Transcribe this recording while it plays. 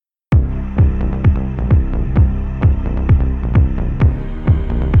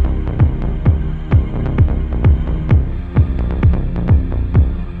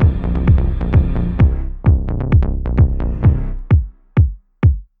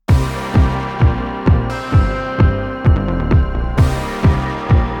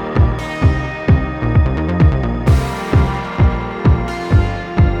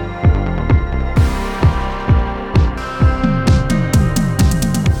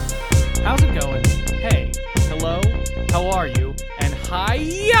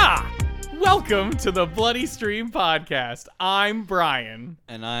Welcome to the Bloody Stream Podcast. I'm Brian.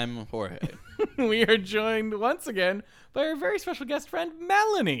 And I'm Jorge. We are joined once again by our very special guest friend,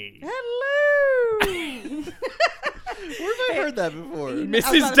 Melanie. Hello. Where have I heard that before?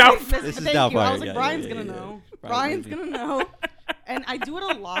 Mrs. Doubtfire. Mrs. Thank you. I Doubtfire, was like, yeah, Brian's yeah, gonna yeah. know. Brian Brian's gonna know. And I do it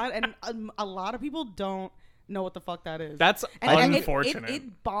a lot, and a lot of people don't know what the fuck that is. That's and unfortunate.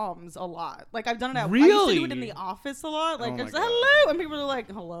 It bombs a lot. Like I've done it. I used Really? to do it in the office a lot. Like Oh my just God. hello, and people are like,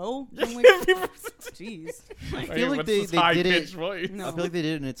 hello. I'm like, jeez. I feel like What's they this did it. high-pitched voice? No. I feel like they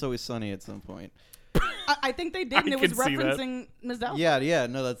did it, and It's Always Sunny at some point. I think they did, and I it was can see that. referencing Ms. Doubtfire. Yeah.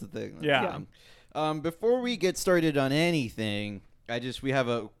 No, that's the thing. That's Yeah. the thing. Before we get started on anything, we have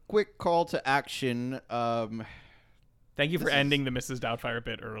a quick call to action. Thank you for This is- ending the Mrs. Doubtfire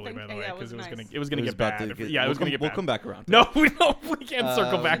bit early, by the way, yeah, it because was it was nice. gonna It was get about bad. to get- Yeah, it was gonna get We'll bad. come back around. to No, we can't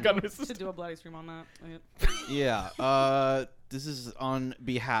circle back on Should Mrs. do a bloody stream on that. Yeah. This is on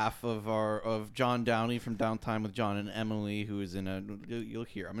behalf of John Downey from Downtime with John and Emily, who is in a. You'll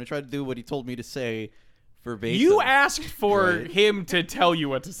hear. I'm gonna try to do what he told me to say verbatim. You asked for Right. him to tell you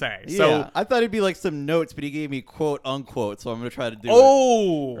what to say. Yeah, So, I thought it'd be like some notes, but he gave me quote unquote, so I'm gonna try to do it.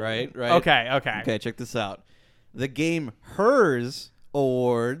 oh, Right. Okay. Okay, check this out. The game Hers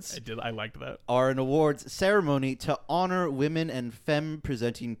Awards I liked that. are an awards ceremony to honor women and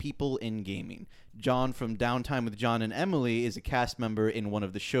femme-presenting people in gaming. John from Downtime with John and Emily is a cast member in one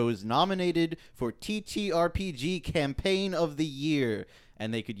of the shows nominated for TTRPG Campaign of the Year,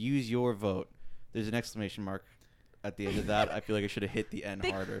 and they could use your vote. There's an exclamation mark at the end of that. I feel like I should have hit the N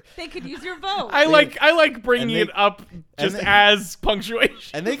harder. They could use your vote. I like bringing and they- it up just they- as punctuation.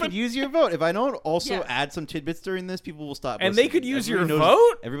 And they could use your vote. If I don't also Yeah. add some tidbits during this, people will stop. And they listening. could use Everybody your knows-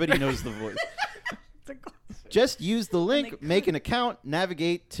 vote? Everybody knows the voice. Just use the link, make an account,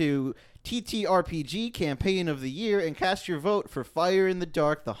 navigate to TTRPG Campaign of the Year, and cast your vote for Fire in the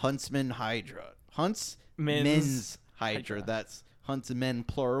Dark, the Huntsman Hydra. Men's Hydra. Hydra. That's huntsmen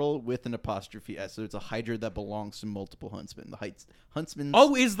plural with an apostrophe S. So it's a Hydra that belongs to multiple huntsmen. The Huntsman's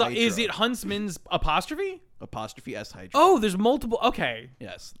Oh, is Hydra. it Huntsman's apostrophe? apostrophe S Hydra? Oh, there's multiple. Okay.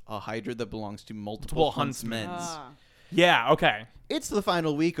 Yes, a Hydra that belongs to multiple Multiple huntsmen. huntsmen's. Yeah. Okay. It's the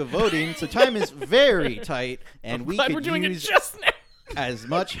final week of voting, so time is very tight, and we Glad could we're doing it use just now. as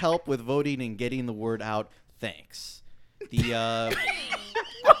much help with voting and getting the word out. Thanks. The Why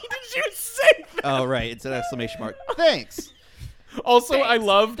did you say that? oh right, it's an exclamation mark. Thanks. Also, I Thanks.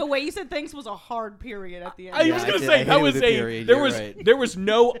 love. The way you said thanks was a hard period at the end. I Yeah, was I gonna did- say I hit that it was with a a period, there you're was right. there was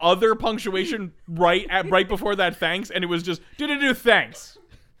no other punctuation right before that thanks, and it was just do thanks.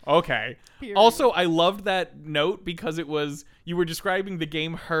 Okay. Period. Also, I loved that note because you were describing the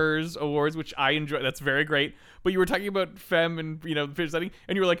game Hers Awards, which I enjoy. That's very great. But you were talking about femme and fish setting,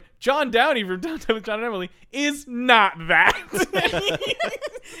 and you were like, John Downey from Downtown with John and Emily is not that.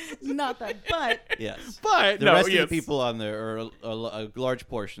 Not that, but Yes. But The no, rest yes. of the people on there are a large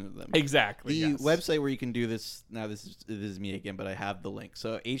portion of them. Exactly. The yes. website where you can do this now. This is me again, but I have the link.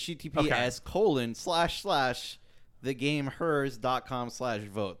 So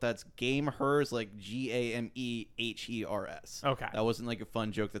https://thegamehers.com/vote. That's gamehers like GAMEHERS. Okay. That wasn't like a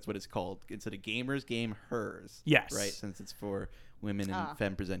fun joke. That's what it's called. Instead of gamers, game hers. Yes. Right. Since it's for women and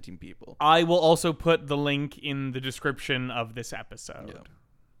femme presenting people. I will also put the link in the description of this episode. Yeah.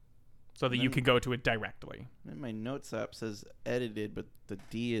 So that you can go to it directly. And my notes app says edited, but the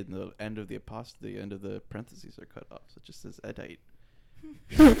D in the end of the end of the parentheses are cut off. So it just says edite.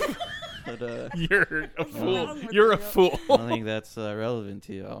 But You're a fool. wrong with You're a you? fool. I don't think that's relevant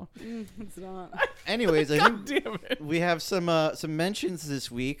to y'all. it's not. Anyways, I God think damn it. we have some mentions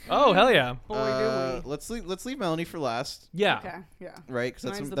this week. Oh, hell yeah. Boy, do we. Let's leave Melanie for last, Yeah. Okay, yeah. right? Because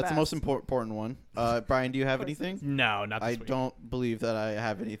Mine's the that's the most best. important one. Brian, do you have Of course it anything? No, not this I week. don't believe that I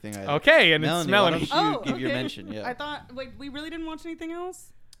have anything. Either. Okay, and Melanie, it's why Melanie. don't you Oh, give your okay. mention? Yeah. I thought, wait, we really didn't watch anything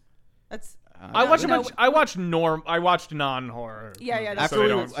else? That's, I watched No, I watched non-horror. Yeah, yeah, movies, that's so After I we,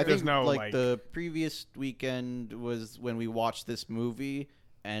 don't- I there's think no like the previous weekend was when we watched this movie,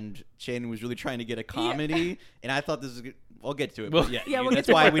 and Shannon was really trying to get a comedy, and I thought this was good. I'll get to it. Well- But yeah, Yeah, we'll that's get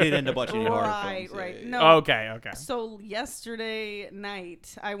to why it. we didn't end up watching any horror right, films. right. Yeah, yeah. No. Okay. So yesterday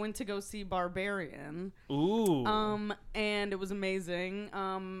night, I went to go see Barbarian. Ooh. And it was amazing.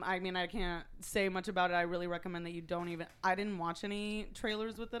 I mean, I can't say much about it. I really recommend that you don't even. I didn't watch any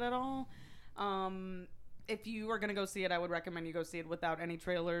trailers with it at all. If you are gonna go see it, I would recommend you go see it without any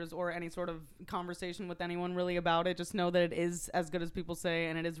trailers or any sort of conversation with anyone really about it. Just know that it is as good as people say,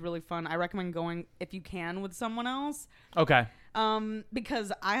 and it is really fun. I recommend going if you can with someone else. Okay.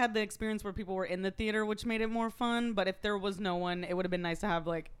 Because I had the experience where people were in the theater, which made it more fun. But if there was no one, it would have been nice to have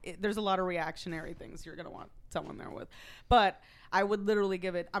there's a lot of reactionary things you're gonna want someone there with. But I would literally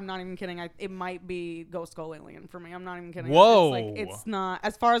give it. I'm not even kidding. It might be Ghost Skull Alien for me. I'm not even kidding. Whoa. It's not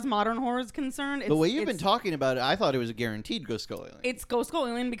as far as modern horror is concerned. The way you've been talking about it, I thought it was a guaranteed Ghost Skull Alien. It's Ghost Skull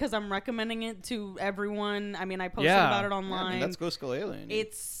Alien because I'm recommending it to everyone. I mean, I posted Yeah. about it Yeah, online. I mean, that's Ghost Skull Alien.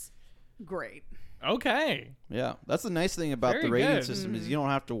 It's great. Okay. Yeah, that's the nice thing about Very the rating good. system is you don't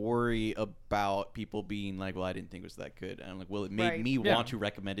have to worry about people being like, "Well, I didn't think it was that good." And I'm like, "Well, it made Right. me Yeah. want to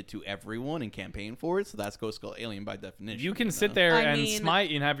recommend it to everyone and campaign for it." So that's Ghost Skull Alien by definition. You can know? sit there I and mean- smile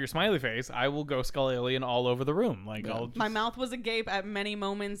and have your smiley face. I will go Skull Alien all over the room. Like Yeah. I'll just, My mouth was agape at many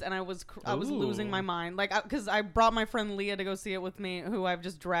moments, and I was losing Ooh. my mind. Like, because I brought my friend Leah to go see it with me, who I've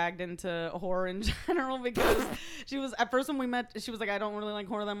just dragged into horror in general because she was at first when we met, she was like, I don't really like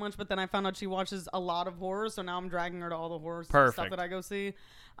horror that much, but then I found out she watches a lot of horror, so now I'm dragging her to all the horror stuff Perfect. that I go see.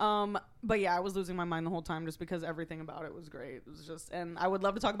 But yeah, I was losing my mind the whole time just because everything about it was great. It was just, and I would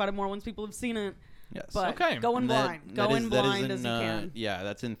love to talk about it more once people have seen it. Yes. But Okay. go in And that- blind. that Go is- in that is blind in, as you can. Yeah,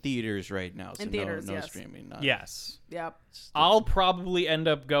 that's in theaters right now. So In theaters, no yes. streaming. yes. Yep. I'll probably end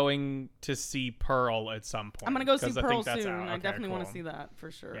up going to see Pearl at some point. I'm gonna go see 'cause I Pearl think that's soon. out. I Okay, definitely want to cool. see that for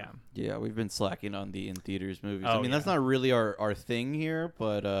sure. Yeah. Yeah, we've been slacking on the in theaters movies. Oh, I mean, that's yeah. not really our thing here,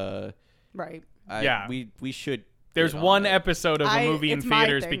 but Right. Yeah. we should. There's get on one it. episode of a movie in it's my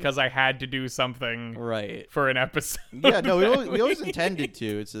theaters thing. because I had to do something Right. for an episode. Yeah, no, we always intended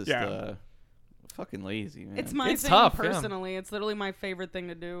to. It's just Yeah. fucking lazy, man. It's my It's thing tough, yeah. personally. It's literally my favorite thing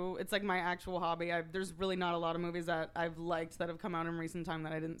to do. It's like my actual hobby. There's really not a lot of movies that I've liked that have come out in recent time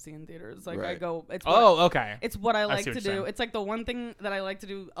that I didn't see in theaters. Like I Right. go, it's Oh, okay. it's what I like see to what do. you're saying. It's like the one thing that I like to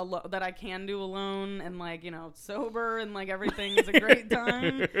do that I can do alone and like sober and like everything is a great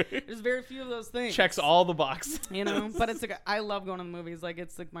time. There's very few of those things. Checks all the boxes. But it's like I love going to the movies. Like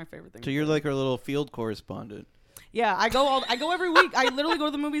it's like my favorite thing. So you're like our little field correspondent. Yeah, I go every week. I literally go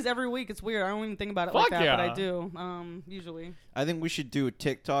to the movies every week. It's weird. I don't even think about it like Fuck that, but yeah. I do. Usually. I think we should do a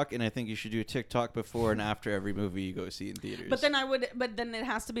TikTok, and I think you should do a TikTok before and after every movie you go see in theaters. But then it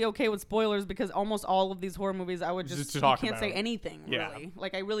has to be okay with spoilers because almost all of these horror movies I would Just you talk can't about say it. anything Yeah. really.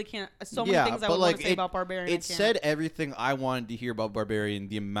 Like I really can't. So many yeah, things I but would like want to say about Barbarian. I it can't. said everything I wanted to hear about Barbarian.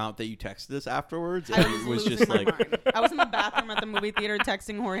 The amount that you texted us afterwards, I it was losing just my like, mind. I was in the bathroom at the movie theater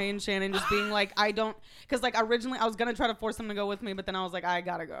texting Jorge and Shannon, just being like, I don't, because like originally I was gonna try to force them to go with me, but then I was like, I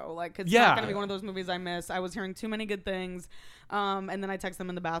gotta go, like, cause it's Yeah. not gonna be one of those movies I miss. I was hearing too many good things, and then I texted them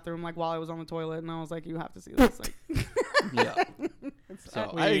in the bathroom like while I was on the toilet, and I was like, you have to see this. Like, yeah.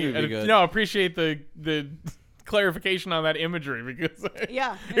 So I think it'd be good. No, appreciate the clarification on that imagery because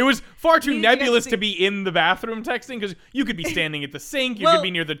yeah, it was far too You get to nebulous see- to be in the bathroom texting because you could be standing at the sink, you Well- could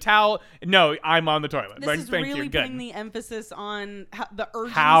be near the towel. No, I'm on the toilet. This Like, is thank really you. putting Good. the emphasis on the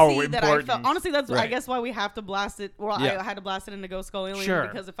urgency How that I important. felt. Honestly, that's I Right. guess why we have to blast it. Well, Yeah. I had to blast it into Ghost Skull Alien Sure.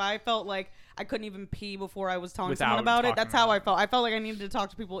 because if I felt like I couldn't even pee before I was telling Without someone about it, talking that's how about I felt. I felt like I needed to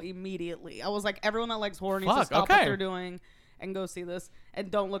talk to people immediately. I was like, everyone that likes horror needs to Fuck, stop okay. what they're doing and go see this,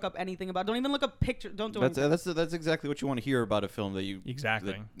 and don't look up anything about. Don't even look up pictures. Don't do anything. That's exactly what you want to hear about a film that you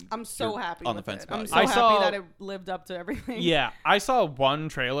Exactly. that I'm so you're happy on with the fence it. about I'm it. so I happy saw- that it lived up to everything. Yeah, I saw one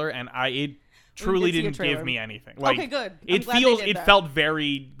trailer and it truly did see a didn't give trailer. me anything. Like, Okay, good. I'm It glad they feels did it that. felt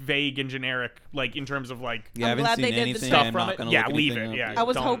very vague and generic, like in terms of like You I'm haven't glad seen they did the anything. stuff I'm from not it. gonna Yeah, look leave anything it, up. yeah. I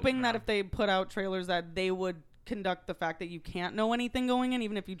was Don't- hoping that no. if they put out trailers that they would conduct the fact that you can't know anything going in,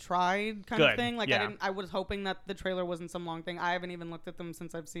 even if you tried, kind Good, of thing. Like yeah. I was hoping that the trailer wasn't some long thing. I haven't even looked at them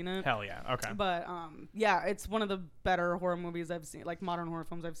since I've seen it. hell yeah. Okay. But yeah, it's one of the better horror movies I've seen, like modern horror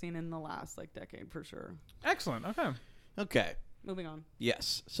films I've seen in the last like decade for sure. Excellent. Okay. Okay. Moving on.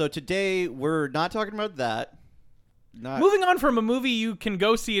 Yes. So today we're not talking about that. Not Moving on from a movie you can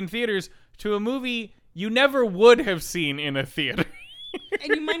go see in theaters to a movie you never would have seen in a theater.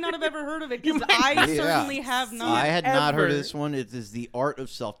 And you might not have ever heard of it because might I not. certainly have not. I had not heard of ever. this one. It is The Art of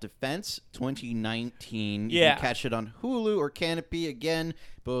Self-Defense 2019. You Yeah. can catch it on Hulu or Canopy. Again,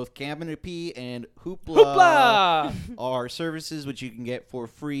 both Canopy and Hoopla, Hoopla! are services which you can get for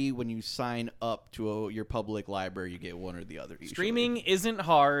free when you sign up to your public library. You get one or the other. usually. Streaming isn't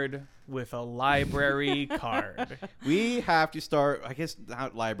hard with a library card. We have to start, I guess,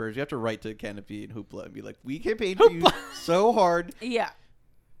 not libraries. We have to write to Canopy and Hoopla and be like, we campaigned for you so hard. Yeah.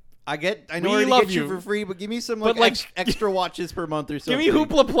 I know We where to love get you you. for free, but give me some But, like, like- extra watches per month or Give something. me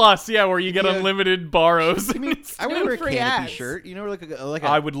Hoopla Plus, where you get Yeah. unlimited borrows. I would wear a free Canopy ads. shirt. You know, like a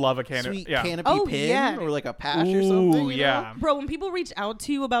I would love a sweet yeah. Canopy Oh, pin yeah. or like a patch or Ooh, something. you yeah. know? Bro, when people reach out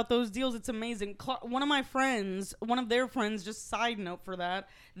to you about those deals, it's amazing. One of my friends, one of their friends, just side note for that,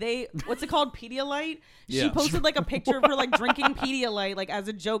 what's it called, Pedialyte? She Yeah. posted like a picture of her like drinking Pedialyte like as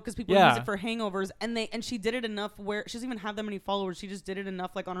a joke because people Yeah. use it for hangovers, and she did it enough where she doesn't even have that many followers. She just did it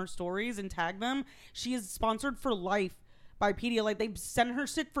enough like on her stories and tagged them. She is sponsored for life by Pedialyte. They sent her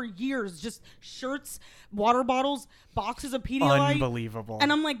shit for years, just shirts, water bottles, boxes of Pedialyte. Unbelievable.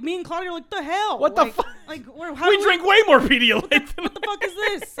 And I'm like, me and Claudia are like, the hell? What the like, fuck? Like, how we do drink way more Pedialyte than what the fuck is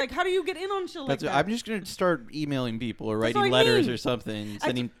this? Like, how do you get in on shit like That's that? I'm just gonna start emailing people or That's writing what I letters mean. or something,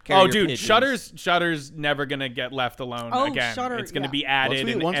 sending. Oh, carrier dude, pigeons. Shutter's never gonna get left alone Oh, again. Shudder, It's gonna yeah. be added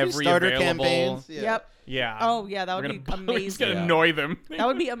in once we every start our available. campaigns, yeah. Yep. Yeah. Oh, yeah, that We're would gonna, be we're just amazing. gonna annoy them. That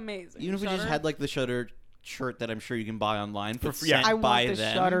would be amazing. Even if we just Shudder. had like the Shutter shirt that I'm sure you can buy online, but free. Yeah. sent I want by the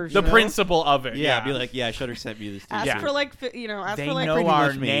them. Shudder you The know? principle of it. Yeah, Yeah. be like, yeah, Shutter sent me this. Ask Yeah. for like, ask They for like, know pretty our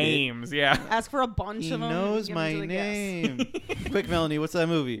much made it. names. Yeah. ask for a bunch He of them. knows and get my them to the guest. name. Quick, Melanie, what's that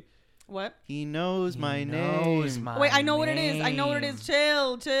movie? What? He knows my knows name. my Wait, I know what it is. I know what it name. is.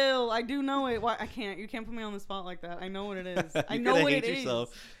 Chill. I do know it. Why? I can't. You can't put me on the spot like that. I know what it is. I You're know gonna what hate it is.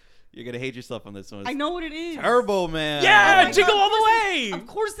 yourself. You're gonna hate yourself on this one. I know what it is. Turbo Man. Yeah, Oh my Jingle God, All of the course it Way. is. Of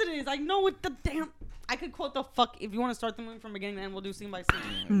course it is. I know what the damn. I could quote the fuck if you want to start the movie from beginning to end. We'll do scene by scene.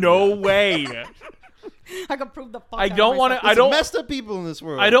 No way. I could prove the fuck. I out of don't wanna- myself. I don't- messed up people in this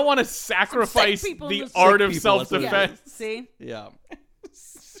world. I don't want to sacrifice people in the this- art Sick of people, that's what it self-defense. See, Yeah.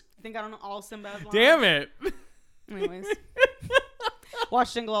 think I don't know all Sinbad's lines. Damn it. Anyways,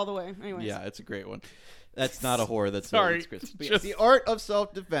 watch Jingle All the Way. Anyways, Yeah, it's a great one. That's not a horror. That's Sorry, that's Chris. But yeah, just- the art of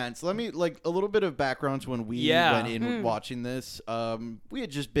self-defense. Let me like a little bit of background to when we Yeah. went in watching this. We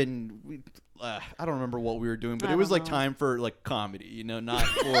had just been. I don't remember what we were doing, but I it was don't like know. time for like comedy. You know, not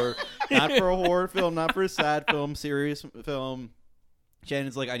for not for a horror film, not for a sad film, serious film.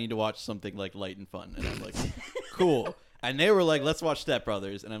 Shannon's like, I need to watch something like light and fun, and I'm like, cool. And they were like, let's watch Step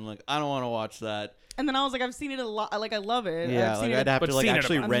Brothers, and I'm like, I don't want to watch that. And then I was like, I've seen it a lot. Like I love it. Yeah, I've seen like it I'd have But to like seen it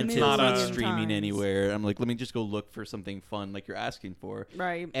actually a rent it. It's million not times. streaming anywhere. I'm like, let me just go look for something fun like you're asking for.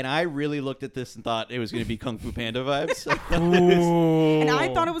 right. And I really looked at this and thought it was going to be Kung Fu Panda vibes. Ooh. And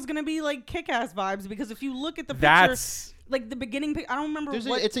I thought it was gonna be like kick-ass vibes because if you look at the picture, That's like the beginning, I don't remember There's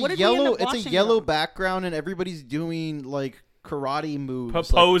what. it's a what did we end yellow. up It's a watching, yellow though? background, and everybody's doing like karate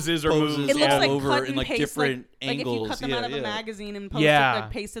moves, poses or poses moves. It looks all like over cut in and like paste, different like if you angles. cut them yeah, out of yeah. a magazine and posted, Yeah. like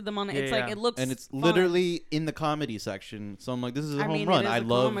pasted them on it. It's Yeah, like yeah. it looks. And it's fun. literally in the comedy section. So I'm like, this is a I home mean, run. it is I a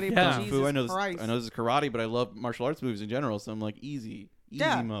love comedy, but Kung Fu. Jesus I know this. Christ. I know this is karate, but I love martial arts movies in general. So I'm like, easy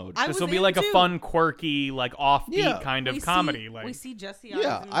Yeah. mode. I this was will be in like a too. fun, quirky, like offbeat Yeah. kind of We comedy. See, Like we see Jesse.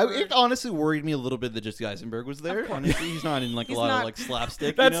 Yeah, Eisenberg. it honestly worried me a little bit that Jesse Eisenberg was there. course. Honestly, he's not in like a He's lot not- of like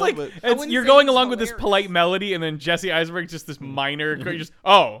slapstick. that's you know, like but wouldn't you're say going he's along with this hilarious. polite melody, and then Jesse Eisenberg just this minor. You just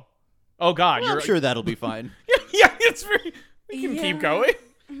oh God, well, you're I'm sure that'll be fine. yeah, it's very. You can Yeah. keep going.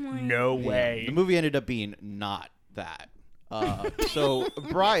 Like, No way. The movie ended up being not that. So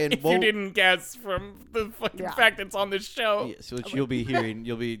Brian, If you didn't guess from the fucking Yeah. fact it's on this show. yeah, so what you'll be hearing,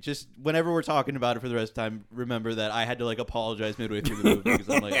 you'll be just whenever we're talking about it for the rest of the time. Remember that I had to like apologize midway through the movie because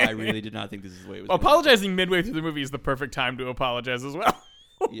I'm like, I really did not think this is the way it was. gonna Apologizing midway through the movie is the perfect time to apologize as well.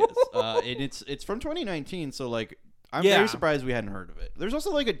 be. Yes, and it's from 2019, so like. I'm Yeah. very surprised we hadn't heard of it. There's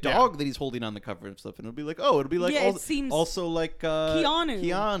also like a dog that he's holding on the cover and stuff, and it'll be like, oh, it'll be like Yeah, it seems also like Keanu.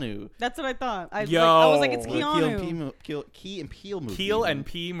 Keanu. That's what I thought. I Yo. was like, it's Like Keanu. Key and Peele movie. Keel and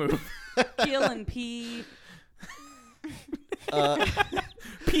P move. Keel and P.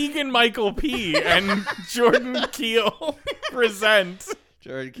 Pegan Michael P and Jordan Keel present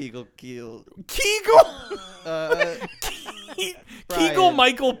Jordan Kegel. Kegel. Brian. Kegel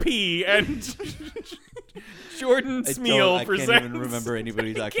Michael P and Jordan Smeal I presents. can't even remember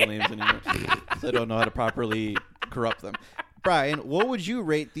anybody's actual names anymore, so I don't know how to properly corrupt them. Brian, what would you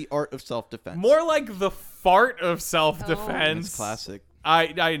rate The Art of Self-Defense? More like the fart of It's self-defense. classic. I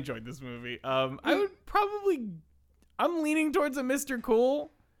enjoyed this movie. I would probably. I'm leaning towards a Mr.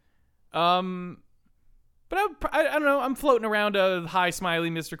 Cool. But I don't know. I'm floating around a high smiley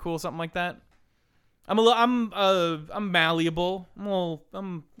Mr. Cool, something like that. I'm malleable. I'm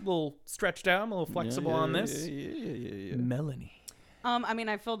a little stretched out. I'm a little flexible on this. Yeah. Melanie. I mean,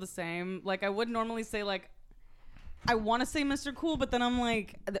 I feel the same. Like, I would normally say, like, I want to say Mr. Cool, but then I'm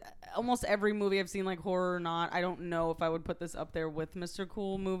like, almost every movie I've seen, like, horror or not, I don't know if I would put this up there with Mr.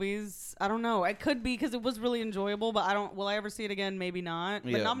 Cool movies. I don't know. It could be because it was really enjoyable, but will I ever see it again? Maybe not.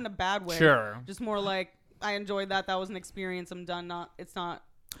 But Yeah. not in a bad way. Sure. Just more like, I enjoyed that. That was an experience. I'm done. It's not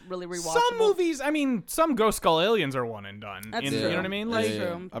really rewatchable. Some movies, I mean, some Ghost Skull Aliens are one and done. That's You true. know what I mean? That's Like,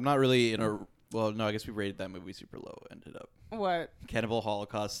 true. I'm not really in a. Well, no, I guess we rated that movie super low. Ended up What? Cannibal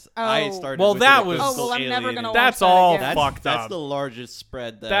Holocaust. Oh. I started. Well, with that the was- Ghost Oh, Skull well, I'm never Alien. gonna watch That's that all again. fucked That's up. the largest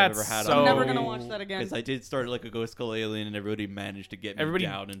spread that That's I've ever had. so- I'm never gonna watch that again. Because I did start like a Ghost Skull Alien, and everybody managed to get me Everybody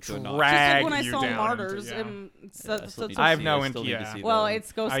down into a dragged notch. Just like when I you saw down Martyrs. into- yeah. Yeah, still need to I have see no it. Still need to yeah. see Well, that.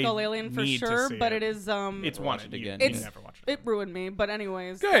 it's Ghost I Skull Alien for need to sure, see but it. it is It's Watch one it you- again. You It's- never watch it. it ruined me. But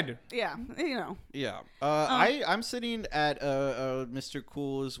anyways, Good. Yeah, you know. Yeah. I'm sitting at Mr.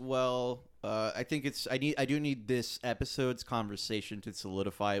 Cool as well. I think I do need this episode's conversation to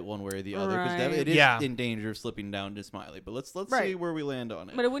solidify it one way or the other because Right. it is Yeah. in danger of slipping down to Smiley. But let's Right. see where we land on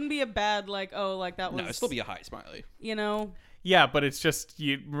it. But it wouldn't be a bad like that was. No, it'd still be a high Smiley. You know. Yeah, but it's just,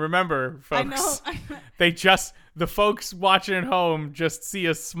 you remember, I know. folks, the folks watching at home just see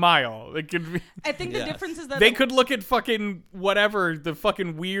a smile. It could be, I think the Yes. difference is that they could look at fucking whatever, the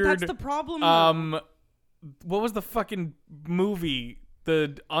fucking weird, That's the problem. though. what was the fucking movie?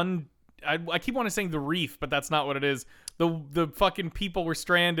 I keep wanting to say The Reef, but that's not what it is. The fucking people were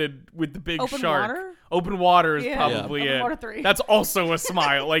stranded with the big Open shark. Water? Open Water is Yeah. probably Open it. Water 3. That's also a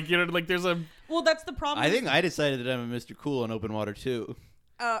smile. Like, like there's a Well, that's the problem. I think I decided that I'm a Mr. Cool on Open Water too.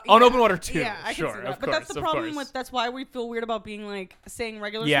 on Open Water 2. Yeah, I sure, can see that. of But course, that's the of problem course. with. That's why we feel weird about being like saying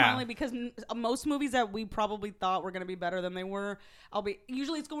regular Yeah. Smiley because most movies that we probably thought were gonna be better than they were.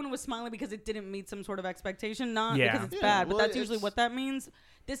 Usually it's going with Smiley because it didn't meet some sort of expectation, not Yeah. because it's Yeah, bad. But well, that's usually it's- what that means.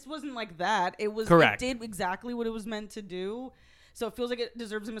 This wasn't like that. It was. Correct. It did exactly what it was meant to do. So it feels like it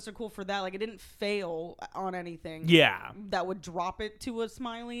deserves a Mr. Cool for that. Like it didn't fail on anything. Yeah. That would drop it to a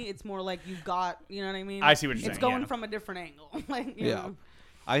Smiley. It's more like you got. You know what I mean? I see what you're It's saying, going yeah. from a different angle. like you Yeah. know.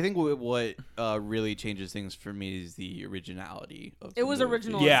 I think what really changes things for me is the originality of the It was movie.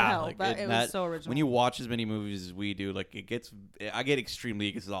 original Yeah. as hell. Like, It was so original. When you watch as many movies as we do, like I get extremely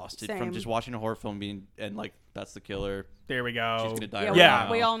exhausted from Same. just watching a horror film and like that's the killer. There we go. She's gonna die. Yeah, right Yeah.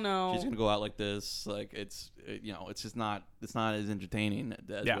 now. we all know. She's gonna go out like this. Like it's just not as entertaining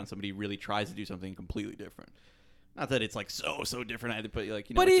as Yeah. when somebody really tries to do something completely different. Not that it's like so different, but like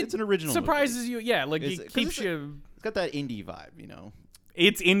But it's an original. surprises movie. you. Yeah, like It's- it 'cause keeps it's you. It's got that indie vibe,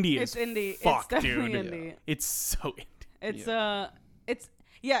 It's indie It's as indie. fuck, It's dude. definitely indie. It's so indie. It's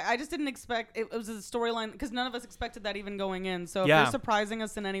yeah. I just didn't expect it was a storyline because none of us expected that even going in. So if Yeah. they're surprising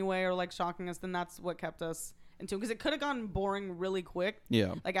us in any way or like shocking us, then that's what kept us into. Because it could have gotten boring really quick.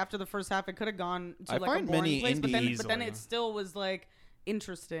 Yeah. Like after the first half, it could have gone to I like a find boring many place. But then Easily. it still was like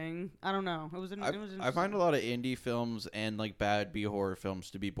interesting. I don't know. It was. I find a lot of indie films and like bad B horror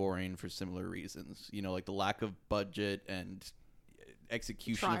films to be boring for similar reasons. Like the lack of budget and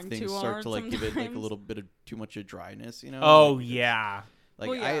execution Trying of things too start hard to like give it like a sometimes. little bit of too much of dryness. Oh Like, it's- yeah. Like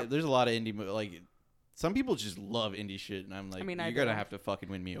Well, yeah. there's a lot of indie like some people just love indie shit, and I'm like, I mean, you're I gonna do. have to fucking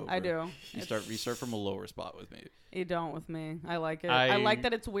win me over. I do. You start from a lower spot with me. You don't with me. I like it. I I like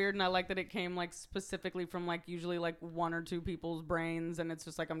that it's weird, and I like that it came like specifically from like usually like one or two people's brains, and it's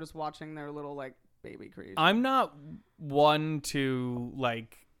just like I'm just watching their little like baby creation. I'm not one to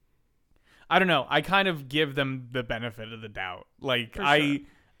like. I don't know. I kind of give them the benefit of the doubt. Like For I, sure.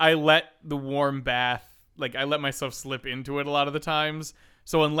 I let the warm bath. Like I let myself slip into it a lot of the times.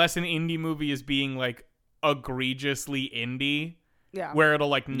 So unless an indie movie is being like egregiously indie, yeah. where it'll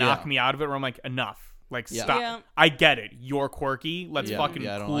like knock Yeah. me out of it, where I'm like, enough. Like Yeah. stop. Yeah. I get it. You're quirky. Let's Yeah. fucking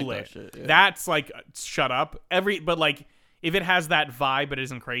Yeah, I don't cool like it. that shit, yeah. That's like shut up. But like if it has that vibe but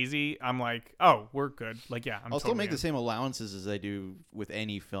isn't crazy, I'm like, oh, we're good. Like yeah, I'm I'll still totally make the in. same allowances as I do with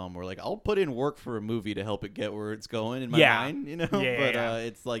any film. Where like I'll put in work for a movie to help it get where it's going in my Yeah. mind, Yeah, but yeah.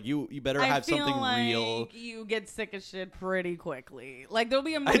 it's like you better I have feel something like real. you get sick of shit pretty quickly. Like there'll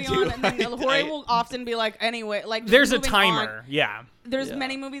be a movie do. on, and then I- Jorge will often be like, anyway, like just There's a moving on. timer. Yeah. There's Yeah.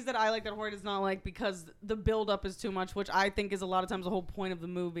 many movies that I like that Jorge does not like because the build up is too much, which I think is a lot of times the whole point of the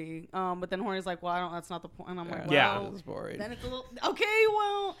movie. But then Jorge's like, well, I don't. That's not the point. And I'm like, Yeah. well, It's boring. then it's a little okay.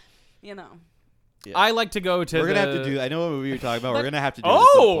 Well, you know. Yeah. I like to go to We're gonna have the- to do. I know what movie you're talking about. We're But- gonna have to do it at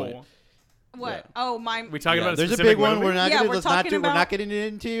some point. Oh, What? Yeah. Oh, my. we talking Yeah, about a there's a specific big one. movie? We're not Yeah, gonna. we're Let's not talking do. We're about- not getting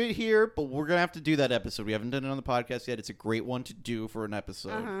into it here, but we're gonna have to do that episode. We haven't done it on the podcast yet. It's a great one to do for an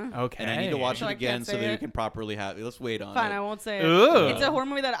episode. Okay. And I need to watch So it I again can't so say that we it? can properly have it. Let's wait on Fine, it. I won't say it. Ugh. It's a horror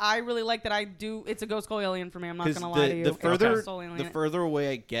movie that I really like. That I do. It's a Ghost Skull Alien for me. I'm not 'Cause gonna lie to you. the It's further Ghost Skull Alien. the further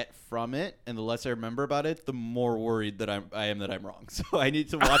away I get from it, and the less I remember about it, the more worried that I am that I'm wrong. So I need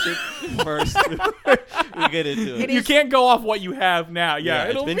to watch it first. before we get into it. It You is- can't go off what you have now. Yeah, it's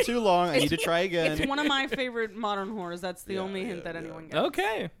it'll been be too long. I need to try again. It's one of my favorite modern horrors. That's the Yeah, only hint yeah, that yeah. anyone gets.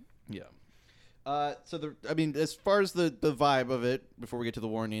 okay. Yeah. So I mean, as far as the vibe of it, before we get to the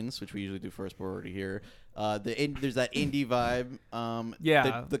warnings, which we usually do first, but we're already here. There's that indie vibe.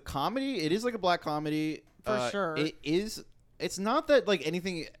 Yeah. The comedy, it is like a black comedy. For sure. It is. It's not that like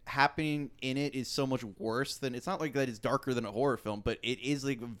anything happening in it is so much worse than. It's not like that it's darker than a horror film, but it is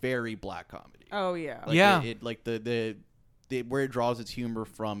like very black comedy. Oh yeah. Like, Yeah. It like the where it draws its humor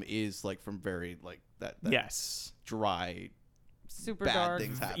from is like from very like that Yes. dry Super bad dark.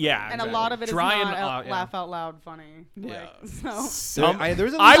 things happen. Yeah, And a lot of it is Dry not and, yeah. laugh out loud funny. Yeah. So.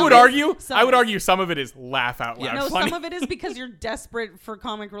 There's I would argue. some I would is- argue some of it is laugh out loud. Yeah. No, funny. some of it is because you're desperate for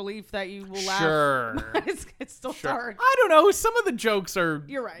comic relief that you will laugh. Sure. But it's still Sure. dark. I don't know. Some of the jokes are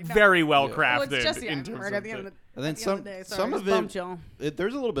You're right, no. very well Yeah. crafted. Well, it's Jesse in terms Eisenberg of at the end of the And then at the end of the day. Sorry, some I of just bumped it, y'all.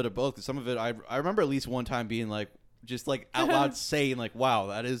 there's a little bit of both. 'Cause some of it, I remember at least one time being like, just like out loud saying like, "Wow,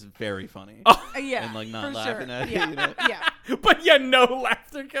 that is very funny," Yeah, and like not for laughing sure. at it. Yeah, You know? yeah, but yeah, no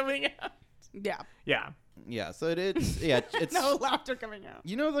laughter coming out. yeah. Yeah. Yeah. So it's No laughter coming out.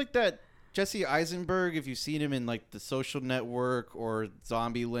 you know like that Jesse Eisenberg. If you've seen him in like The Social Network or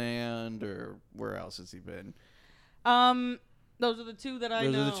Zombieland or where else has he been? Those are the two that I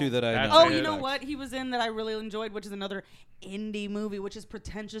Those know. are the two that I That's know. Oh, it. you know what? He was in that I really enjoyed, which is another indie movie, which is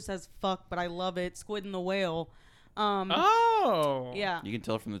pretentious as fuck, but I love it. Squid and the Whale. Oh. Yeah. You can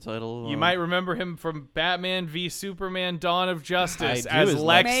tell from the title. You might remember him from Batman v Superman: Dawn of Justice I do, as as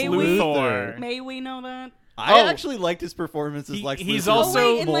Lex May Luthor. May we know that? I Oh. actually liked his performance as Lex he's Luthor also-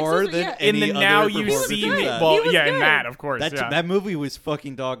 Oh, wait, in Lex more Luthor, than yeah. In any the other Now You performance See he's Me. had. Well, He was yeah, good. and Matt, of course. That yeah. that movie was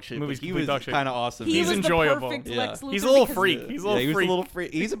fucking dog shit. Movie's But he complete was dog shit. kind of awesome. He He's was enjoyable. the perfect Yeah. Lex Luthor. He's a little because freak. He's a little he was freak. a little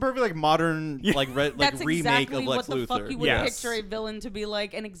freak. He's a perfect like modern like That's remake exactly of Lex what the Luthor. fuck you would Yes. picture a villain to be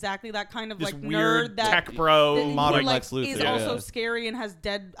like, and exactly that kind of This like weird nerd that tech bro. that, Modern who, like, Lex Luthor, is yeah. also scary and has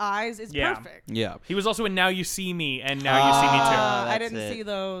dead eyes. Is Yeah. perfect. Yeah, He was also in Now You See Me and Now You See Me Too. Ah, I that's didn't it. see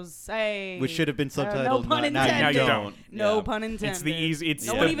those. Hey, which should have been no subtitled. pun Now intended. you Now you don't. No Yeah. pun intended. It's the easy. It's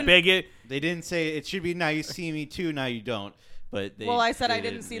No the one even- bigot. They didn't say it should be Now You See Me Too. Now you don't. But they, Well, I said they I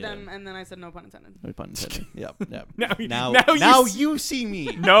didn't see yeah. them, and then I said no pun intended. No pun intended. Yep. Yep. Now you you see me.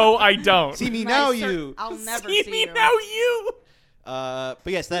 No, I don't. See me I now. cer- You. I'll never See see me you. now, you. But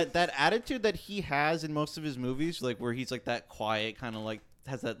yes, that attitude that he has in most of his movies, like where he's like that quiet kind of like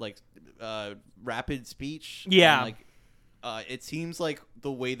has that like rapid speech. Yeah. And, like, it seems like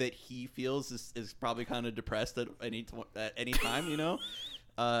the way that he feels is probably kind of depressed at any time, you know.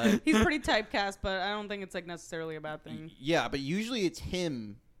 He's pretty typecast, but I don't think it's like necessarily a bad thing. Yeah, but usually it's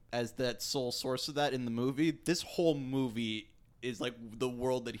him as that sole source of that in the movie. This whole movie is like the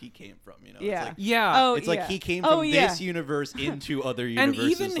world that he came from, you know. Yeah. It's like, Yeah. Oh, it's like yeah. he came Oh, from yeah. this universe into other And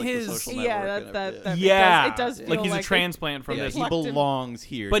universes, even like his- the social Yeah, network. that yeah. it does Yeah. feel like he's a like transplant from yeah, this. he reflective- belongs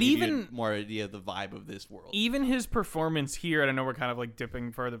here. But to give you even- more idea of the vibe of this world. Even his performance here, and I know we're kind of like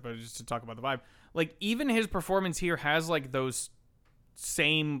dipping further, but just to talk about the vibe, like even his performance here has like those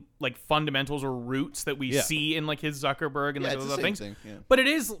same like fundamentals or roots that we Yeah. see in like his Zuckerberg and yeah, like it's those the other same things. thing. Yeah. But it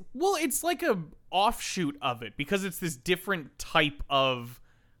is, well, it's like a offshoot of it because it's this different type of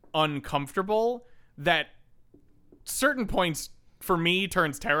uncomfortable that certain points for me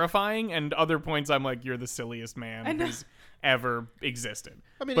turns terrifying, and other points I'm like, you're the silliest I man know. who's ever existed.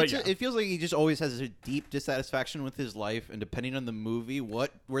 I mean, But it feels like he just always has a deep dissatisfaction with his life, and depending on the movie,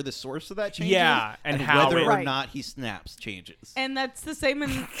 where the source of that changes, Yeah, and how whether it- or Right. not he snaps changes. And that's the same.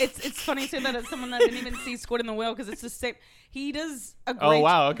 And it's funny to say that as someone that didn't even see Squid and the Whale because it's the same. He does a great. Oh,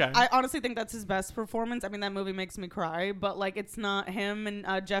 wow, okay. I honestly think that's his best performance. I mean, that movie makes me cry, but like it's not him and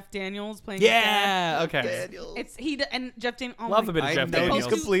Jeff Daniels playing. his dad. Yeah, okay. Daniels. It's and Jeff Daniels. Oh Love my a bit of I Jeff know Daniels.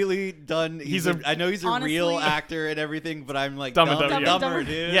 he's completely done. I know he's a real Honestly- actor and everything, but I'm like Dumb and dumber, Dumber, yeah.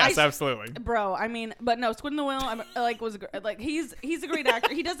 dude. Yes, I- absolutely. Bro, I mean, but no, Squid and the Whale. I'm like was a like he's a great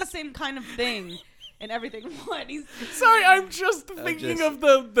actor. He does the same kind of thing and everything. What he's Sorry, I'm just thinking just-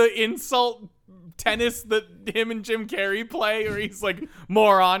 of the insult tennis that him and Jim Carrey play, where he's like,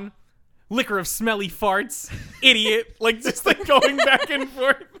 moron, liquor of smelly farts, idiot, like just like going back and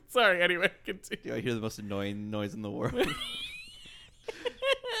forth. Sorry, anyway, continue. Dude, I hear the most annoying noise in the world.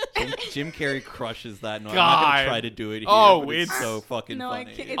 Jim Carrey crushes that noise. I'm not God. gonna try to do it here. Oh, but it's it's- so fucking No, I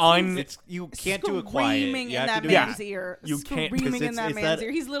funny. can't- You can't do it quiet. Screaming You in have that to do man's it. ear. You can't- Screaming because in that it's man's that-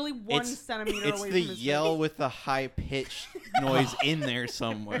 ear. He's literally 1 It's centimeter it's away the from his yell face. with the high pitched noise in there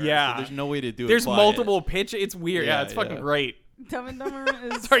somewhere. Yeah. so there's no way to do There's it. quiet. multiple pitch. It's weird. Yeah, Yeah, it's fucking yeah. great. Dumb and Dumber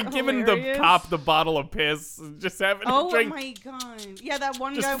is Sorry, giving the hilarious. cop the bottle of piss, just having a Oh drink, my god! Yeah, that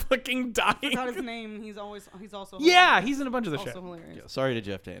one just guy. fucking dying. I forgot his name. He's also Yeah, hilarious. he's in a bunch of the also shit. hilarious. Yeah, sorry to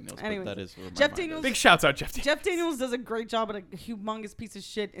Jeff Daniels, Anyways, but that is where my Jeff mind Daniels- is. Big shouts out, Jeff. Daniels. Jeff Daniels does a great job at a humongous piece of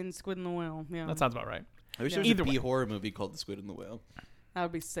shit in Squid and the Whale. Yeah. That sounds about right. I wish Yeah. there was Either a way. B horror movie called The Squid and the Whale. That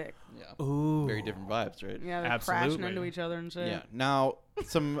would be sick. Yeah. Ooh. Very different vibes, right? Yeah, they're Absolutely. crashing into each other and shit. Yeah. Now,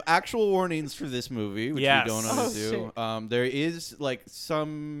 some actual warnings for this movie, which Yes. we don't Oh, want to do. There is like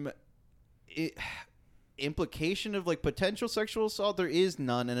some implication of like potential sexual assault. There is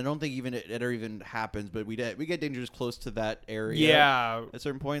none, and I don't think even it ever even happens. But we get dangerous close to that area. Yeah. At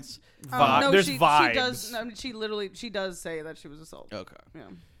certain points. No, There's she vibes. does. No, she does say that she was assaulted. Okay.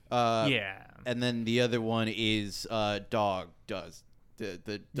 Yeah. Yeah. And then the other one is dog does. The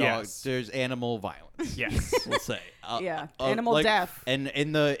dog. Yes. There's animal violence. Yes. We'll say. Yeah, animal like, death. And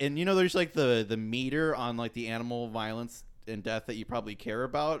there's like the meter on like the animal violence and death that you probably care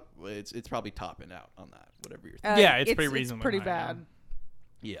about. It's probably topping out on that. Whatever you're thinking. Yeah, it's pretty reasonably pretty high, bad.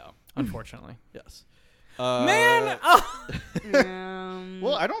 Yeah. Unfortunately. Yes. Man.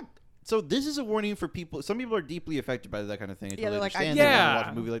 Well, I don't. So this is a warning for people. Some people are deeply affected by that kind of thing. I Yeah, totally they're like, I understand can't. that when you Yeah.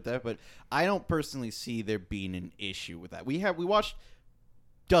 watch a movie like that, but I don't personally see there being an issue with that. We watched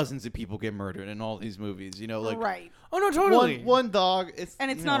dozens of people get murdered in all these movies. You know, like Right. Oh no, totally. one dog. It's And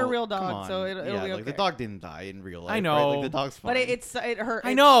it's you not a know, real come dog, on. so it'll yeah, be like the okay. dog didn't die in real life. I right? know. Like the dog's fine. But it hurt.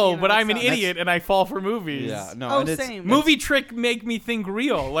 I know, you but I'm it's an not- idiot and I fall for movies. Yeah, no. Oh, and it's, same. Movie trick make me think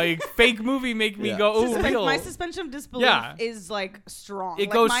real. Like fake movie make me Yeah. go, ooh, real. My suspension of disbelief Yeah. is like strong. It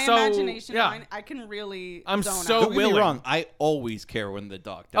like, goes my so- imagination. yeah. I can really. I'm zone so out. Don't get me willing. wrong. I always care when the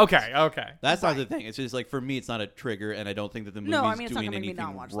dog dies. Okay. That's not the thing. It's just like for me, it's not a trigger, and I don't think that the movie's No, I mean, it's not doing gonna make me not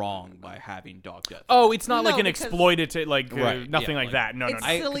anything watch the wrong movie. by having dog death. Oh, it's not No, like an because- exploitative, like Right, nothing yeah, like like- that. No, It's no.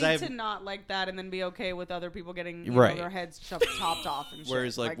 silly 'cause to not like that and then be okay with other people getting Right. their heads chopped off and shit.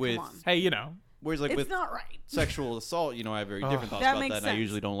 Whereas, like, with- come on. Hey, you know. Whereas like It's with not right. sexual assault, I have very different thoughts That about makes that, and I sense.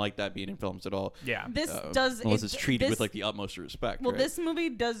 usually don't like that being in films at all. Yeah. This Unless it's treated with like the utmost respect. Well, right? this movie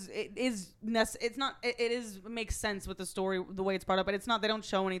it's not. It is makes sense with the story, the way it's brought up, but it's not. They don't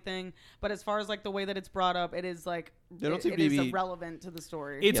show anything. But as far as like the way that it's brought up, it is like They don't seem it to is be- irrelevant to the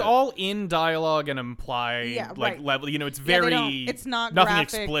story. It's Yeah. all in dialogue and implied Yeah, like right. level. It's Yeah, very. they don't- it's not nothing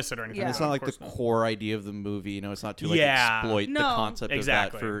graphic. explicit or anything. Yeah. It's not like Of the course not. core idea of the movie. It's not to like Yeah. exploit the No. concept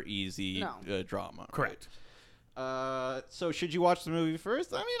Exactly. of that for easy No. drama. Correct. So should you watch the movie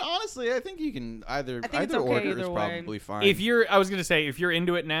first? I mean, honestly, I think you can either I think it's either okay order either is way. probably fine. I was gonna say, if you're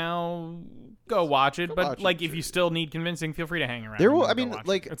into it now, go watch it. Go But watch it, like, if sure. you still need convincing, feel free to hang around. There and will- go I mean, watch it.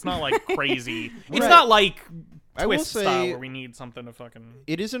 like- it's not like crazy. It's Right. not like I will twist style say- where we need something to fucking.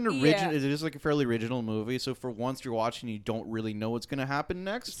 it is an original. Yeah. It is like a fairly original movie. So for once you're watching, you don't really know what's going to happen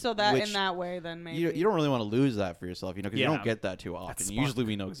next. so that which in that way, then maybe you don't really want to lose that for yourself, because you Yeah. don't get that too often. That's Usually, smart.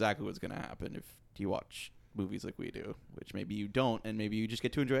 we know exactly what's going to happen if you watch movies like we do, which maybe you don't, and maybe you just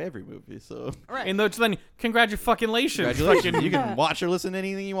get to enjoy every movie. So right. And then, congratulations. congratulations, Fucking- you can watch or listen to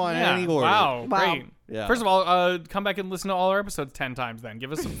anything you want in Yeah. any order. Wow, Wow. great. Yeah. First of all, come back and listen to all our episodes 10 times then.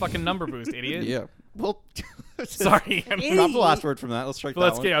 Give us some fucking number boost, idiot. Yeah. Well, Sorry. Drop the last word from that. Let's strike that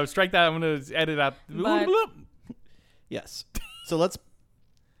Let's one. get strike that. I'm going to edit out. But- Yes. So let's.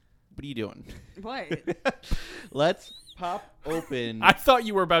 What are you doing? what? Let's pop open. I thought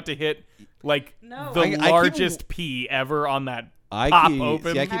you were about to hit like No. the I keep- largest P ever on that I pop keep,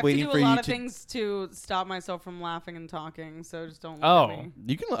 open. See, I I keep have to waiting do for a you lot of to. things to stop myself from laughing and talking, so just don't look Oh. at me.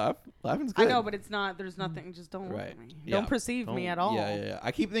 You can laugh. Laughing's I good. know, but it's not. There's nothing. Just don't look Right. at me. Yeah. Don't perceive me Don't- at all. Yeah.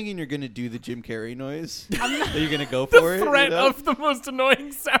 I keep thinking you're gonna do the Jim Carrey noise. I'm not- That you're gonna go the for it. threat you know? of the most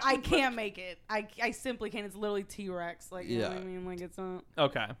annoying sound. I can't make it. I simply can't. It's literally T-Rex. Like, you know Yeah. what I mean? Like, it's not.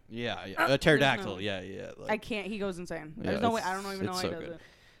 Okay. Yeah. A There's pterodactyl. no- Yeah. I can't. He goes insane. Yeah, There's no way. it's- I don't even know it's how so he does good.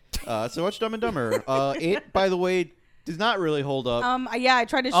 it. So watch Dumb and Dumber. It, by the way, does not really hold up. Yeah, I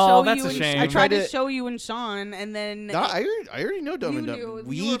tried to Oh, show that's you. a And shame. I tried to to- show you and Sean, and then No, I already know Dumb You and knew. Dumber. You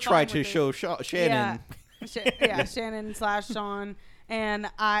We were tried fine to with show it. Shannon, yeah, Shannon / Sean, and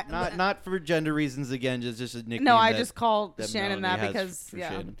I. not for gender reasons again, just a nickname. no, I that- just called that Shannon Melanie that has because for yeah.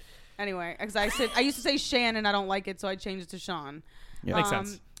 Shannon. Anyway, because I used to say Shan and I don't like it, so I changed it to Sean. Yeah. Makes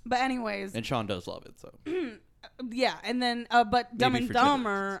sense. But anyways, And Sean does love it, so yeah, and then but Dumb Maybe and for gender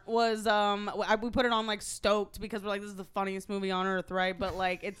Dumber was we put it on like stoked because we're like, this is the funniest movie on earth, right? But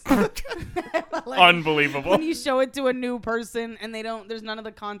like it's but, like, Unbelievable. when you show it to a new person and there's none of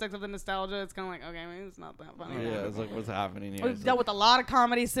the context of the nostalgia. It's kind of like, okay, maybe it's not that funny. yeah, it's like what's happening here? We've It's dealt like- with a lot of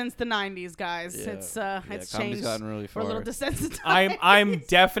comedy since the '90s, guys. Yeah. It's comedy's changed. gotten really We're a little far.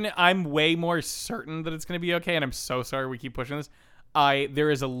 desensitized. I'm way more certain that it's going to be okay, and I'm so sorry we keep pushing this. There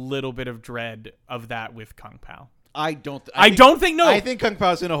is a little bit of dread of that with Kung Pao. I don't. I don't think no. I think Kung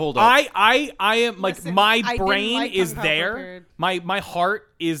Pao's gonna hold up. I am like Listen, my I didn't brain like is Kung Pao there. Prepared. My heart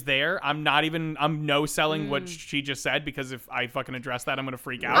is there. I'm no selling Mm. what she just said, because if I fucking address that, I'm gonna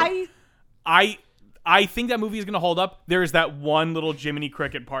freak out. I think that movie is gonna hold up. There is that one little Jiminy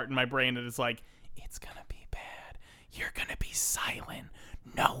Cricket part in my brain that is like, it's gonna be bad. you're gonna be silent.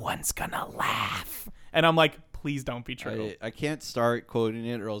 No one's gonna laugh. And I'm like, please don't be true. I can't start quoting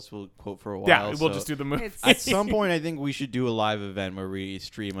it, or else we'll quote for a while. Yeah, we'll so just do the movie. It's- At some point, I think we should do a live event where we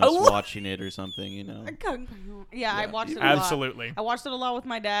stream us watching it or something. You know. Yeah, I Yeah, watched it a Absolutely. lot. I watched it a lot with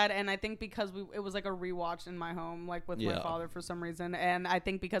my dad, and I think because it was like a rewatch in my home, like with my Yeah. father for some reason, and I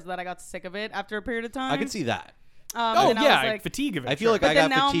think because of that I got sick of it after a period of time. I can see that. Oh and I yeah, was like, fatigue of it. I feel like but I then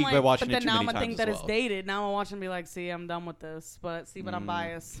got now I'm fatigued like, by watching but it then too now many I'm gonna times think that as it's well. dated. Now I'm watching and be like, see, I'm done with this. But see, but I'm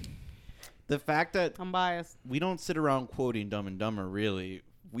biased. The fact that I'm biased. we don't sit around quoting Dumb and Dumber, really.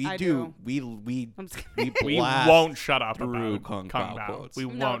 We I do. do. We I'm just kidding. we blast won't shut up through about Kung Kung Pao Pao. quotes. We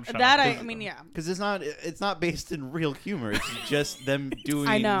No, won't shut that up. I mean, yeah. because it's not based in real humor. It's just them doing.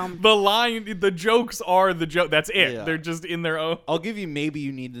 I know. The jokes are the joke. That's it. Yeah. They're just in their own. I'll give you maybe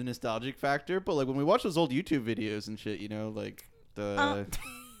you need the nostalgic factor, but like when we watch those old YouTube videos and shit, you know, like the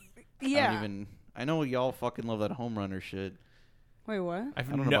Yeah. I know y'all fucking love that home runner shit. Wait, what? I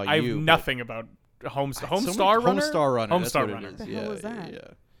have, I don't know about I have you, but- nothing about Homestar Homestar Runner. Homestar That's what Runner. it is. The Yeah, hell was yeah, that? yeah.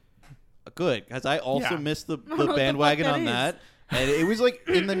 Good, because I also Yeah. missed the know what the bandwagon fuck that on is. that, and it was like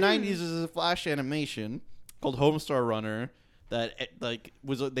in the '90s. There was a Flash animation called Homestar Runner that like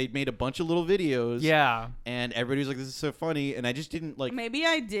was they made a bunch of little videos. Yeah. and everybody was like, "This is so funny," and I just didn't like. Maybe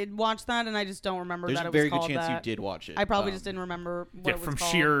I did watch that, and I just don't remember There's that a it was very good called chance that. you did watch it. I probably just didn't remember what Yeah, it was from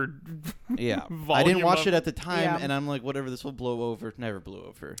called. sheer Yeah, I volume didn't watch of- it at the time, Yeah. and I'm like, whatever, this will blow over. Never blew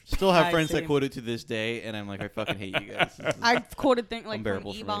over. Still have I friends see. that quote it to this day, and I'm like, I fucking hate you guys. This is- I've quoted things like from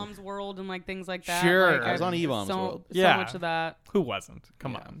Unbearable for me. E-Bomb's World and like things like that. Sure. Like, I was on I've- E-Bomb's so, World. So Yeah. much of that. Who wasn't?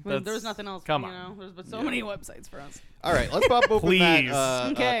 Come Yeah. on. There was That's- nothing else. Come you on. know, there's been so Yeah. many websites for us. All right, let's pop open that Please.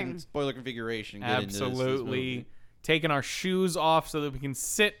 Okay. spoiler configuration. And get into this Absolutely. movie. Taking our shoes off so that we can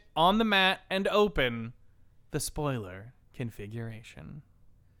sit on the mat and open the spoiler configuration.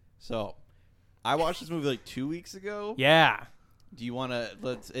 So, I watched this movie like 2 weeks ago. Yeah. Do you want to?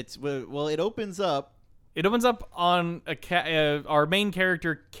 It opens up. It opens up on our main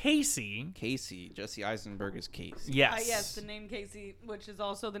character, Casey. Casey, Jesse Eisenberg is Casey. Yes. Yes, the name Casey, which is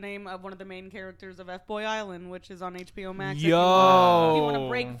also the name of one of the main characters of F-Boy Island, which is on HBO Max. If you want to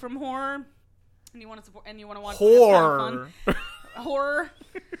break from horror, and you want to support, and you want to watch Horror. horror,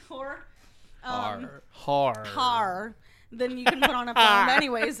 horror, Horror. horror, then you can put on a film.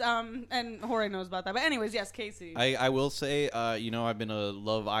 Anyways, and Jorge knows about that. But anyways, yes, Casey. I will say, I've been a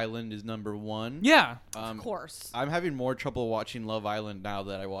Love Island is #1. Yeah. Of course. I'm having more trouble watching Love Island now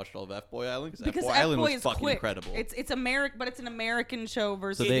that I watched all of F-Boy Island Because F-Boy Island F-Boy was is fucking quick. incredible. It's American, but it's an American show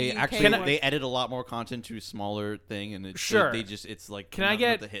versus So they the UK actually one. they edit a lot more content to a smaller thing, and it's Sure. it's like Can I not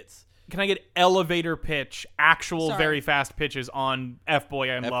get- the hits? Can I get elevator pitch, actual Sorry. very fast pitches on F-Boy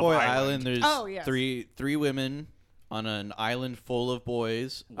and Love F-Boy Island? Island. There's Oh, yes. three women on an island full of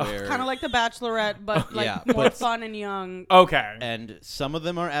boys where Kind of like The Bachelorette, but like Yeah, more but- fun and young. Okay. and some of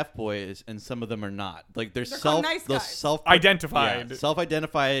them are F-boys and some of them are not. Like they're They're called self nice the guys. self Identified.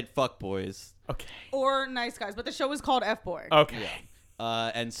 self-identified fuck boys. Okay. Or nice guys, but the show is called F-Boy. Okay.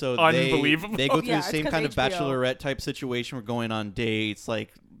 And so Unbelievable. they go through Yeah, the it's same 'cause kind of HBO. bachelorette type situation. We're going on dates,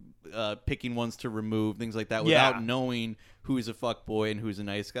 like picking ones to remove, things like that, Yeah. without knowing who's a fuck boy and who's a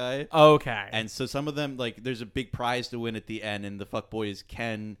nice guy. Okay. And so some of them, like, there's a big prize to win at the end, and the fuckboys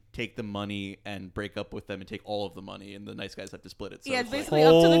can take the money and break up with them and take all of the money, and the nice guys have to split it. So Yeah, it's like, basically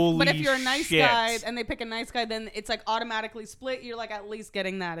up to the. But if Holy you're a nice shit. guy and they pick a nice guy, then it's like automatically split. You're like at least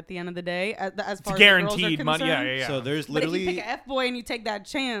getting that at the end of the day, as far as the girls are Guaranteed money. Yeah, concerned. yeah, yeah. so there's But if you literally, pick a F boy and you take that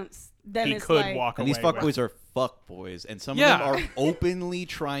chance, then he it's could like, walk and away. these with- fuckboys are fuckboys, and some Yeah. of them are openly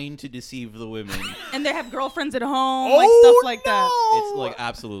trying to deceive the women. and they have girlfriends at home, Oh, like stuff like that. It's like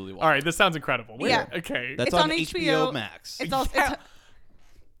absolutely wild. All right, this sounds incredible. Wait, Yeah. Okay. That's It's on on HBO HBO. Max. It's also Yeah.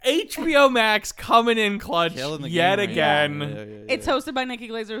 HBO Max coming in clutch Killing the yet game right again. now. Yeah. it's hosted by Nikki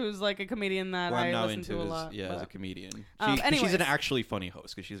Glazer, who's like a comedian that Who I'm I now listen into to a as, lot. as a but- comedian. She's anyways. an actually funny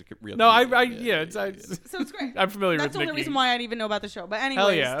host because she's a real. No, comedian. yeah, So it's great. I'm familiar That's with the only Nikki. reason why I'd even know about the show. But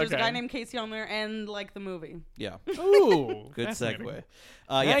anyways, yeah, there's a okay. guy named Casey on there and like the movie. yeah. Ooh, Good fascinating. segue.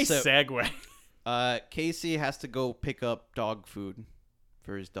 Nice so segue. Casey has to go pick up dog food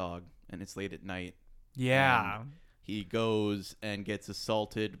for his dog, and it's late at night. Yeah. He goes and gets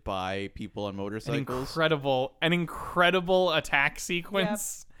assaulted by people on An motorcycles. incredible attack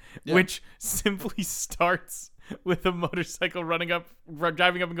sequence, Yep. which simply starts with a motorcycle driving up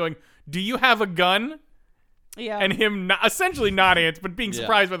and going, "Do you have a gun?" Yeah. And him essentially not answering, but being Yeah.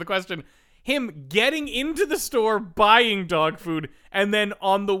 surprised by the question. Him getting into the store, buying dog food, and then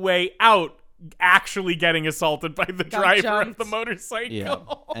on the way out, actually getting assaulted by the driver jumped. of the motorcycle. Yeah,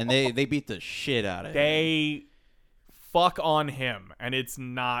 and they beat the shit out of him. They fuck on him, and it's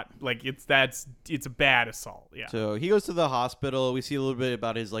not like it's a bad assault. Yeah. So he goes to the hospital. We see a little bit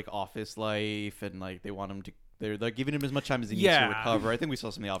about his like office life, and like they want him to. They're giving him as much time as he needs to recover. I think we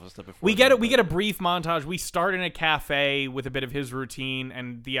saw some of the office stuff before. We get a brief montage. We start in a cafe with a bit of his routine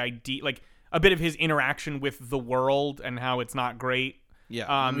and the idea, like a bit of his interaction with the world and how it's not great.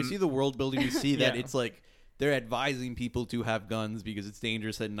 Yeah, when we see the world building. We see that Yeah. it's like they're advising people to have guns because it's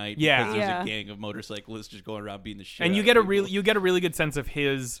dangerous at night. Yeah. because there's Yeah. a gang of motorcyclists just going around beating the shit. And out you of get people. a really good sense of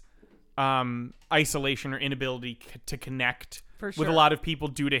his isolation or inability to connect For with sure. a lot of people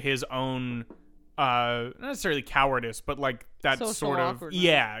due to his own not necessarily cowardice, but like that Social sort of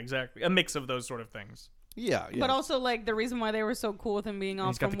awkwardness. exactly, a mix of those sort of things. Yeah. But also, like, the reason why they were so cool with him being off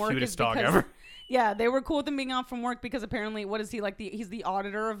He's got from the work cutest is dog because ever. yeah, they were cool with him being off from work because apparently, what is he like? He's the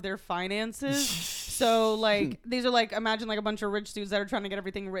auditor of their finances. So like, these are like, imagine like a bunch of rich dudes that are trying to get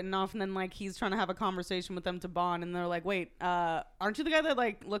everything written off, and then like he's trying to have a conversation with them to bond, and they're like, "Wait, aren't you the guy that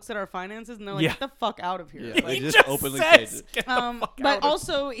like looks at our finances?" And they're like, Yeah. "Get the fuck out of here!" Yeah, Like, they He just just openly says, stated. "Get the fuck out but of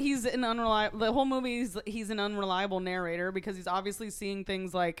also he's an unreliable. The whole movie he's an unreliable narrator because he's obviously seeing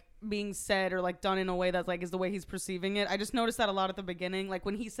things like being said or like done in a way that's like is the way he's perceiving it. I just noticed that a lot at the beginning. Like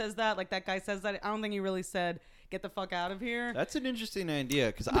when he says that, like that guy says that, I don't think he really said "get the fuck out of here." That's an interesting idea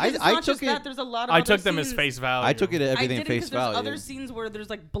because Because it's I not took just it. that. There's a lot of I other took them as scenes- face value. I took it at I everything didn't at face because there's value. other scenes where there's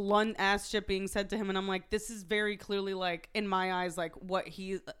like blunt ass shit being said to him, and I'm like, this is very clearly like in my eyes like what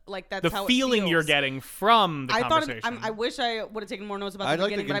he like that's the how feeling it you're feels. getting from the I thought conversation. I wish I would have taken more notes about I'd the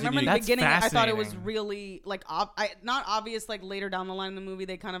like to beginning, but I remember in the continue. beginning That's I thought it was fascinating. really like not obvious. Like later down the line in the movie,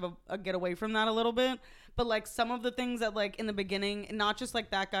 they kind of get away from that a little bit. But like some of the things that like in the beginning, not just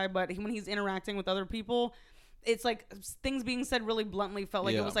like that guy, but when he's interacting with other people. It's like things being said really bluntly felt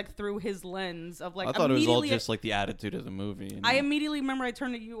like Yeah. it was like through his lens of like I thought it was all immediately- just like the attitude of the movie. you know? I immediately remember I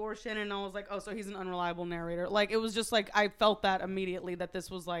turned to you or Shannon and I was like, oh, so he's an unreliable narrator. Like, it was just like, I felt that immediately that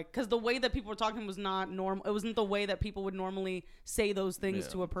this was like, because the way that people were talking was not normal. It wasn't the way that people would normally say those things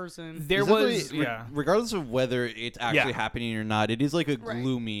Yeah. to a person. there It's was definitely- regardless of whether it's actually Yeah. happening or not, it is like a Right.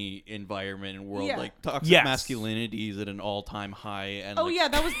 gloomy environment and world. Yeah. Like toxic Yes. masculinity is at an all-time high. And Oh, like, yeah,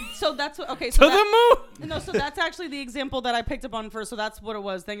 that was, so that's what, okay. to So the moon. No, so that's actually the example that I picked up on first. So that's what it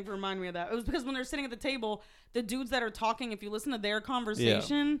was. Thank you for reminding me of that. It was because when they're sitting at the table, the dudes that are talking, if you listen to their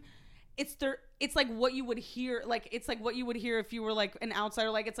conversation, it's like what you would hear. Like it's like what you would hear if you were like an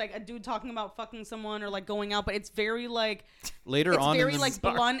outsider. Like it's like a dude talking about fucking someone or like going out, but it's very like later it's on, very in the, like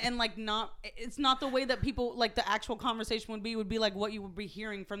blunt and like not. It's not the way that people like the actual conversation would be like what you would be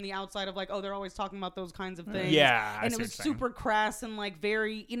hearing from the outside of like, oh, they're always talking about those kinds of things. Yeah, I and see it what was you're saying. super crass and like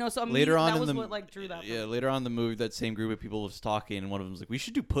very so later on that in was the what like drew that. yeah, later on in the movie, that same group of people was talking, and one of them was like, "We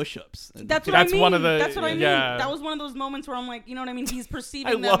should do push-ups." And That's what That's I mean. one of the- That's what I mean. yeah. That was one of those moments where I'm like, you know what I mean? He's I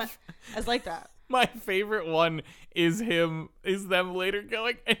perceiving them love- as like that. My favorite one is them later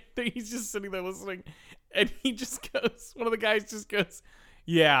going, and he's just sitting there listening, and he just goes, one of the guys just goes,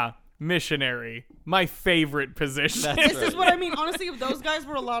 yeah, missionary, my favorite position. That's This right. is what I mean. Honestly, if those guys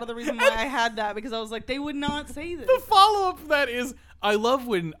were a lot of the reason why I had that because I was like, they would not say this. The follow-up to that is, I love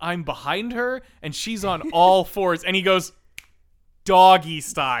when I'm behind her, and she's on all fours, and he goes, doggy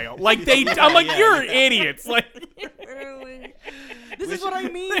style. Like, I'm like, yeah, you're yeah. idiots. Like, This is what I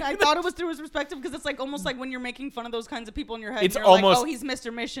mean. I thought it was through his perspective because it's like almost like when you're making fun of those kinds of people in your head. It's and you're almost- like, oh, he's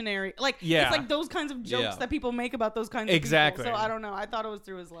Mr. Missionary. Like, Yeah. it's like those kinds of jokes Yeah. that people make about those kinds of Exactly. people. So I don't know. I thought it was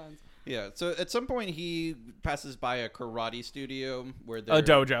through his lens. Yeah, so at some point he passes by a karate studio where they're A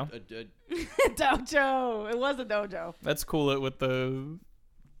dojo. Dojo. It was a dojo. That's cool with the...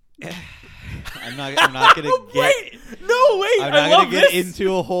 I'm not gonna get. Wait! No, wait! I'm I not love gonna get this!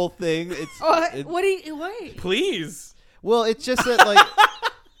 into a whole thing. It's What do you wait? Please. well, it's just that like.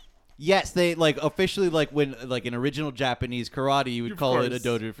 Yes, they like officially like when like in original Japanese karate you would Of call it a course.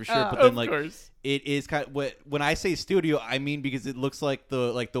 dojo for sure, but then Of like course. it is kind of when I say studio, I mean because it looks like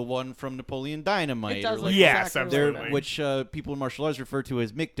the one from Napoleon Dynamite. It does or, look like, Yes, exactly they're, like that. which people in martial arts refer to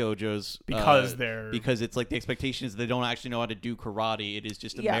as Mick dojos Because it's like the expectation is they don't actually know how to do karate. It is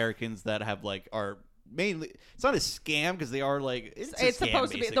just Yeah. Americans that have like are mainly. It's not a scam because they are like it's a It's scam,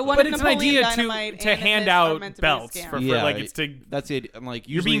 supposed to be. The basically. one But in it's an Napoleon idea Dynamite to and in hand this are out meant to be a belts scam. for Yeah, like it's to That's it. I'm like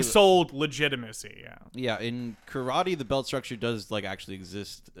you're usually being sold legitimacy. Yeah. Yeah, in karate, the belt structure does like actually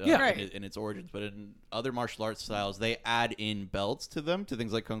exist Yeah. Right. in its origins, but in other martial arts styles, they add in belts to them to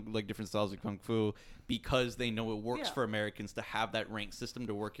things like like different styles of kung fu because they know it works Yeah. for Americans to have that rank system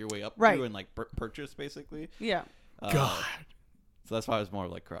to work your way up Right. through and like purchase basically. Yeah. Uh, God. So that's why I was more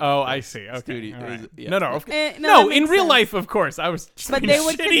like. Oh, I see. Okay. Studio, All right. yeah. No. no, No, that in makes real sense. life, of course, I was. Just But being they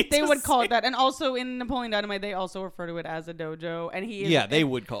would shitty they to would call say. it that, and also in Napoleon Dynamite, they also refer to it as a dojo, and he is, Yeah, they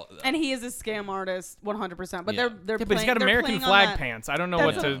would call it that. and he is a scam artist, 100%. But Yeah. they're Yeah, but he's got they're American playing on flag that- pants. I don't know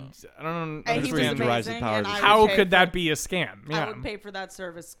That's what to. what- I don't And he was understand. to rise the amazing, powers and of I the would How pay could for- that be a scam? Yeah. I would pay for that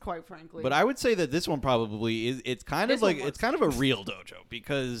service, quite frankly. But I would say that this one probably is. It's kind This of like one it's kind of a real dojo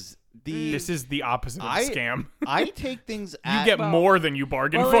because This is the opposite of a I- scam. I take things. You at, get Well- more than you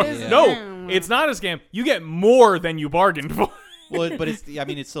bargained well, for. it is a No, scam. it's not a scam. You get more than you bargained for. Well, but it's. I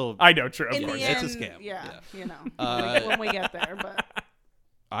mean, it's still. I know, true. Of in course. the It's end, a scam. Yeah, Yeah. you know, Uh, when we get there. But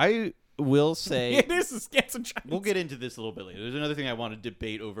I will say. It is a scam. We'll get into this a little bit later. There's another thing I want to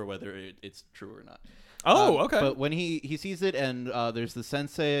debate over whether it's true or not. Oh, okay. But when he sees it, and there's the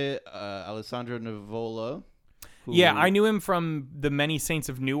sensei Alessandro Nivola. Who, Yeah, I knew him from The Many Saints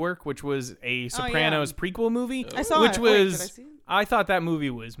of Newark, which was a Sopranos prequel movie. I saw which it. Wait, was did I see it? I thought that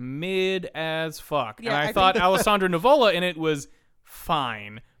movie was mid as fuck. Yeah, and I I thought think- Alessandro Nivola in it was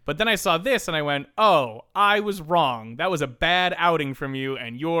fine. But then I saw this and I went, "Oh, I was wrong. That was a bad outing from you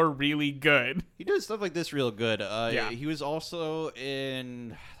and you're really good." He does stuff like this real good. Yeah. He was also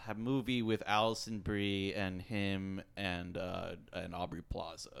in a movie with Alison Brie and him and Aubrey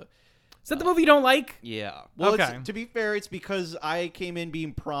Plaza. Is that the movie you don't like? Yeah. Well, Okay. to be fair, it's because I came in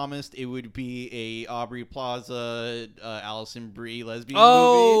being promised it would be a Aubrey Plaza, Alison Brie lesbian movie.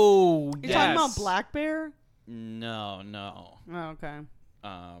 Oh, you're yes. talking about Black Bear? No. Oh, okay.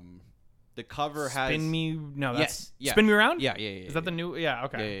 The cover has Spin Me. No, that's Yes, yeah. Spin Me Around? Yeah. Is that the new? Yeah,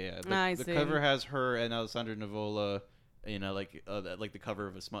 okay. Yeah. I The see. cover has her and Alessandro Nivola, like the cover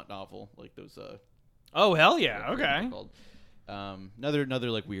of a smut novel, like those. Oh, hell yeah. whatever they're Okay. called. Another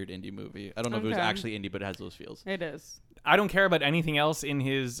like weird indie movie. I don't know if it was Okay. actually indie, but it has those feels. It is. I don't care about anything else in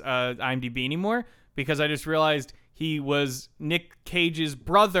his IMDb anymore because I just realized he was Nick Cage's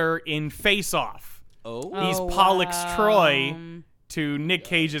brother in Face Off. Oh, He's Oh, Pollux wow. Troy to Nick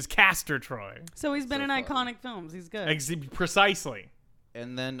Cage's Castor Troy. So he's been So in fun. iconic films. He's good. Precisely.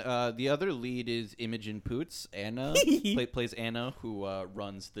 and then the other lead is Imogen Poots. Anna plays Anna, who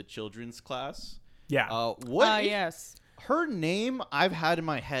runs the children's class. Yeah. What? Yes. Her name I've had in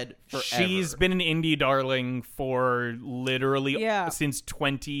my head forever. She's been an indie darling for literally Yeah. since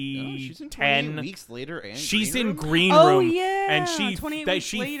No, she's in 2010. 28 Weeks Later and She's Green in Room? Green Oh, Room. yeah, And she 28 that Weeks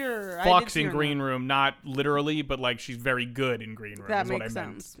she Later. I did fucks see in her in Green that. Room, not literally, but like she's very good in Green Room. That is what makes I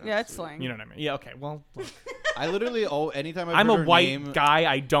meant. sense. Yeah, it's slang. You know what I mean? Yeah. Okay. Well, look. I literally anytime I've I'm heard a her white name, guy.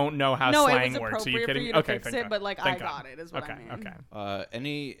 I don't know how No, it slang was works. Are you appropriate for kidding? you to Okay. fix thank it, God. but, like, I Thank got God. it, is what I Okay. mean.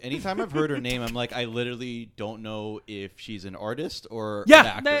 Okay. anytime I've heard her name, I'm like, I literally don't know if she's an artist or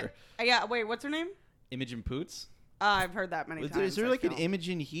Yeah. an actor. Yeah, wait, what's her name? Imogen Poots. I've heard that many times. Is there I like an feel.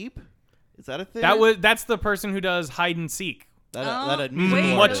 Imogen Heap? Is that a thing? That's the person who does hide and seek. that Wait,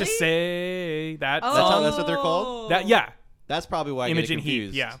 musical What artist. you say? That's that's what they're called? that. Yeah. That's probably why Imogen I get Heap,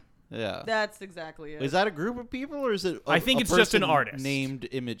 confused. yeah. Yeah. That's exactly it. Is that a group of people or is it? I think a it's just an person artist. named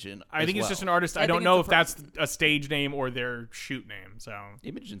Imogen. I as think it's just an well? artist. I I don't think know it's if a that's a stage name or their shoot name. So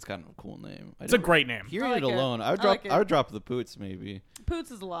Imogen's kind of a cool name. it's a great name. Hearing I it like it. alone, I would I drop. like it. I would drop the Poots maybe.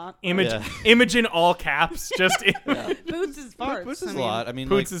 Poots is a lot. Imogen, Yeah. Imogen, all caps. Just Boots is farts. Poots is I a mean, lot. I mean,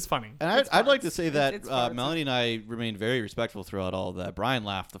 Poots like, is funny. and I'd like to farts. say that It's farts. Melanie and I remained very respectful throughout all of that. Brian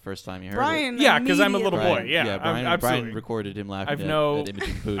laughed the first time he heard Brian. it. Yeah, 'cause I'm a little immediately- boy. Yeah, Brian, absolutely. Brian recorded him laughing I've at, no- at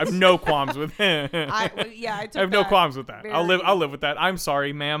Imogen Poots. I have no qualms with it. I took I have no that qualms with that. I'll live. very- I'll live with that. I'm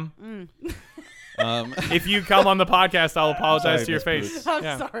sorry, ma'am. Um, If you come on the podcast, I'll apologize Sorry, to your Miss face. Boots. I'm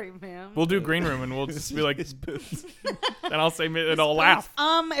Yeah. sorry, ma'am. We'll do green room and we'll just be like, Miss Poots. and I'll say it. I'll laugh.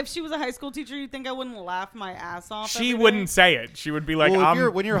 If she was a high school teacher, you think I wouldn't laugh my ass off? She every day? wouldn't say it. She would be like,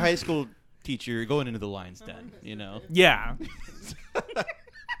 well, when you're a high school teacher, you're going into the lion's den. You know. yeah.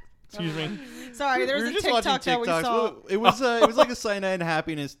 Excuse me. Sorry, there was we a were just watching TikTok that we TikToks. saw. Well, it was like a cyanide and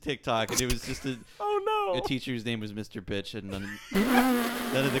happiness TikTok, and it was just Oh a no. teacher's name was Mr. Bitch, and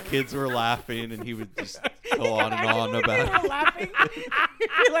none of the kids were laughing, and he would just go on and on about You're it. laughing.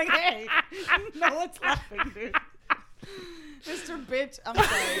 You're like, hey, no one's laughing, dude. Mr. Bitch, I'm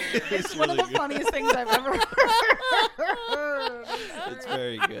sorry. It's one of really the funniest things I've ever heard. It's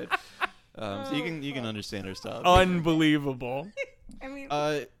very good. So you can understand her stuff. Unbelievable. I mean,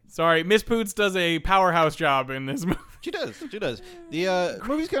 Sorry, Miss Poots does a powerhouse job in this movie. She does. The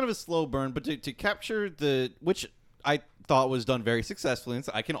movie's kind of a slow burn, but to capture which I thought was done very successfully, and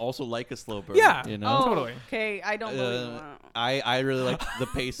so I can also like a slow burn. Yeah. you know. oh, totally. Okay, I don't believe that. I really liked the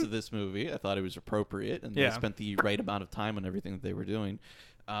pace of this movie. I thought it was appropriate, and Yeah. they spent the right amount of time on everything that they were doing.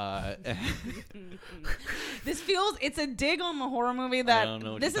 It's a dig on the horror movie I that don't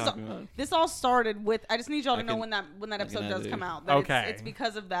know what this you're is. talking about. This all started with. I just need y'all to I know can- when that episode can does either. come out. That Okay. it's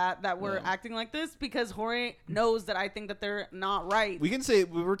because of that we're Yeah. acting like this because Jorge knows that I think that they're not right. We can say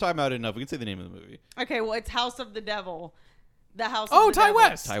we were talking about it enough. We can say the name of the movie. Okay, well, it's House of the Devil. The House. Oh, of the Ty Devil.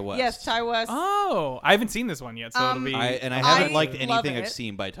 West. Ty West. Yes, Ty West. Oh, I haven't seen this one yet, so it'll be. I haven't I liked love anything I've it.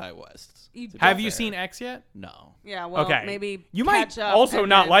 seen by Ty West. You to be Have you fair. seen X yet? No. Yeah, well, Okay. maybe You might catch up also and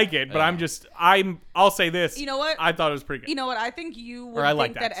not then- like it, but Yeah. I'll say this. You know what? I thought it was pretty good. You know what? I think you would I think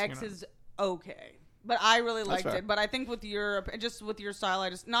liked that X, you X know. is okay, but I really liked fair. it. But I think with your style, I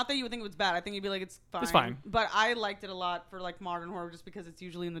just not that you would think it was bad. I think you'd be like it's fine. It's fine. But I liked it a lot for like modern horror, just because it's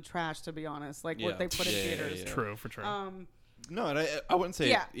usually in the trash. To be honest, like Yeah. what they put in Yeah, yeah, theaters. yeah. True, for true. No, and I wouldn't say.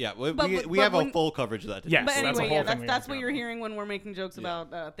 Yeah. Yeah. But We but have when- a full coverage of that. Yes, But that's a anyway, whole yeah, thing we that's have what to you're go. hearing when we're making jokes Yeah.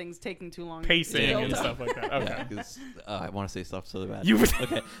 about things taking too long. Pacing to build and up. stuff like that. Okay. Yeah, 'cause, I want to say stuff so bad. You would-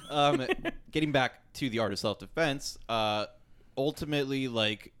 Okay. Getting back to the art of self-defense. Ultimately,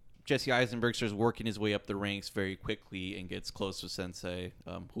 like Jesse Eisenberg starts working his way up the ranks very quickly and gets close with Sensei,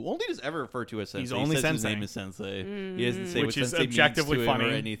 who only is ever referred to as Sensei. He's He only says his Sensei. name is Sensei. He doesn't say Which what is Sensei objectively means to him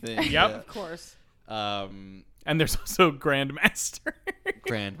funny. or anything. Yep. Yeah. Of course. And there's also Grandmaster.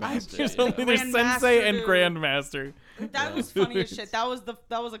 Grandmaster. There's yeah. only there's Grandmaster, Sensei and dude. Grandmaster. That was funny as shit. That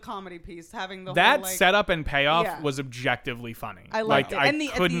was a comedy piece. Having the That whole, like, setup and payoff Yeah. was objectively funny. I like liked it. I And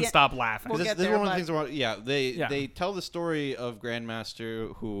at couldn't the stop laughing. We'll This, get this there, is one of but- the things where they tell the story of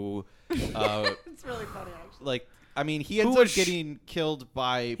Grandmaster who It's really funny actually. like I mean he ends Who up was getting killed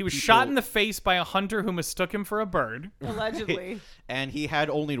by He was shot in the face by a hunter who mistook him for a bird. Allegedly. and he had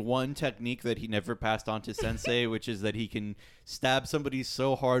only one technique that he never passed on to Sensei, which is that he can stab somebody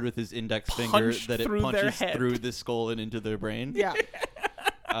so hard with his index finger Punch that it through their punches head. through the skull and into their brain. Yeah.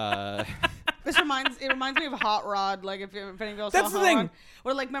 Uh, It reminds me of Hot Rod, like if any of y'all That's saw the Hot thing. Rod.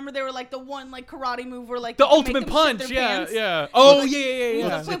 Or like remember they were like the one like karate move where like The you can ultimate make them shit punch, their yeah, pants. yeah. Oh Well, yeah, yeah,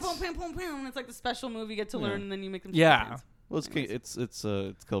 It's yeah. like, pum, pum, pum, pum, and it's like the special move you get to learn, and then you make them. shit Yeah. their pants. well,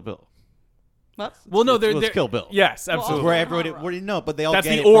 it's Kill Bill. What? Well, no, It's they're Kill Bill. Yes, Well, absolutely. Where Hot everybody, Rod. what do you know? But they all That's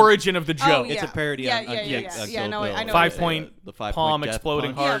get the it from- origin of the joke. Oh, It's yeah. a parody Yeah, on yeah, yeah, Kill yeah. No, Bill. I know. 5-point the palm death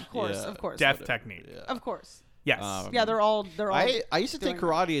exploding punch. Yeah, heart. of course, of course. Death technique. Yeah. Of course. Yes. Yeah, they're all. I used to take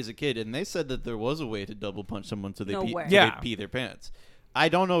doing karate as a kid, and they said that there was a way to double punch someone so they No pee, way. so Yeah. they'd pee their pants. I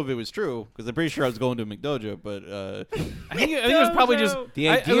don't know if it was true because I'm pretty sure I was going to a McDojo, but I think it was probably just. The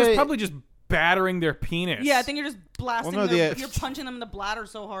it was idea- probably just battering their penis. Yeah, I think you're just blasting. Well, no, you're punching them in the bladder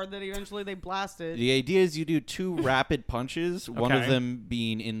so hard that eventually they blasted. the idea is you do two rapid punches, one of Okay. them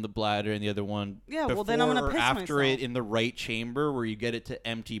being in the bladder and the other one Yeah, before well, then I'm gonna or piss after myself. it in the right chamber where you get it to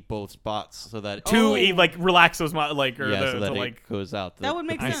empty both spots so that to Oh. like relax those like or yeah, the, so that to it like goes out. That would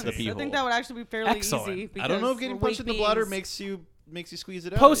make the, sense. The I pee think hole. that would actually be fairly Excellent. easy. I don't know if because getting we're punched in the weak bladder beings. makes you squeeze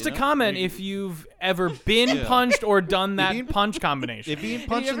it out. post you a know? comment You- if you've ever been Yeah. punched or done that being- punch combination. If being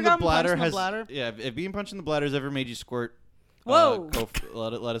punched ever in the gotten punched bladder in the has bladder? if being punched in the bladder has ever made you squirt, Whoa.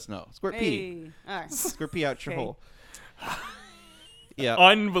 let us know. Squirt pee, Hey. All right. squirt pee out your Okay. hole. Yeah,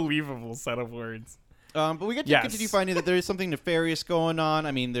 Unbelievable set of words. but we get to Yes. continue finding that there is something nefarious going on.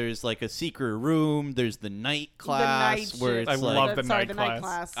 I mean, there's like a secret room. There's the night class where shit. it's I like love the Sorry, night night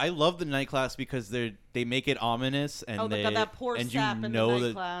class. I love the night class because they make it ominous and Oh, they got that poor and sap you in the know night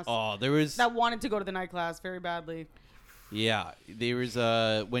that class. oh there was That wanted to go to the night class very badly. yeah there was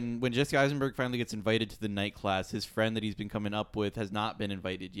when Jesse Eisenberg finally gets invited to the night class, his friend that he's been coming up with has not been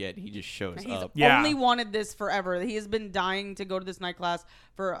invited yet. He just shows He's up. Yeah. only wanted this forever. He has been dying to go to this night class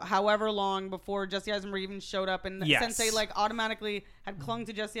for however long before Jesse Eisenberg even showed up. And Yes. Sensei like automatically had clung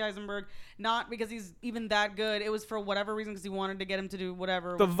to Jesse Eisenberg, not because he's even that good. It was for whatever reason because he wanted to get him to do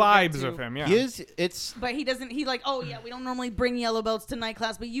whatever. The which we'll get vibes to. of him, yeah. He is. It's But he doesn't. He like, oh yeah, we don't normally bring yellow belts to night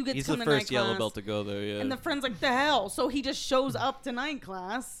class, but you get he's to the come to night first yellow class. belt to go there. Yeah. And the friend's like, the hell? So he just shows up to night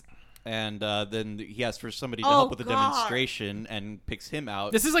class. And then he asks for somebody to Oh, help with the God. demonstration and picks him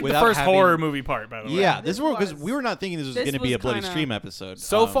out. This is like the without first having- horror movie part, by the way. Yeah, This this was because was- we were not thinking this was this going to be was a bloody kinda- stream episode.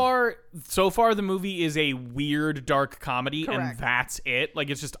 So far, the movie is a weird, dark comedy, and Correct. that's it.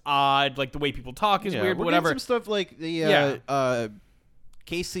 Like, it's just odd. Like, the way people talk is yeah, weird, but we're getting whatever. some stuff like the Yeah.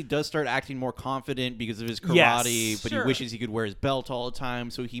 Casey does start acting more confident because of his karate, Yes. but Sure. he wishes he could wear his belt all the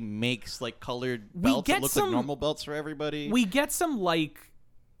time, so he makes like colored We belts that get look some- like normal belts for everybody. We get some, like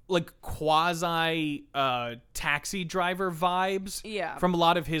quasi taxi driver vibes Yeah. from a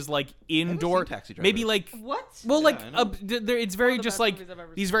lot of his, like, indoor. seen Taxi Driver. Maybe, like. What? Well, Yeah, like, I know. it's very One of the just best like movies I've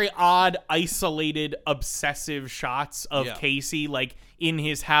ever these seen. very odd, isolated, obsessive shots of Yeah. Casey, like in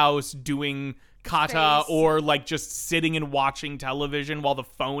his house doing kata Face. or like just sitting and watching television while the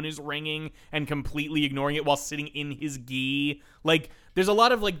phone is ringing and completely ignoring it while sitting in his gi. Like there's a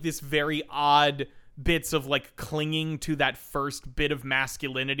lot of like this very odd bits of like clinging to that first bit of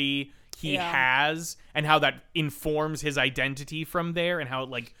masculinity he has and how that informs his identity from there and how it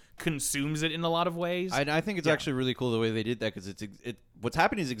like consumes it in a lot of ways. I think it's actually really cool the way they did that, because what's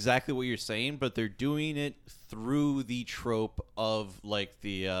happening is exactly what you're saying, but they're doing it through the trope of like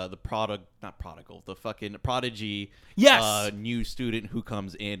the fucking prodigy, Yes. new student who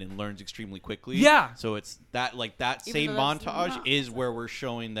comes in and learns extremely quickly. Yeah. So it's that like that Even same though that's montage not- is where we're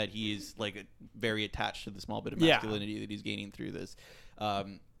showing that he is like very attached to the small bit of Yeah. masculinity that he's gaining through this.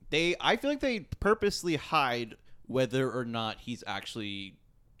 I feel like they purposely hide whether or not he's actually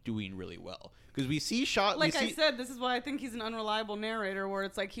doing really well, because we see Like I said, this is why I think he's an unreliable narrator, where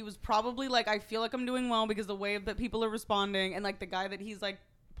it's like he was probably like, I feel like I'm doing well because the way that people are responding, and like the guy that he's like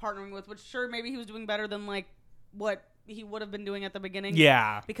partnering with, which sure, maybe he was doing better than like what he would have been doing at the beginning.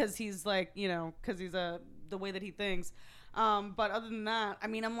 Yeah. Because he's like, because he's the way that he thinks. But other than that, I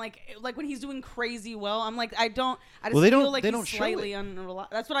mean, I'm like when he's doing crazy well, I'm like, I just feel like they he's don't show slightly unreliable.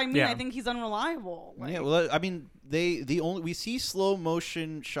 That's what I mean. Yeah. I think he's unreliable. Like, Yeah, well, I mean, we see slow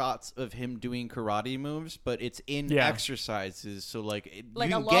motion shots of him doing karate moves, but it's in exercises, so like you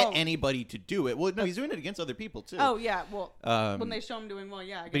can alone. get anybody to do it. Well, no, he's doing it against other people too. Oh yeah, well, Um, when they show him doing well,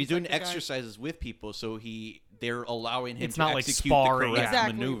 yeah. but he's against, doing like, the guy- exerciys with people, so they're allowing him It's to not like execute sparring. the correct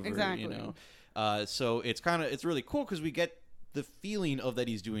Exactly, maneuver. exactly. You know, so it's really cool because we get the feeling of that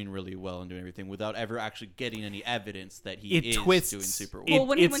he's doing really well and doing everything without ever actually getting any evidence that he It is twists. doing super well. Well,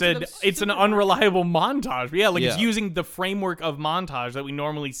 when he it's went to the it's an supermarket. unreliable montage. Yeah, like it's Yeah. using the framework of montage that we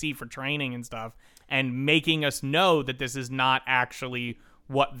normally see for training and stuff, and making us know that this is not actually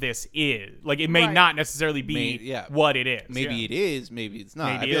what this is. Like it may Right. not necessarily be what it is. Maybe yeah. it is, maybe it's not.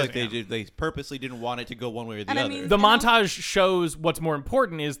 Maybe I it feel is, like they purposely didn't want it to go one way or the And I other. mean- The And I'll- montage shows what's more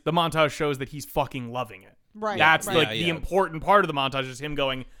important is the montage shows that he's fucking loving it. Right. That's right. like Yeah, the yeah. important part of the montage is him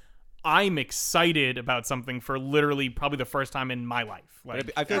going, I'm excited about something for literally probably the first time in my life.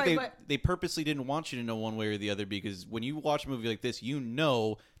 Like, I feel Right, like but- they purposely didn't want you to know one way or the other, because when you watch a movie like this, you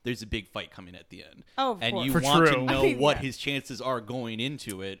know there's a big fight coming at the end. Oh, of and course. you For want true. to know I mean, what yeah. his chances are going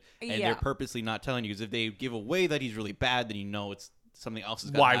into it, and Yeah. they're purposely not telling you, because if they give away that he's really bad, then you know it's something else is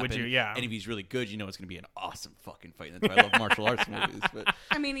going to Why happen. would you? Yeah. And if he's really good, you know it's going to be an awesome fucking fight. That's why I love martial arts movies. But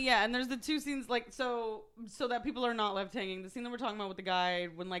I mean, yeah, and there's the two scenes, like, so that people are not left hanging. The scene that we're talking about with the guy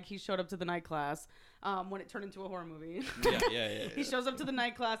when, like, he showed up to the night class, when it turned into a horror movie. yeah. He shows up to the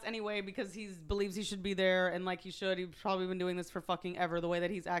night class anyway because he believes he should be there, and like he should. He's probably been doing this for fucking ever, the way that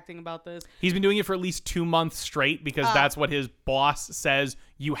he's acting about this. he's been doing it for at least 2 months straight because that's what his boss says.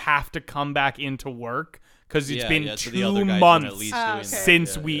 You have to come back into work because it's been so the 2 other guy's been at months least Ah, doing okay. that.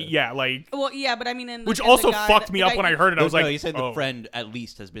 since Yeah. like, Well, yeah, but I mean, in the, which in the also guy fucked that- me the up guy- when I heard it. I was like, no, he said oh. the friend at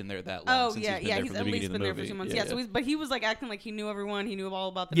least has been there that long. Oh since yeah, he's been yeah, there he's from at the least beginning been of there the for movie. 2 months. Yeah, Yeah, so but he was like acting like he knew everyone, he knew all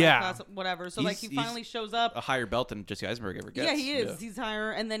about the Yeah. night class, whatever. So like he He's finally shows up. a higher belt than Jesse Eisenberg ever gets. Yeah, he is. Yeah. He's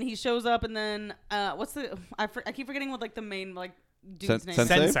higher, and then he shows up, and then what's the? I keep forgetting what like the main like dude's name.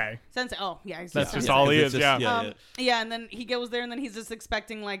 Sensei? Sensei. Sensei. Oh yeah, he's That's Sensei. just all he It's is, just- yeah. Yeah, and then he goes there, and then he's just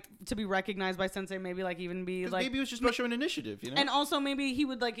expecting like to be recognized by Sensei, maybe like even be 'Cause like. maybe it was just about showing initiative, you know? And also maybe he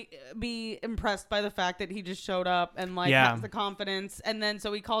would like be impressed by the fact that he just showed up and like Yeah. has the confidence, and then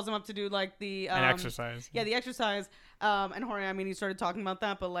so he calls him up to do like the An exercise. Yeah, the exercise. And Jorge, I mean, he started talking about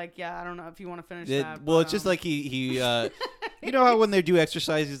that, but like, yeah, I don't know if you want to finish It- that. well, but, it's just like he you know how when they do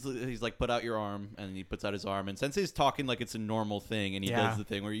exercises, he's like, put out your arm, and he puts out his arm, and Sensei's talking like it's a normal thing, and he Yeah. does the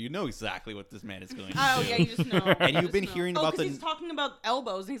thing where you know exactly what this man is going to Oh do. yeah, you just know. And You you've been just know. hearing Oh, about 'cause the- he's talking about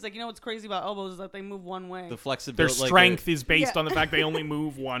elbows, and he's like, you know what's crazy about elbows is that they move one way. The Their flexibility, strength is based Yeah. on the fact they only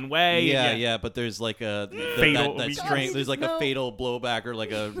move one way. yeah, but there's like a Fatal- that we- strength. There's like No. a fatal blowback or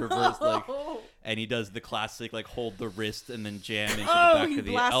like a reverse, like, Oh. and he does the classic like hold the wrist and then jam into Oh, the back he of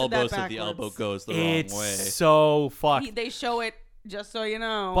the blasted elbow, that so the elbow backwards. goes the It's wrong way. so fucked. They show it just so you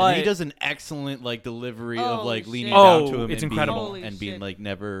know. But- And he does an excellent like delivery of Holy like shit. leaning Oh, down to him it's and incredible. being, Holy and being shit. like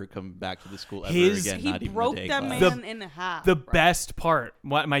never come back to the school ever His- again. he not even broke a day that class. man in half. The bro. best part,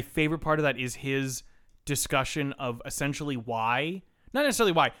 my favorite part of that is his discussion of essentially why, not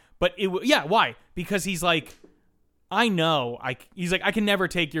necessarily why, but why? Because he's like, I know, he's like, I can never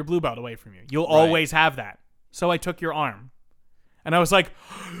take your blue belt away from you. You'll always have that. So I took your arm. And I was like,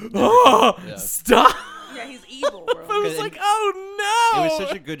 oh, Yeah. stop. Yeah, Yeah, he's evil, bro. I was And- like, oh no! It was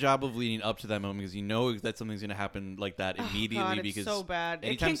such a good job of leading up to that moment because you know that something's gonna happen like that immediately. God, it's because so bad. It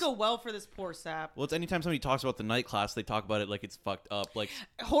anytime can't go well for this poor sap. Well, it's anytime somebody talks about the night class, they talk about it like it's fucked up. Like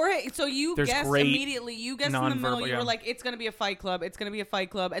Jorge, so you There's guessed great immediately. You guessed in the middle. nonverbal, You yeah. were like, "It's gonna be a fight club. It's gonna be a fight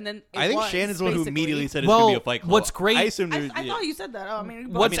club." And then it I think was, Shannon's the one who basically. immediately said it's Well, gonna be a fight club. what's great- I assumed. I thought you said that. Oh, I mean, I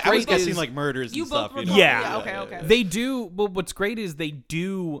What's mean, I was great guessing is- like murders You and both stuff. were You know? both- Yeah. okay. They do. Well, what's great is they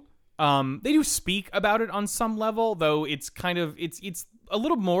do speak about it on some level, though it's kind of it's a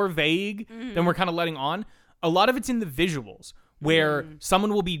little more vague than we're kind of letting on. A lot of it's in the visuals where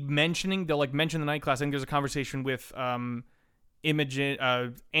someone will be mentioning, they'll like mention the night class. I think there's a conversation with Imogen,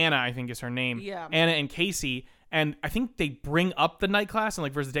 Anna, I think is her name. Yeah. Anna and Casey, and I think they bring up the night class and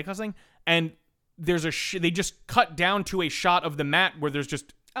like versus the day class thing, and there's they just cut down to a shot of the mat where there's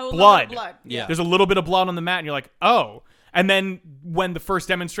just Oh, a little blood. bit of blood. Yeah. There's a little bit of blood on the mat, and you're like, oh. And then when the first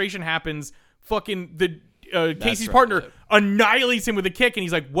demonstration happens, fucking the Casey's right, partner yeah. annihilates him with a kick, and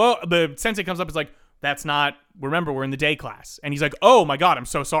he's like, whoa. The sensei comes up, is like, that's not. Remember, we're in the day class, and he's like, oh my god, I'm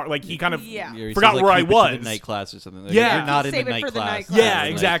so sorry. Like he kind of Yeah. He forgot says, like, where I keep it to the was. night class or something. Like, Yeah. you're not in Save the it night for the class. night class. Yeah, It's the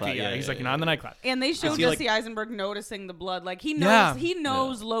night exactly. class. Yeah, he's like, you're not in the night class. And they showed see, like- Jesse Eisenberg noticing the blood. Like he knows, Yeah. he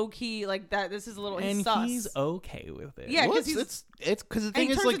knows low key, like that. This is a little. And sus. he's okay with it. Yeah, Well, 'cause he's- it's because the and thing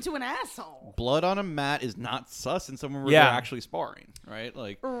he is turns like into an asshole. blood on a mat is not sus in someone where Yeah. they're actually sparring, right?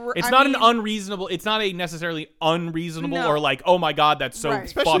 Like It's I not mean, an unreasonable. It's not a necessarily unreasonable No. or like, oh my god, that's so Right.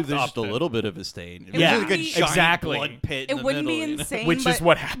 especially fucked if there's up. just a little bit of a stain. If Yeah, there's like a giant exactly. blood pit It in the wouldn't middle, be you know? insane, Which is but-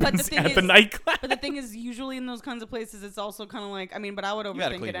 what but happens thing at the is- night class. But the thing is, usually in those kinds of places, it's also kind of like, I mean, but I would gotta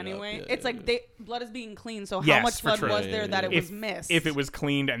overthink clean it it up. anyway. Yeah, it's yeah, like blood is being clean, so Yes, how much for blood sure. was Yeah, there yeah, that yeah. it was missed? If it was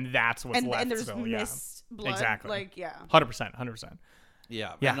cleaned and that's what's left and there's still, yeah. missed blood, Exactly. like yeah. 100%, 100%.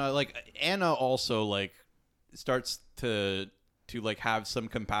 Yeah, Yeah. And, like Anna also like starts to like have some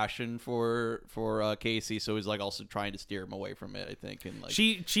compassion for Casey, so he's like also trying to steer him away from it. I think, and like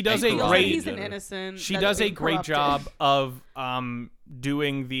She does and a He also- great he's an general. innocent. she that's does a being great corrupted. job of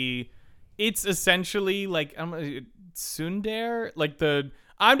doing the it's essentially like tsundere, like the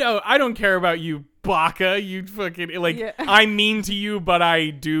I don't care about you, Baka, you fucking like Yeah. I'm mean to you, but I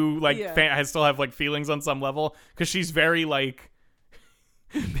do like Yeah. I still have like feelings on some level because she's very like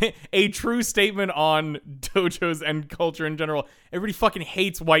a true statement on dojos and culture in general. Everybody fucking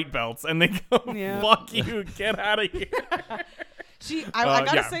hates white belts, and they go, Yeah. "Fuck you, get out of here." I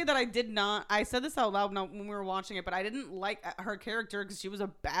gotta yeah. say that I did not. I said this out loud when we were watching it, but I didn't like her character because she was a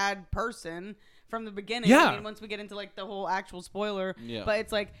bad person from the beginning. Yeah. I mean, once we get into like the whole actual spoiler, Yeah. but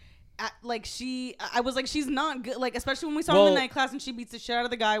it's like. I was like, she's not good. Like, especially when we saw her in Well- the night class and she beats the shit out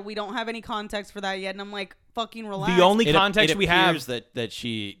of the guy. We don't have any context for that yet, and I'm like, fucking relax. The only it context it we have appears that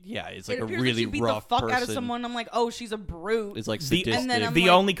she is like it a appears that really she beat rough the fuck person. out of someone. I'm like, oh, she's a brute. Is like the, sadistic. And then I'm the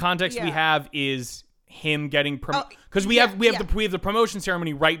like- only context we yeah. have is him getting Oh, because we yeah, have the promotion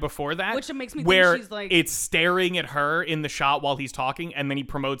ceremony right before that, Which makes me think where she's, like- it's staring at her in the shot while he's talking, and then he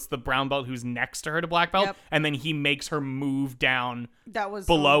promotes the brown belt who's next to her to black belt, Yep. and then he makes her move down That was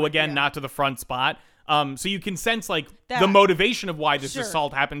below again, yeah. not to the front spot. So you can sense like the That- motivation of why this Sure.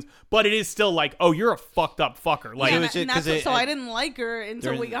 assault happens, but it is still like, oh, you're a fucked up fucker. Like, Yeah, it was and just- 'cause that's it- so I didn't like her until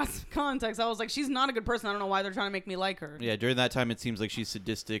during- we got some context. I was like, she's not a good person. I don't know why they're trying to make me like her. Yeah, during that time, it seems like she's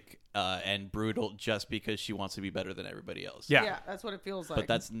sadistic and brutal just because she wants to be better than everybody else. yeah. That's what it feels like. But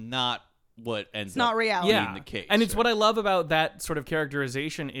that's not what ends not up reality. being yeah. the case. And it's right? what I love about that sort of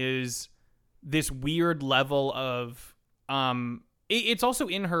characterization is this weird level of it's also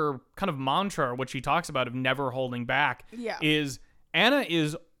in her kind of mantra, what she talks about of never holding back. Yeah. Is Anna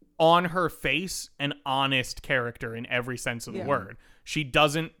is on her face an honest character in every sense of the Yeah. word. She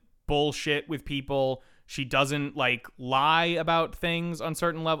doesn't bullshit with people. She doesn't like lie about things on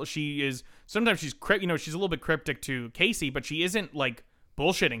certain levels. She is sometimes she's she's a little bit cryptic to Casey, but she isn't like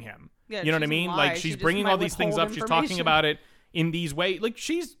bullshitting him. Yeah, You know what I she mean? doesn't Like lie. She she's just bringing might all these things up. withhold She's talking information. about it in these ways. Like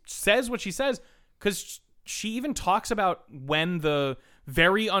she says what she says because she even talks about when the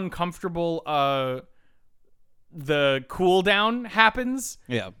very uncomfortable the cool down happens.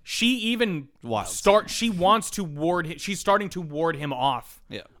 Yeah. She even Wild she wants to she's starting to ward him off.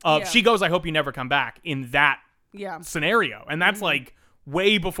 Yeah. Yeah. She goes, I hope you never come back in that Yeah. scenario. And that's like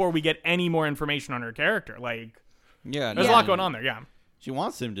way before we get any more information on her character. Like Yeah. there's a lot going on there. Yeah. She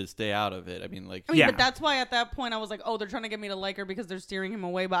wants him to stay out of it. I mean, like, I mean, Yeah. but that's why at that point I was like, oh, they're trying to get me to like her because they're steering him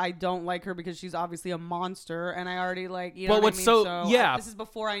away, but I don't like her because she's obviously a monster, and I already like, you know Well, what I what's mean? so- yeah. this is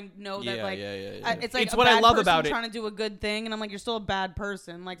before I know that, Yeah, like, yeah. it's like It's a what I bad love person about it. trying to do a good thing, and I'm like, you're still a bad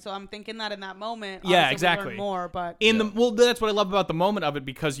person. Like, so I'm thinking that in that moment. Yeah, Obviously, we exactly. learn more, but That's what I love about the moment of it,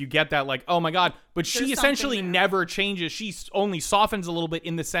 because you get that like, oh my god, but she There's essentially something there. never changes. She only softens a little bit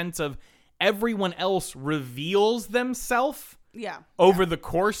in the sense of everyone else reveals themselves Yeah. over the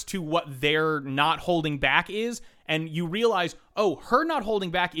course to what they're not holding back is, and you realize, oh, her not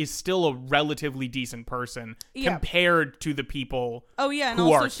holding back is still a relatively decent person compared to the people Oh yeah, and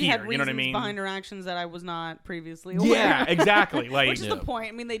who also are she here, had you reasons know what I mean? behind her actions that I was not previously aware. Yeah, exactly. Like, Which is the point.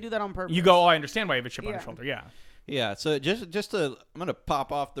 I mean, they do that on purpose. you go, oh, I understand why you have a chip on your Yeah. shoulder. Yeah. Yeah, so just to, I'm gonna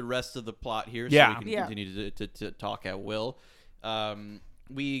pop off the rest of the plot here, so Yeah. we can Yeah. continue to talk at will.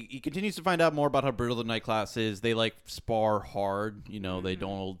 He continues to find out more about how brutal the night class is. They like spar hard, you know, they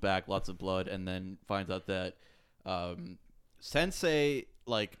don't hold back, lots of blood, and then finds out that Sensei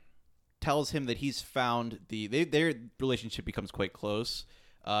like tells him that he's found their relationship becomes quite close,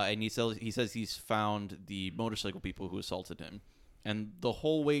 and he says he's found the motorcycle people who assaulted him. And the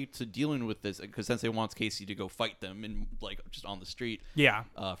whole way to dealing with this, because Sensei wants Casey to go fight them and like just on the street, Yeah.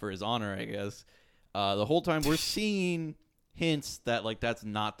 for his honor, I guess. The whole time we're seeing hints that like that's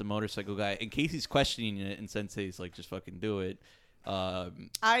not the motorcycle guy, and Casey's questioning it, and Sensei's like, just fucking do it.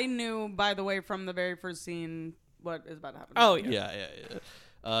 I knew, by the way, from the very first scene what is about to happen. Oh,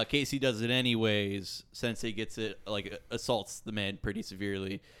 Yeah. Casey does it anyways. Sensei gets it, like assaults the man pretty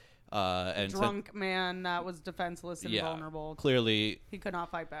severely. And Drunk man that was defenseless and vulnerable. Clearly, He could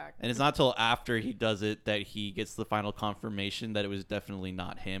not fight back. and it's not till after he does it that he gets the final confirmation that it was definitely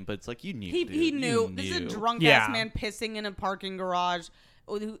not him. But it's like, you knew. He dude. knew. You This is a knew. drunk Yeah. ass man pissing in a parking garage.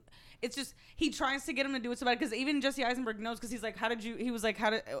 It's just he tries to get him to do it so bad because even Jesse Eisenberg knows because he's like, how did you? He was like,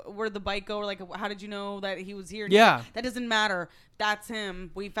 where'd the bike go? Or like, how did you know that he was here? And he's Yeah. like, that doesn't matter. That's him.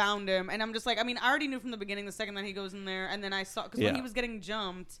 We found him. And I'm just like, I mean, I already knew from the beginning the second that he goes in there, and then I saw because when he was getting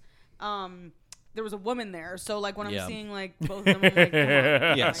jumped, there was a woman there. So like when I'm seeing like both of them, I'm like, come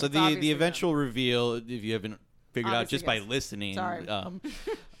on. Yeah. Like, So it's the obviously eventual reveal, if you haven't figured out Obviously, just by yes. listening, Sorry.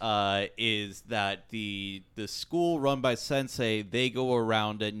 is that the school run by Sensei, they go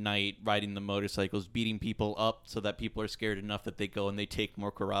around at night riding the motorcycles, beating people up so that people are scared enough that they go and they take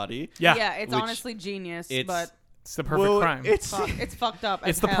more karate. Yeah. Yeah, it's Which honestly genius, it's- but It's the perfect crime. It's it's fucked up.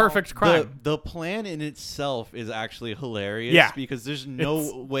 It's as the hell. perfect crime. The plan in itself is actually hilarious. Yeah. Because there's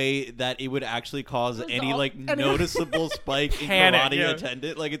no way that it would actually cause any all- like noticeable spike in Panic, karate yeah.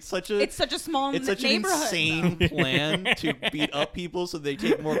 attendant. Like it's such a small it's such an neighborhood. insane plan to beat up people so they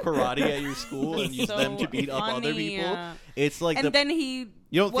take more karate at your school and use So them to beat up other funny, people. yeah. It's like And then he.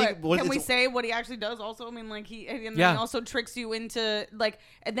 You don't what, think- what can is we it- say what he actually does? Also, I mean, like and then Yeah. he also tricks you into like,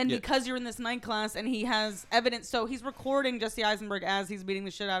 and then Yeah. because you're in this night class and he has evidence, so he's recording Jesse Eisenberg as he's beating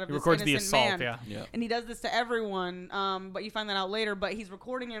the shit out of He this records the innocent assault, man. Yeah. And he does this to everyone, but you find that out later. But he's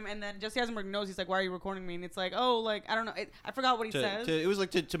recording him, and then Jesse Eisenberg knows. He's like, "Why are you recording me?" And it's like, "Oh, like I don't know. I forgot what he says." it was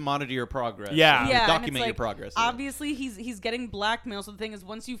like to monitor your progress. Yeah. Yeah, and document it's your like, progress. Obviously, he's getting blackmail. So the thing is,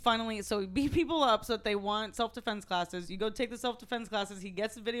 once you finally he beat people up so that they want self-defense classes. You go take the self-defense classes. He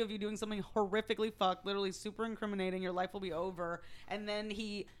gets a video of you doing something horrifically fucked, literally super incriminating. Your life will be over, and then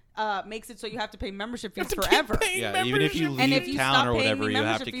he makes it so you have to pay membership fees forever. Yeah, even if you leave And if you town stop or paying whatever, me you have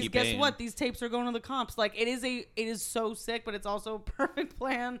membership to fees, keep guess paying. what? These tapes are going to the cops. Like it is so sick, but it's also a perfect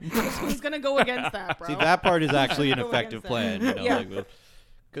plan. Who's gonna go against that, bro? See, that part is actually an Go effective against plan. You know, Yeah. like,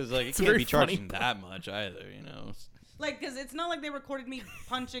 because like it can't very be charging funny. that much either. You know. Like, because it's not like they recorded me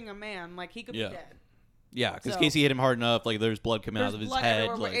punching a man. Like he could Yeah. be dead. Yeah, because So- Casey hit him hard enough. Like there's blood coming out There's of his blood head.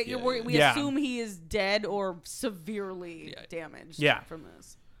 everywhere. Like, We Yeah. assume he is dead or severely Yeah. damaged Yeah. from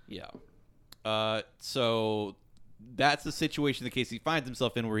this. Yeah. So that's the situation that Casey finds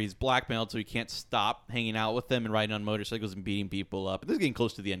himself in, where he's blackmailed, so he can't stop hanging out with them and riding on motorcycles and beating people up. This is getting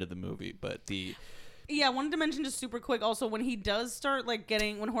close to the end of the movie, but Yeah, I wanted to mention just super quick also when he does start like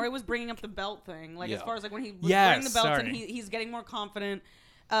when Jorge was bringing up the belt thing, like as Yeah. far as like when he was Yes, wearing the belt and sorry. he's getting more confident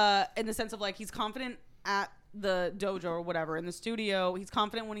in the sense of like he's confident at the dojo or whatever in the studio. He's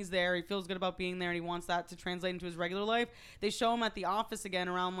confident when he's there. He feels good about being there and he wants that to translate into his regular life. They show him at the office again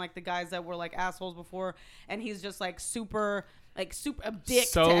around like the guys that were like assholes before, and he's just like super a dick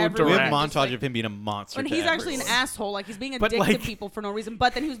So to everyone. we direct. have a Just, montage like, of him being a monster. and to he's actually an everyone. asshole. Like he's being a But, dick like- to people for no reason.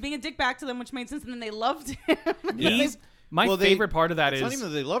 But then he was being a dick back to them, which made sense. And then they loved him. He's my Well, they- favorite part of that It's is not even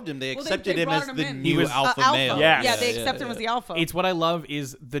that they loved him; they Well, accepted they him brought as him the in. new He was alpha alpha. male. Yes. Yeah, they accepted him as the alpha. it's what I love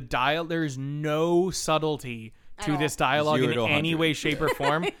is the dial. There's no subtlety At to all. this dialogue 0 in to any 100. way, shape, or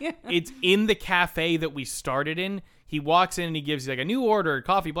form. It's in the cafe that we started in. He walks in and he gives you like a new order,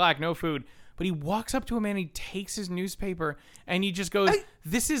 coffee black, no food. but he walks up to a man, he takes his newspaper, and he just goes,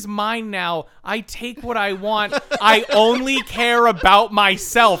 "This is mine now. I take what I want. I only care about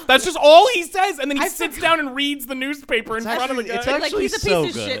myself." That's just all he says, and then he sits down and reads the newspaper in front of the guy. It's Like, actually he's a piece so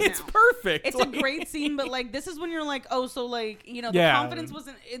of good. shit now. It's perfect. It's a great scene, but like this is when you're like, oh, so like the confidence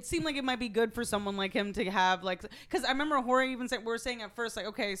wasn't. It seemed like it might be good for someone like him to have like, because I remember Hori even said we were saying at first like,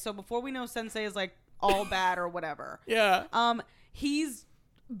 okay, so before we know Sensei is like all bad or whatever, he's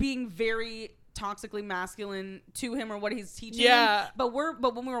being very toxically masculine to him or what he's teaching him. But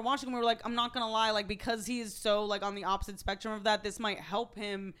when we were watching him, we were like, I'm not gonna lie, like because he is so like on the opposite spectrum of that, this might help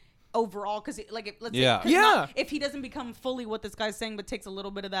him overall, because like let's say, if he doesn't become fully what this guy's saying but takes a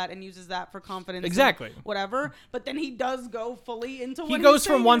little bit of that and uses that for confidence, exactly, whatever, but then he does go fully into what he goes he's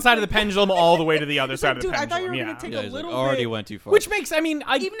from saying. one side of the pendulum all the way to the other side of the dude, pendulum. I thought you were gonna take a little already bit, went too far, which makes, I mean,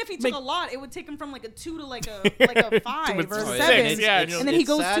 even if he took a lot, it would take him from like a 2 to like a 5 or a 7, and then he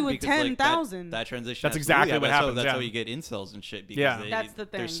goes to a 10,000. That transition. That's exactly what happens. That's how you get incels and shit. Because that's the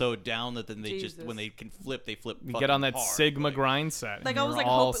thing. They're so down that then they just when they can flip, they flip. You get on that hard, Sigma grind set. Like I was like,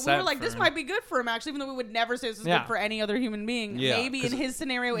 we were like, this might be good for him actually, even though we would never say this is good for any other human being. Maybe in his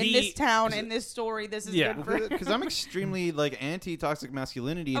scenario, in this town, in this story, this is good for him. Because I'm extremely like anti-toxic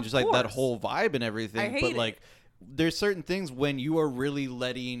masculinity and just like that whole vibe and everything. I hate but it. like there's certain things when you are really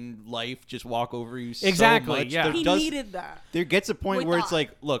letting life just walk over you so Exactly, much. yeah. He needed that. There gets a point We where it's thought.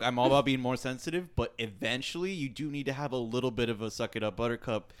 like, look, I'm all about being more sensitive, but eventually you do need to have a little bit of a suck it up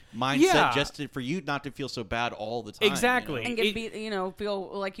buttercup mindset for you not to feel so bad all the time. Exactly. And get beat,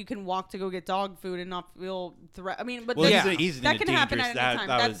 feel like you can walk to go get dog food and not feel threat. I mean, but he's that can happen at any time.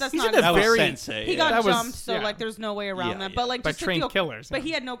 That's not that was very. Sensei. He got That was- jumped, so like there's no way around that. But like By just to trained feel, killers. But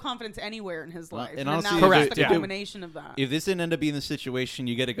he had no confidence anywhere in his life. and now honestly, it's just the yeah. culmination of that. If this didn't end up being the situation,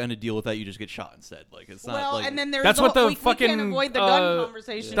 you get a gun to deal with that, you just get shot instead. Like it's not like and then there's That's what the we fucking can't avoid the gun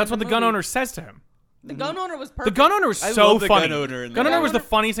conversation. That's in what the gun movie. owner says to him. The gun owner was The perfect. gun owner was I so love the funny. gun owner in Gun that. owner was the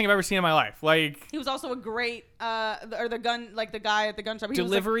funniest thing I've ever seen in my life. Like He was also a great, or the gun, like the guy at the gun shop. He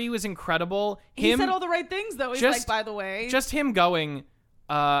delivery was incredible. Was like, he said all the right things though. He's like, by the way, just him going,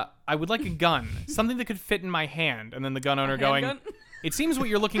 I would like a gun, something that could fit in my hand, and then the gun owner going, handgun? it seems what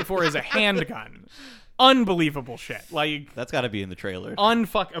you're looking for is a handgun. Unbelievable shit. Like that's got to be in the trailer.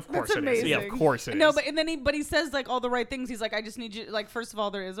 Of course That's it amazing. is. Yeah, of course it is. No, but he says like all the right things. He's like, I just need you. Like, first of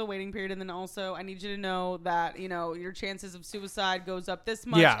all, there is a waiting period, and then also I need you to know that your chances of suicide goes up this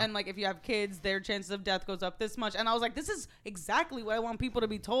much, and like if you have kids, their chances of death goes up this much. And I was like, this is exactly what I want people to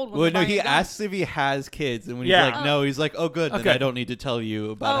be told. When Well, no, he asks if he has kids, and when he's like, no, he's like, oh, good, then I don't need to tell you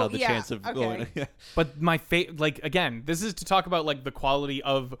about how the chance of going. But my again, this is to talk about like the quality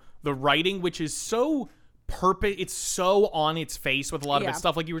of the writing, which is so it's so on its face with a lot of its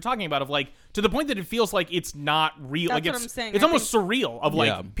stuff, like you were talking about, of like to the point that it feels like it's not real. That's like what I'm saying. It's almost surreal. Of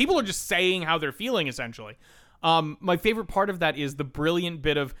like people are just saying how they're feeling essentially. My favorite part of that is the brilliant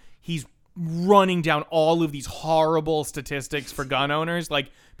bit of he's running down all of these horrible statistics for gun owners,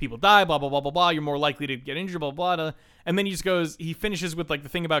 like people die, blah blah blah blah blah. You're more likely to get injured, blah blah blah. And then he finishes with like the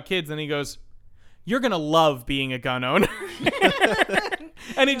thing about kids, and he goes, "You're gonna love being a gun owner,"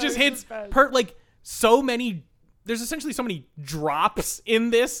 and it just hits like. So many, there's essentially so many drops in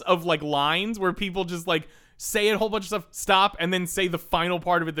this of like lines where people just like say a whole bunch of stuff, stop, and then say the final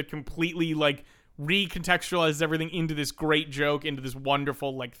part of it that completely like recontextualizes everything into this great joke, into this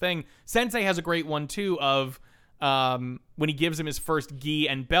wonderful like thing. Sensei has a great one too of when he gives him his first gi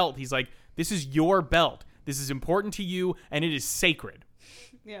and belt, he's like, "This is your belt. This is important to you, and it is sacred."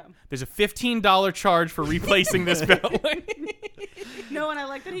 Yeah. There's a $15 charge for replacing this belt. No, and I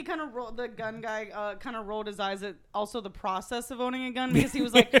like that he kind of rolled, the gun guy kind of rolled his eyes at also the process of owning a gun, because he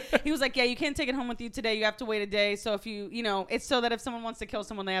was like, yeah, you can't take it home with you today. You have to wait a day. So if it's so that if someone wants to kill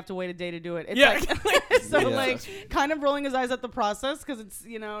someone, they have to wait a day to do it. It's like kind of rolling his eyes at the process, because it's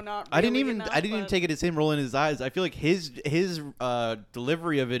not. I didn't really even take it as him rolling his eyes. I feel like his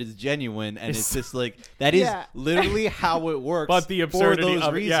delivery of it is genuine, and it's just like that is literally how it works. But the absurdity for those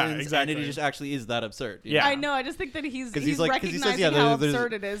of reasons, exactly. and it just actually is that absurd. Yeah, I know. I just think that he's like, recognizing how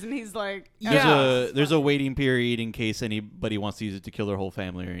absurd it is, and he's like, there's a waiting period in case anybody wants to use it to kill their whole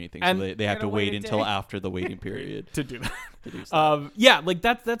family or anything, and so they have to wait until after the waiting period to do that. Like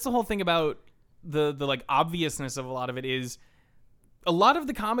that's the whole thing about the like obviousness of a lot of it is a lot of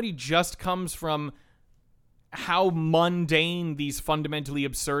the comedy just comes from how mundane these fundamentally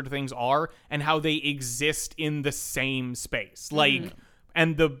absurd things are and how they exist in the same space. Like,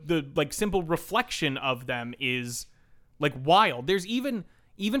 and the like simple reflection of them is like wild. There's even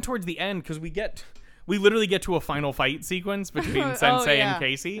towards the end, because we literally get to a final fight sequence between Sensei and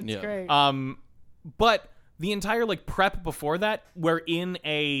Casey. It's great. But the entire like prep before that, we're in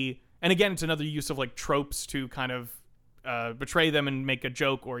a and again, it's another use of like tropes to kind of betray them and make a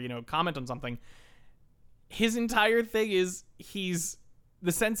joke or comment on something. His entire thing is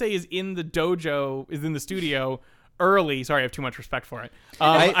the sensei is in the dojo, is in the studio early. Sorry, I have too much respect for it.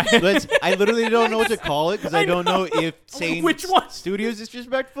 I literally don't know what to call it because I don't know if saying Which one? studios is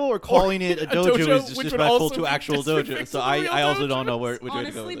disrespectful or calling it a dojo is which would disrespectul also to be actual disrespectful dojo. So to real I also don't dojos. know which way to go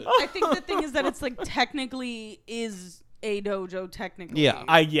Honestly, with it. I think the thing is that it's like technically is a dojo technically. Yeah.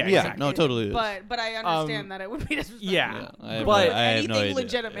 Yeah, Yeah, exactly. no, totally is. But I understand that it would be disrespectful. Yeah. I have But no- I have anything no idea.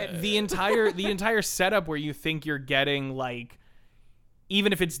 legitimate. the entire setup where you think you're getting like,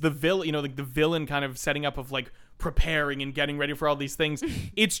 even if it's the villain, like the villain kind of setting up of like preparing and getting ready for all these things,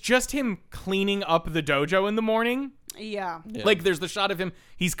 it's just him cleaning up the dojo in the morning. Yeah. Yeah. Like there's the shot of him,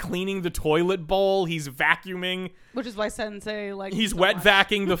 he's cleaning the toilet bowl, he's vacuuming, Which is why Sensei like he's so wet much.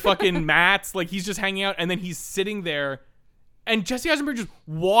 vacuuming the fucking mats, like he's just hanging out, and then he's sitting there, and Jesse Eisenberg just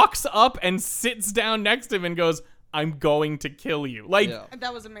walks up and sits down next to him and goes, "I'm going to kill you." Like Yeah.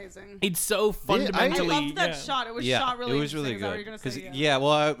 That was amazing. it's so I fundamentally. loved that yeah. shot. It was Yeah, shot really it was really interesting. Is that what good. you're gonna say? 'Cause- yeah,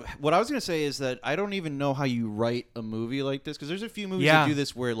 well, what I was gonna say is that I don't even know how you write a movie like this because there's a few movies Yeah. that do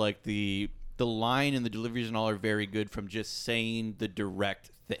this where like the line and the deliveries and all are very good from just saying the direct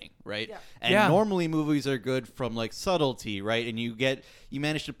thing, right? Yeah. And Yeah. normally movies are good from like subtlety, right? And you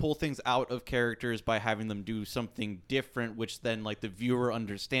manage to pull things out of characters by having them do something different, which then like the viewer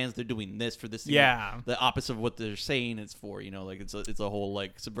understands they're doing this for this thing, Yeah. the opposite of what they're saying it's for, like it's a whole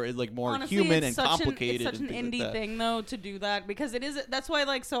like like more Honestly, human it's and such complicated. It's such an and things indie like that. thing though to do that because it is. That's why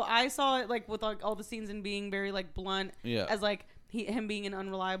like so I saw it like with like all the scenes and being very like blunt Yeah. as like him being an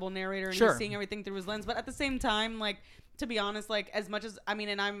unreliable narrator and Sure. he's seeing everything through his lens. But at the same time, like to be honest, like as much as I mean,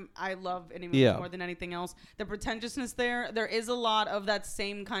 and I love indie movies Yeah. more than anything else. The pretentiousness there is a lot of that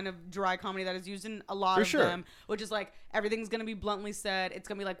same kind of dry comedy that is used in a lot For of sure. them, which is like everything's gonna be bluntly said. It's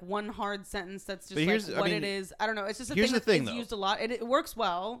gonna be like one hard sentence that's just But here's- like I what mean, it is. I don't know. It's just a here's thing the that's thing, it's though. used a lot. It works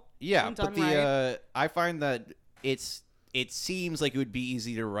well. Yeah, when but done right. I find that it seems like it would be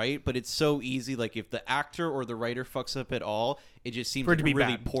easy to write, but it's so easy. Like if the actor or the writer fucks up at all, it just seems For it like to a be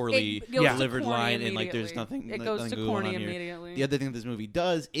really bad. poorly It goes to delivered corny line, and like there's immediately. nothing. It goes nothing to going corny on here. immediately. The other thing this movie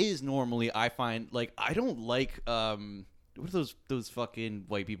does is normally I find like I don't like what are those fucking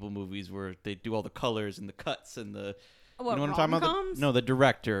white people movies where they do all the colors and the cuts and the. What, You know what I'm talking about? rom-coms? No, the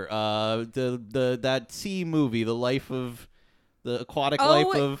director. That sea movie, the aquatic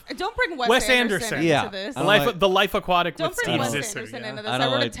life of. Don't bring Wes, Wes Anderson, Anderson. Yeah. into this. I don't like- The Life Aquatic Don't with bring Steve Wes Zissou. Anderson yeah. into this. I I,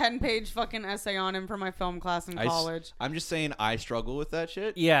 don't wrote like- a 10-page fucking essay on him for my film class in college. I'm just saying I struggle with that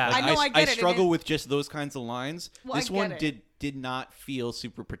shit. Yeah. Like, I know, I get it, struggle and with just those kinds of lines. Well, This I one get it. did not feel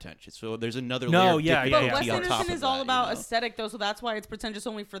super pretentious. So there's another No, layer of yeah, yeah, But yeah. Wes difficulty on top Anderson of is all that, about you know? aesthetic, though, so that's why it's pretentious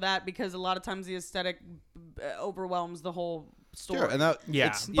only for that, because a lot of times the aesthetic overwhelms the whole story. Sure, and that Yeah.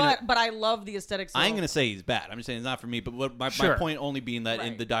 it's, you know, But I love the aesthetics. I ain't gonna say he's bad. I'm just saying it's not for me. But what my Sure. point only being that in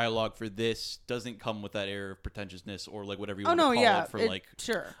Right. the dialogue for this doesn't come with that air of pretentiousness or like whatever you Oh want no, to call yeah, it for it- like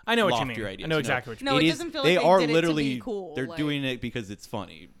sure. I know what you loftier mean. ideas, I know you exactly what you No, mean. it is- doesn't feel they like they are did it to be literally cool, they're like- doing it because it's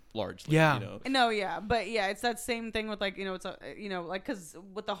funny largely. Yeah. You know? No, yeah, but yeah, it's that same thing with like it's a like because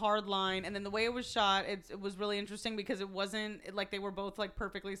with the hard line and then the way it was shot, it was really interesting because it wasn't like they were both like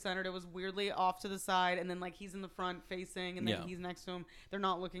perfectly centered. It was weirdly off to the side, and then like he's in the front facing, and then Yeah. he's next to him. They're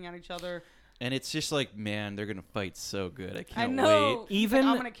not looking at each other. And it's just like, man, they're gonna fight so good. I I can't know. wait. He's like, Even-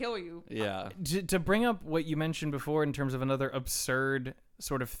 I'm gonna kill you. Yeah. To bring up what you mentioned before in terms of another absurd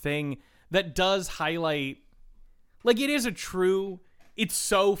sort of thing that does highlight, like it is it's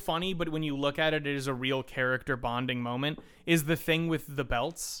so funny, but when you look at it, it is a real character bonding moment, is the thing with the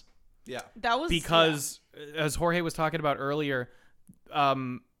belts. Yeah. That was Because as Jorge was talking about earlier,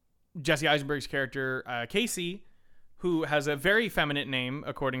 Jesse Eisenberg's character, Casey, who has a very feminine name,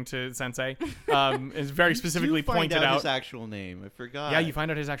 according to Sensei, is very specifically You find pointed out out. his actual name. I forgot. Yeah, you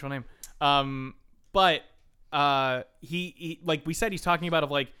find out his actual name. But he like we said, he's talking about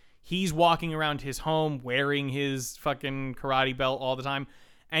of like he's walking around his home wearing his fucking karate belt all the time,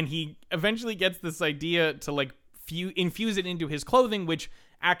 and he eventually gets this idea to like infuse it into his clothing, which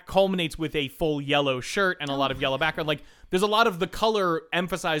culminates with a full yellow shirt and a lot of yellow background. Like there's a lot of the color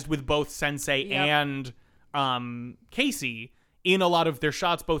emphasized with both Sensei Yep. and Casey in a lot of their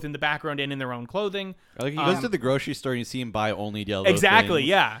shots, both in the background and in their own clothing. Like he goes to the grocery store and you see him buy only yellow. Exactly, things.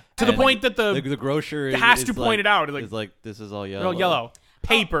 yeah. To the And point that the grocer has to is point it out, like- Is like this is all they're yellow. all yellow.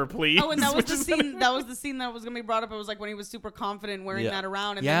 Paper, please. Oh, and that was Which the is- scene. That was the scene that was gonna be brought up. It was like when he was super confident wearing Yeah. that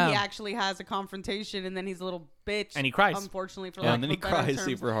around, and Yeah. then he actually has a confrontation, and then he's a little bitch, And he cries. Unfortunately, for Yeah, lack and then of he a better cries term.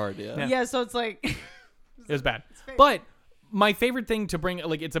 super hard. Yeah. Yeah, so it's like It was bad. fake. But my favorite thing to bring,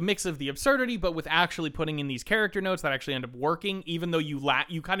 like, it's a mix of the absurdity, but with actually putting in these character notes that actually end up working, even though you look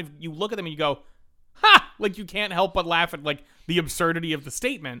at them and you go, ha! Like, you can't help but laugh at, like, the absurdity of the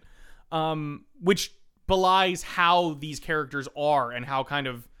statement, which belies how these characters are and how kind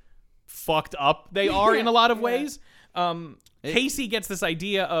of fucked up they are in a lot of ways. Casey gets this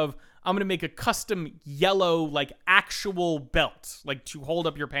idea of, I'm going to make a custom yellow, like, actual belt, like, to hold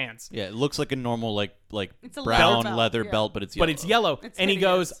up your pants. Yeah, it looks like a normal, like It's a brown leather leather belt, belt, but it's yellow. But it's yellow. It's And he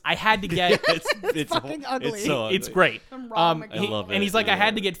hideous. goes, I had to get... it's fucking ugly. It's so ugly. It's great. I'm wrong, I love it. And he's like, I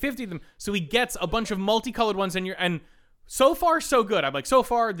had to get 50 of them. So he gets a bunch of multicolored ones, and so far, so good. I'm like, so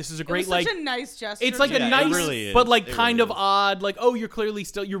far, this is a It great, was like... such a nice gesture. It's like Yeah, a it nice, really is. but like It kind really of is. odd, like, oh,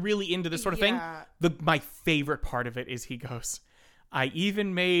 you're really into this sort of Yeah. thing. My favorite part of it is he goes, I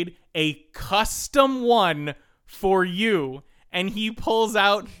even made a custom one for you. And he pulls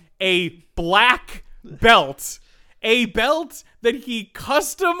out a black belt. A belt that he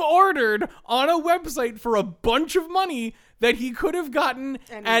custom ordered on a website for a bunch of money that he could have gotten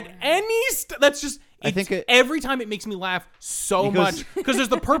at any... That's just... I think every time it makes me laugh so Because- much because there's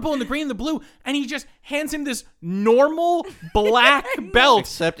the purple and the green and the blue, and he just hands him this normal black belt.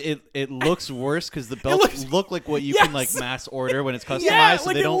 Except it looks worse because the belts look like what you can like Yes. mass order when it's customized, Yeah, so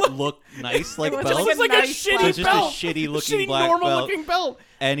like they it don't look- look nice like looks belts. It's like a nice shitty black It's just belt. a shitty looking shitty black normal belt. looking belt.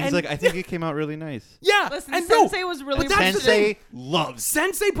 And he's like, I think it came out really nice. Yeah, Listen, and Sensei was really but that's the Sensei thing. loves.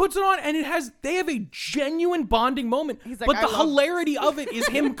 Sensei puts it on, and they have a genuine bonding moment. He's like, but "I the love hilarity of it is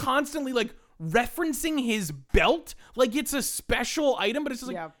him constantly like referencing his belt like it's a special item, but it's just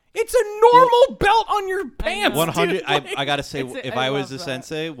like Yeah. it's a normal belt on your pants. 100. dude. Like, I gotta say, It's- if I I was love a that.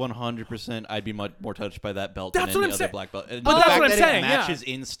 sensei, 100%, I'd be much more touched by that belt That's than what any I'm other saying. black belt. And But the that's fact what I'm that saying, it yeah. matches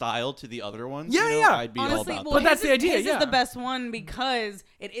in style to the other ones. Yeah, you know, yeah. I'd be all Honestly, about well, But that. that's the idea, His yeah. is the best one because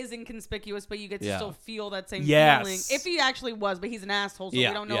it is inconspicuous, but you get to Yeah. still feel that same Yes. feeling. If he actually was, but he's an asshole, so Yeah,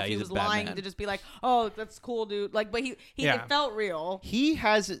 we don't know yeah, if he he's a was bad lying man. to just be like, "Oh, that's cool, dude." Like, but he Yeah. it felt real. He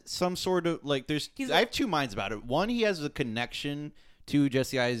has some sort of like. He's I have two minds about it. One, he has a connection to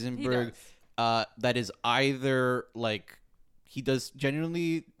Jesse Eisenberg that is either like he does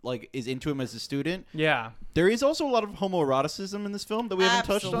genuinely like is into him as a student. yeah. There is also a lot of homoeroticism in this film that we haven't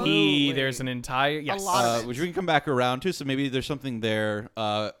touched on. Absolutely. There's an entire yes. lot of it. Which we can come back around to, so maybe there's something there.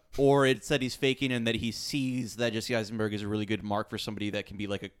 Or it's that he's faking and that he sees that Jesse Eisenberg is a really good mark for somebody that can be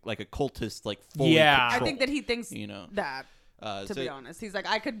like a cultist, like fully Yeah. I controlled, think that he thinks you know. that. To So- be honest, he's like,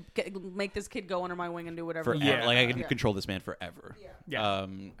 I could make this kid go under my wing and do whatever. forever. he wants." Yeah. Like I can Yeah. control this man forever. Yeah.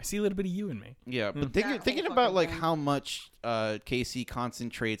 I see a little bit of you in me. Yeah, but That thinking whole about fucking like thing. how much Casey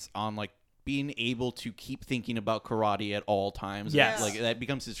concentrates on like being able to keep thinking about karate at all times. Yes. Like that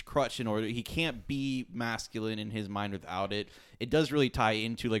becomes his crutch in order. He can't be masculine in his mind without it. It does really tie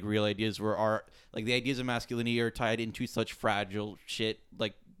into like real ideas where the ideas of masculinity are tied into such fragile shit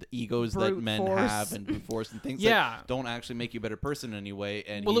like the egos that Brute men force. have and brute force and things Yeah. that don't actually make you a better person anyway.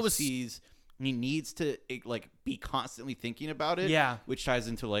 And Well, he it was- sees he needs to like be constantly thinking about it. Yeah. Which ties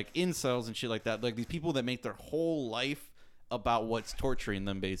into like incels and shit like that. Like these people that make their whole life about what's torturing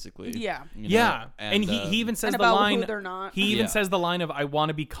them, basically. Yeah. You know? Yeah, and he even says And the about who line. they're not. He even Yeah. says the line of "I want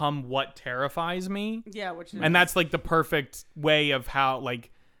to become what terrifies me," Yeah, which is and that's like the perfect way of how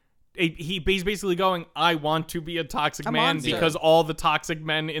like he's basically going, "I want to be a toxic A man monster. because all the toxic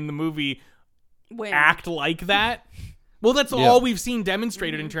men in the movie win. act like that." Well, that's Yeah. all we've seen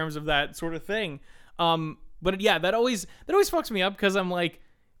demonstrated in terms of that sort of thing. But yeah, that always fucks me up because I'm like,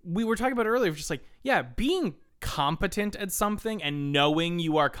 we were talking about earlier, just like, yeah, being competent at something and knowing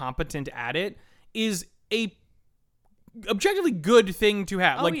you are competent at it is a objectively good thing to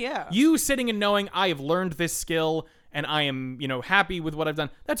have. Oh, like yeah. you sitting and knowing I have learned this skill and I am, happy with what I've done.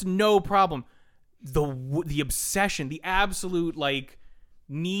 That's no problem. The obsession, the absolute like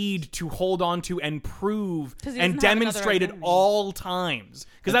need to hold on to and prove 'Cause he and doesn't have another demonstrate at identity. all times.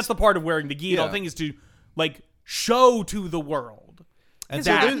 Because that's the part of wearing the gi. The whole Yeah. thing is to like show to the world. And Because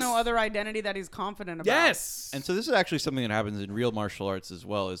so there's there's no other identity that he's confident about. Yes. And so this is actually something that happens in real martial arts as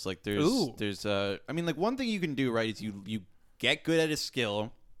well. Is like Ooh. there's I mean like one thing you can do right is you get good at a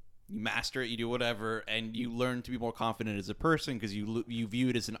skill, you master it, you do whatever, and you learn to be more confident as a person because you view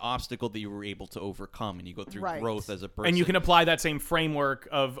it as an obstacle that you were able to overcome, and you go through Right. growth as a person. and you can apply that same framework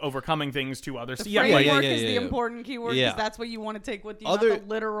of overcoming things to others. The Yeah, framework right. yeah, is yeah, the yeah. important keyword Yeah. because that's what you want to take with you, Other- not the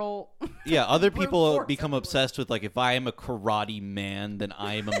literal. Yeah, other brute people force become everywhere. obsessed with like if I am a karate man, then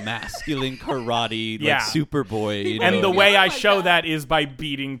I am a masculine karate like Yeah. Superboy. You And know? the Yeah. way I like show that. that is by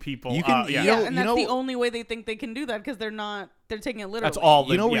beating people. You can- yeah. you know- and that's you the know- only way they think they can do that because they're not they're taking it literally. That's all.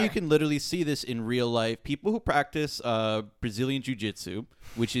 You know where yeah. you can literally see this in real life? People who practice Brazilian Jiu-Jitsu,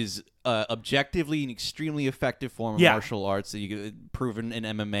 which is objectively an extremely effective form of Yeah. martial arts that you get proven in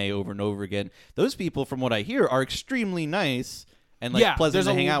MMA over and over again. Those people, from what I hear, are extremely nice and like pleasant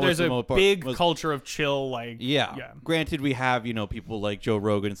to hang out with. There's for a the most part. big culture of chill, like Yeah. Granted, we have people like Joe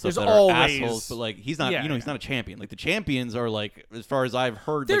Rogan and stuff There's that always- are assholes, but like he's not. Yeah, he's not a champion. Like the champions are like, as far as I've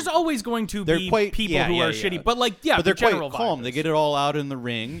heard, There's like, always going to they're be quite- people yeah, who yeah, are yeah. shitty, but like yeah, but they're the general quite calm. vibe They is- get it all out in the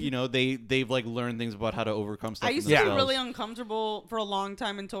ring. they've like learned things about how to overcome stuff. I used in to be themselves. really uncomfortable for a long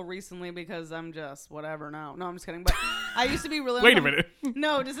time until recently because I'm just whatever now. No, I'm just kidding. But I used to be really. Wait a minute.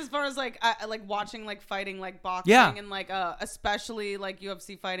 No, just as far as like I like watching like fighting like boxing Yeah. and like especially like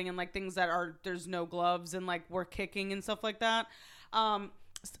UFC fighting and like things that are there's no gloves and like we're kicking and stuff like that.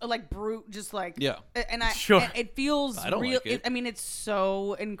 Like brute, just like Yeah. and I Sure. and it feels I don't real. like it. I mean, it's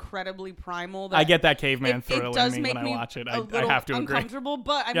so incredibly primal. That I get that caveman it thrill does in me make when I me watch it. a I little have to agree. uncomfortable,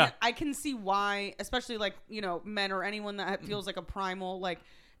 but I Yeah. mean, I can see why, especially like men or anyone that feels like a primal like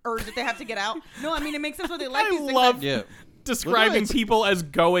urge that they have to get out. No, I mean it makes sense why they like I these things. love Yeah. describing it's- people as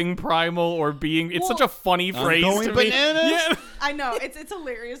going primal or being. It's Well, such a funny phrase going to me. bananas? Yeah. I know it's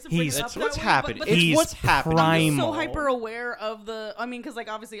hilarious to bring He's- it up That's that what's way, happening. But, It's He's what's happening. I'm just so primal. hyper aware of the. I mean, because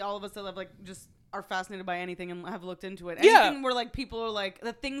like obviously all of us that have like just are fascinated by anything and have looked into it. Yeah. Anything where like people are like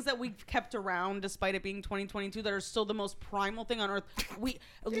the things that we've kept around despite it being 2022 that are still the most primal thing on earth. We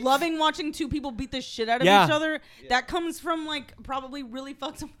loving watching two people beat the shit out of Yeah. each other. That comes from like probably really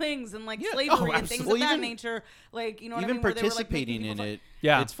fucked up things and like Yeah. slavery Oh, and things of absolutely. that Even- nature. Like you know what I Even mean? Where they were, like, participating making in people it,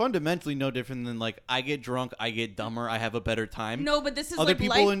 Yeah. it's fundamentally no different than like I get drunk, I get dumber, I have a better time. No, but this is Other like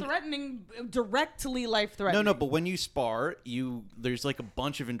people life threatening, directly life threatening. No, but when you spar, there's like a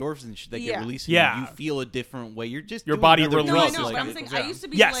bunch of endorphins and shit that Yeah. get released. Yeah. And you feel a different way. You're just Your doing body another No, I releases know, drug, but I'm like, saying yeah. I used to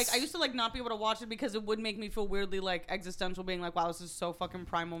be Yes. like I used to like not be able to watch it because it would make me feel weirdly like existential, being like, wow, this is so fucking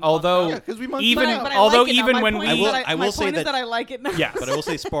primal. and Although fucked up. Yeah, 'cause we must even know. But I although like it now. even My when point we is that I will my say point is that- that I like it now. Yes. But I will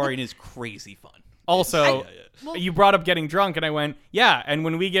say sparring is crazy fun. also well- you brought up getting drunk and I went yeah, and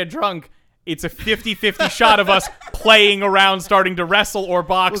when we get drunk it's a 50-50 shot of us playing around starting to wrestle or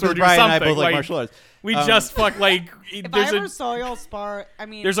box Well, or 'cause do Brian something. and I both like martial arts. We just fuck like If there's I ever a saw y'all spar, I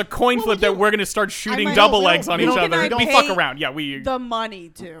mean, there's a coin flip that we're gonna start shooting might- double we legs don't- on we each don't- other. can I We pay fuck around. Yeah, we the money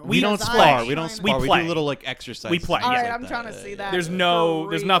to. We don't Because spar. I'm We don't trying- spar. We play. do little like exercises. We play, All yeah. right, I'm trying to see that. There's for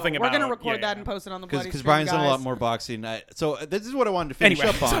there's real. nothing We're about gonna it. record Yeah, that yeah. and post it on the bloody Because stream, Brian's done a lot guys. more boxing. So this is what I wanted to finish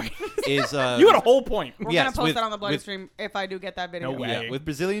Anyway, up on. sorry. Is You had a whole point. We're Yes, gonna post with- that on the bloody with- stream if I do get that video. No way. Yeah, with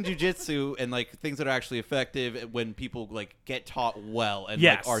Brazilian Jiu-Jitsu and like things that are actually effective when people like get taught well and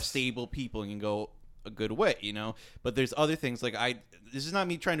Yes. like are stable people and can go a good way, But there's other things like this is not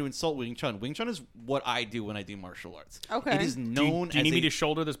me trying to insult Wing Chun. Wing Chun is what I do when I do martial arts. Okay. It is Do you, known do you as need me a- to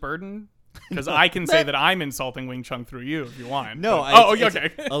shoulder this burden? Because I can say that I'm insulting Wing Chun through you if you want. No, but- it's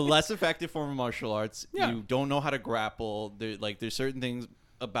okay. a less effective form of martial arts. Yeah. You don't know how to grapple. There's certain things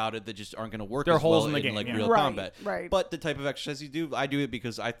about it that just aren't going to work. There are as holes well in the game, like yeah. real Right, combat. right. But the type of exercise you do, I do it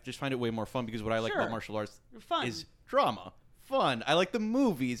because I just find it way more fun. Because what I like Sure. about martial arts Fun. is drama, fun. I like the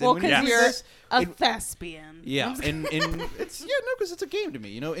movies. Well, and when you because do you're this, a it- thespian. yeah, and it's because it's a game to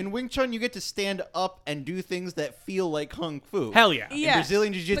me. In Wing Chun, you get to stand up and do things that feel like kung fu. Hell yeah. Yeah. In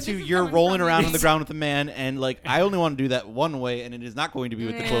Brazilian But Jiu-Jitsu, this is you're coming rolling from around me. on the ground with a man, and like I only want to do that one way, and it is not going to be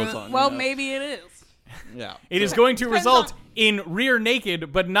with the clothes on. Well, maybe it is. Yeah, It is So- going to Depends result on- in rear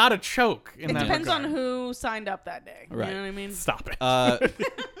naked, but not a choke. In It that depends regard. on who signed up that day. Right. You know what I mean? Stop it.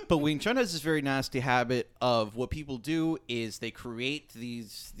 But Wing Chun has this very nasty habit of what people do is they create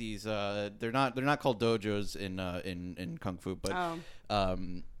these they're not called dojos in kung fu, but Oh.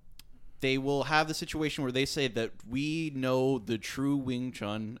 they will have the situation where they say that we know the true Wing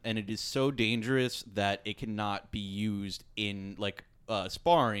Chun and it is so dangerous that it cannot be used in like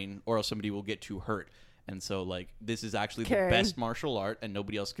sparring or else somebody will get too hurt. And so, like, this is actually the Okay. best martial art, and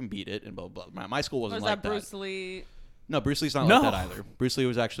nobody else can beat it. And blah blah. My school wasn't Was like that Bruce Lee? No, Bruce Lee's not No. like that either. Bruce Lee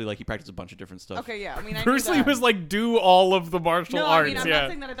was actually like he practiced a bunch of different stuff. Okay, yeah. I mean, I Bruce knew Lee that. was like, do all of the martial No, arts. I mean, I'm yeah. not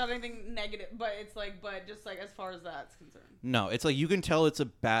saying that I thought anything negative, but it's like, but just like as far as that's concerned. No, it's like you can tell it's a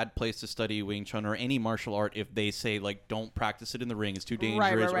bad place to study Wing Chun or any martial art if they say like don't practice it in the ring, it's too dangerous,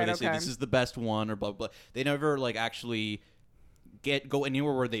 right, or they say okay. this is the best one, or blah blah. They never like actually go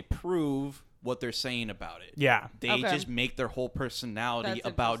anywhere where they prove what they're saying about it. Yeah. They Okay. just make their whole personality That's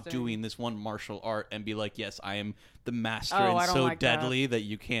about interesting. doing this one martial art and be like, yes, I am the master Oh, and I don't so like that. deadly that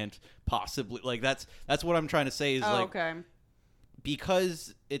you can't possibly like. That's what I'm trying to say is Oh, like. okay.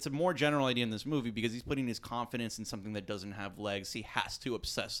 Because it's a more general idea in this movie, because he's putting his confidence in something that doesn't have legs, he has to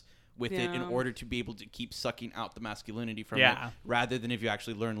obsess with it in Yeah. order to be able to keep sucking out the masculinity from Yeah. it, rather than if you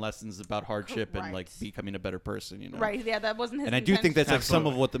actually learn lessons about hardship and like Correct. becoming a better person, you know. Right. Yeah, that wasn't his And I do think intention. that's like some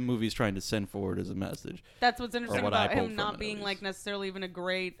Absolutely. of what the movie's trying to send forward as a message. That's what's interesting what I about pulled him from not it, being at like least. necessarily even a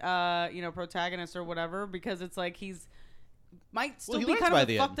great protagonist or whatever, because it's like he's might still he be learns kind by of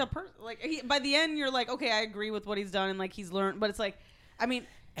a the fucked end. up person. Like by the end you're like, okay, I agree with what he's done and like he's learned, but it's like, I mean,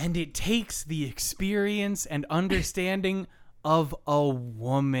 And it takes the experience and understanding of a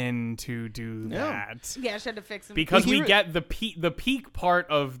woman to do Yeah. that. yeah, she had to fix him Because Well, we he get the peak part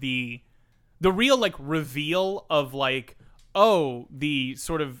of the real like reveal of like, oh, the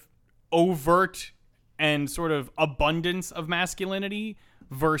sort of overt and sort of abundance of masculinity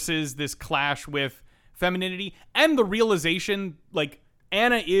versus this clash with femininity, and the realization like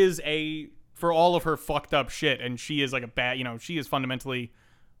Anna is for all of her fucked up shit, and she is like a bad, she is fundamentally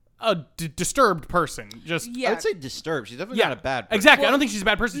a disturbed person. Just Yeah. I would say disturbed. She's definitely not a bad person. exactly. I Well, don't think she's a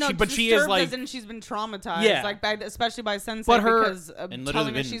bad person. No, But she is disturbed like as in she's been traumatized, Yeah. like especially by Sensei, But her- because of And literally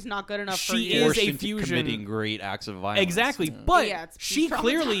telling her been- she's not good enough for she you. is Forced a into fusion- committing great acts of violence. exactly. Yeah. But Yeah, it's she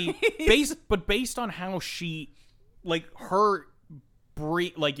clearly traumatized. based on how she like her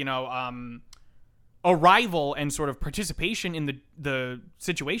arrival and sort of participation in the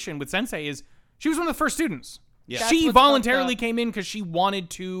situation with Sensei is she was one of the first students. Yeah. That's She what's voluntarily fucked up. came in because she wanted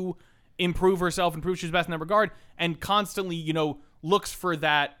to improve herself and prove she was best in that regard, and constantly, looks for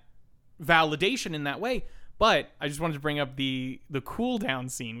that validation in that way. But I just wanted to bring up the cool down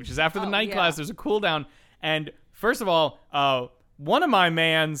scene, which is after the night yeah. class. There's a cool down, and first of all, one of my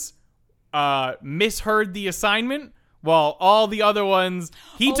mans misheard the assignment, while all the other ones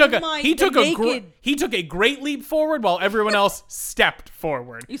he Oh took my, he the took a naked. he took a great leap forward, while everyone else stepped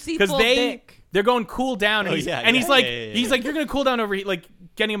forward. You see because full they dick. they're going cool down, and Oh, he's, yeah, and yeah, he's like yeah, yeah, he's yeah. like you're gonna cool down over here, like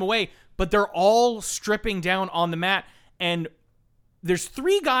getting him away, but they're all stripping down on the mat, and there's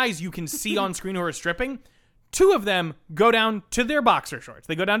 3 guys you can see on screen who are stripping. 2 of them go down to their boxer shorts.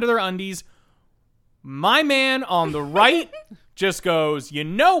 They go down to their undies. My man on the right just goes, you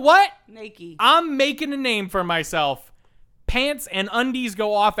know what? Naked. I'm making a name for myself. Pants and undies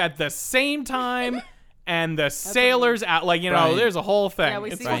go off at the same time, and the sailors out. Like, Brian. there's a whole thing. Yeah, we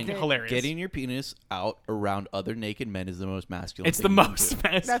It's see fucking that. hilarious. Getting your penis out around other naked men is the most masculine. It's the thing you can most do.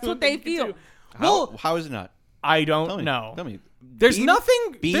 masculine That's what they thing you can feel. do. How, how is it not? I Tell don't me. know. Tell me. There's Being-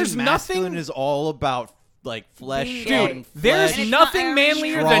 nothing. Being There's masculine nothing. is all about like flesh Being on gay. There's flesh, And it's nothing not Irish.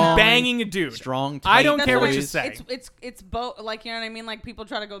 manlier Strong- than banging a dude. strong. I don't tight care what boys. you say. It's both, like, you know what I mean? Like, people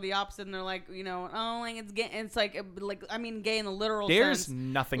try to go the opposite, and they're like, oh, like it's gay. It's like I mean, gay in the literal There's sense.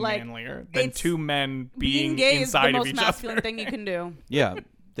 nothing Like, manlier than it's- 2 men Being being gay is the inside of most each masculine other. thing you can do. Yeah,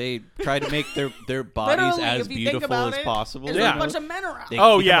 they try to make their bodies Literally, as if you think beautiful about as it, possible. There's Yeah. a bunch of men around. They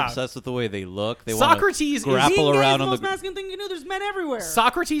Oh, become yeah. obsessed with the way they look. They wanna Socrates is- grapple Being gay is around the on most the. masculine thing you can do. There's men everywhere.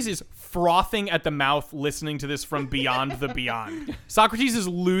 Socrates is frothing at the mouth listening to this from beyond the beyond. Socrates is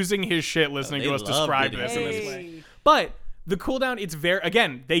losing his shit listening They to us love describe getting this in this Hey. way. But the cooldown, it's very,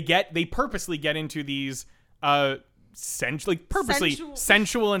 again, they purposely get into these purposely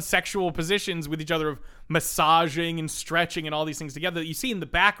sensual and sexual positions with each other of massaging and stretching and all these things together that you see in the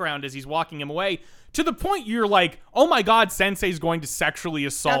background as he's walking him away, to the point you're like, oh my god, Sensei's going to sexually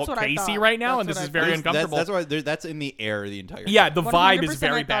assault what I Casey thought. right now, That's and this what is I very thought. uncomfortable. That's why that's in the air the entire. Yeah, time. the vibe is 100%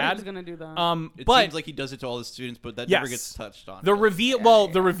 very I thought he bad. was gonna do that. It But seems like he does it to all the students, but that yes, never gets touched on. The reveal, well,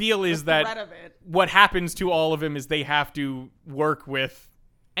 the reveal is The threat that of it. what happens to all of them is they have to work with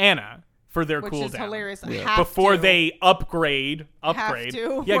Anna for their Which cooldown is hilarious. Yeah. Have before to. they upgrade.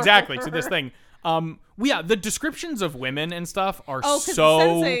 to Yeah, exactly, to work. this thing. Yeah, the descriptions of women and stuff are Oh, because so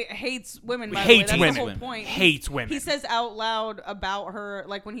Sensei hates women. By Hates the way. That's women. The whole point. Hates women. He says out loud about her,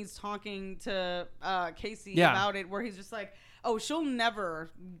 like when he's talking to Casey Yeah. about it, where he's just like, "Oh, she'll never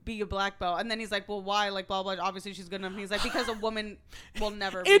be a black belt," and then he's like, "Well, why? Like, blah blah. Obviously, she's good enough." And he's like, "Because a woman will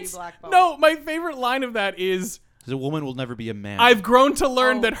never be it's black belt." no. My favorite line of that is, 'Cause a woman will never be a man. "I've grown to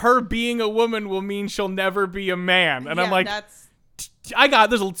learn Oh. that her being a woman will mean she'll never be a man," and yeah, I'm like, that's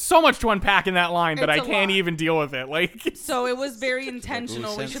there's so much to unpack in that line that I It's a can't lot. even deal with it. Like, so it was very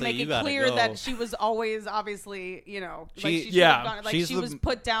intentional. We should Sensei, make you it gotta clear go. that she was always obviously, like She- she should yeah, have gone, like she's she the- was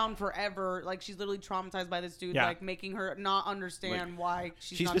put down forever. Like she's literally traumatized by this dude, Yeah. like making her not understand why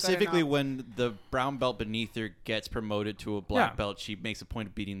she's She not good specifically, enough. when the brown belt beneath her gets promoted to a black Yeah. belt, she makes a point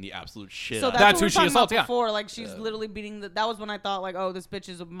of beating the absolute shit So out of that's, That's what who we she were talking assaults, about yeah. before. Like she's literally beating. That was when I thought, like, oh, this bitch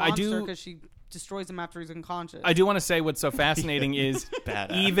is a monster do- because she destroys him after he's unconscious. I do want to say what's so fascinating is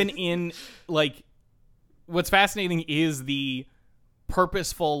Badass. even in like what's fascinating is the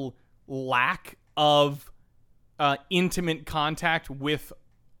purposeful lack of intimate contact with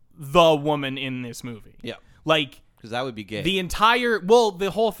the woman in this movie. Yeah. Like Because that would be gay.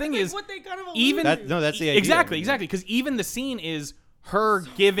 The whole thing is what they kind of even allude to. that's the idea. exactly because even the scene is her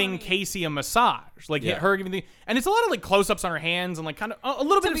giving Casey a massage, like her giving and it's a lot of like close-ups on her hands and like kind of a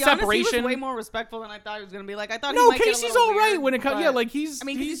little bit To of be honest, separation. he was way more respectful than I thought he was gonna be. Like I thought. No, he might get a Casey's little all right weird, when it comes. but- Yeah, like he's. I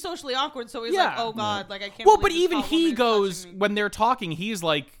mean, he's socially awkward, so he's Yeah. like, "Oh God, like I can't." Well, believe but this even hot he woman is goes touching me." when they're talking. He's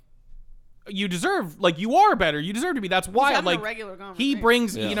like, "You deserve, like, you are better. You deserve to be." That's why, having a like, regular he conversation.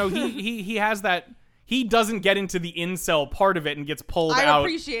 brings. Yeah. You know, he has that. He doesn't get into the incel part of it and gets pulled I out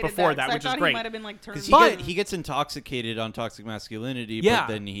appreciated before that, that, which I is thought great. He might have been like turned. Because But- he gets intoxicated on toxic masculinity, Yeah. but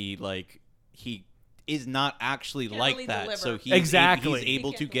then he is not actually Can't like really that. deliver. So Exactly. he's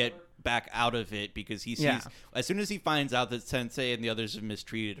able He to can't get deliver. back out of it because he sees Yeah. as soon as he finds out that Sensei and the others have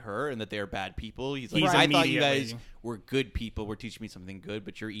mistreated her and that they are bad people, he's like, He's I thought you guys immediately- were good people, were teaching me something good,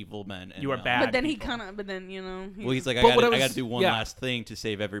 but you're evil men. And You are now-" bad. But then people. you know. Well, he's like, I But what got I to was- do one yeah. last thing to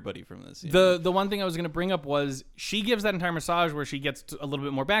save everybody from this. you know? The one thing I was going to bring up was she gives that entire massage where she gets a little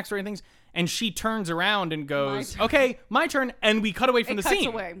bit more backstory and things, and she turns around and goes, turn. "Okay, my turn," and we cut away from It the cuts scene.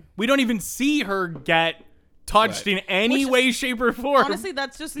 away. We don't even see her get touched Right. in any Which- way, shape, or form. Honestly,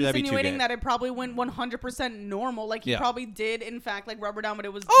 that's just That'd be too insinuating gay. that it probably went 100% normal. Like he Yeah. probably did, in fact, like rubber down, but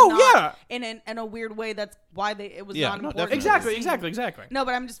it was Oh, not in a weird way. That's why it was Yeah, not no, important. definitely. exactly. No,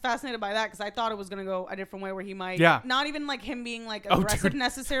 but I'm just fascinated by that because I thought it was gonna go a different way where he might, Yeah. not even like him being like Oh, aggressive dude.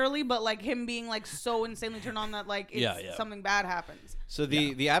 necessarily, but like him being like so insanely turned on that like it's, Yeah. something bad happens. So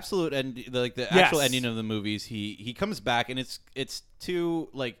the absolute end, the Yes. actual ending of the movies, he comes back and it's too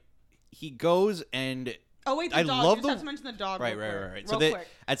like he goes and Oh wait, the I dog. love You just the- have to mention the dog. right. Real So quick.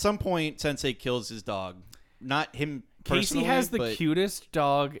 at some point, Sensei kills his dog, not him. Casey personally, has the but cutest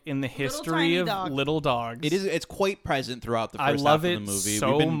dog in the history tiny of dog. little dogs. It's quite present throughout the I first love half it of the movie. so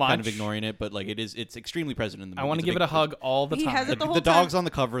We've been kind much. of ignoring it, but like it's extremely present in the movie. I want to It's give it big- a hug all the He time. has it the whole The time. dog's on the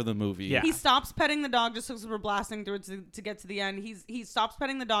cover of the movie. Yeah. He stops petting the dog just as we're blasting through it to get to the end. He stops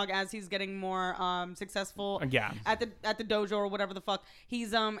petting the dog as he's getting more successful Yeah. at the dojo or whatever the fuck. He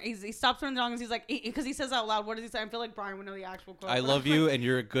stops petting the dog and he's like, because he says out loud, what does he say? I feel like Brian would know the actual quote. I but love I'm you, like- and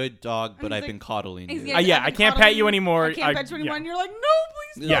you're a good dog, but he's I've like- been coddling he's- you. yeah, Yeah, I've I been can't pet coddling you anymore. I can't pet you anymore. yeah. And you're like, no,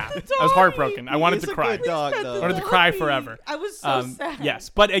 please. Yeah. pet the I was doggy. heartbroken. I wanted He's to a cry. good dog, Pet though. the I wanted to cry doggy. forever. I was so sad. Yes,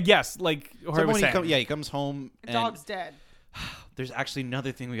 but yes, like Jorge was saying. He comes home The and dog's dead. there's actually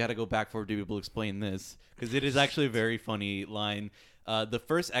another thing we got to go back for to be able to explain this because it is actually a very funny line. The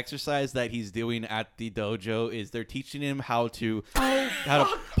first exercise that he's doing at the dojo is they're teaching him how to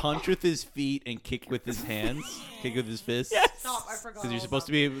punch with his feet and kick with his hands, kick with his fists. Stop! I forgot. Because you're all supposed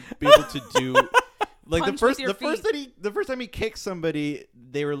to about be able to do like Punch the with your first time he kicked somebody,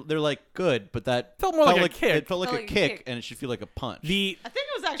 they're like good, but that Felt more like a kick. It felt like Felt a like a kick, kick. and it should feel like a punch. The I think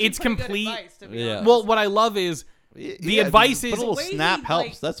it was actually It's pretty good complete- advice, to be Yeah. honest. well, what I love is the advice but is a little The way snap he, helps.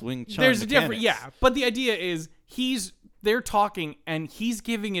 like- That's Wing Chun. there's a different mechanics. but the idea is they're talking and he's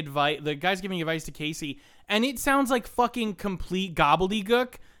giving advice. The guy's giving advice to Casey, and it sounds like fucking complete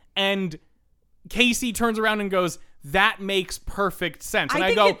gobbledygook. And Casey turns around and goes, "That makes perfect sense." And I I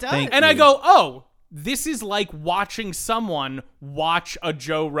think go, it does. Thank and I you. go, "Oh, this is like watching someone watch a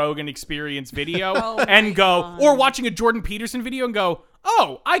Joe Rogan Experience video Oh my and go, God. or watching a Jordan Peterson video and go,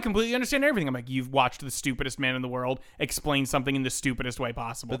 oh, I completely understand everything." I'm like, you've watched the stupidest man in the world explain something in the stupidest way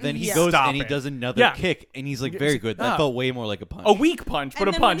possible. But then he Yeah. goes Stop and he it. does another Yeah. kick, and he's like, very good. That Ah. felt way more like a punch. A weak punch, but And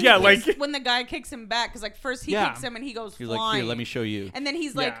a then punch. when Yeah, he like kicks- when the guy kicks him back, because like first he Yeah. kicks him and he goes He's flying. like, here, let me show you. And then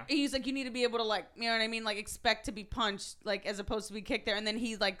he's Yeah. like, you need to be able to like, you know what I mean, like expect to be punched, like as opposed to be kicked there. And then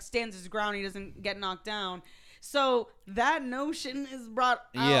he like stands his ground, he doesn't get knocked down. So that notion is brought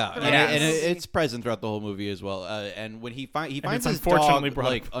out. Yeah, throughout Yes. and the it, movie. it's present throughout the whole movie as well. And when he finds it's his unfortunately dog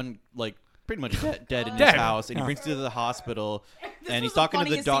brought like pretty much dead in his Dead. house, and he Yeah. brings it to the hospital, This and was he's the talking to the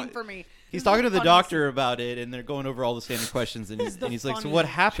funniest scene doctor. for me. He's This talking to was the funniest doctor about it, and they're going over all the standard questions, and he's, the and he's like, "So funniest. what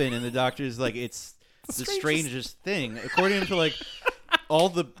happened?" And the doctor's like, "It's the strangest thing, according to like all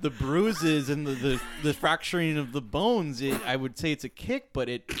the bruises and the fracturing of the bones. I would say it's a kick, but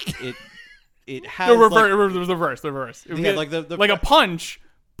it has the like, reverse. It would Yeah, be like the like a punch,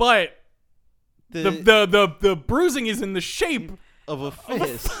 but the, the bruising is in the shape of a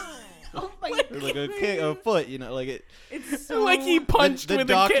fist." Oh my Or like a kick, a foot, you know, like it. It's so like he punched the with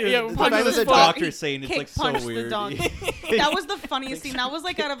doctor, a kick. Yeah, the punched fact with that his the foot. doctor's saying it's Kick like so punched the weird. dog. That was the funniest scene. That was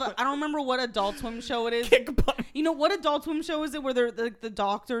like out of I don't remember what Adult Swim show it is. Kick punch. You know what Adult Swim show is it where they're the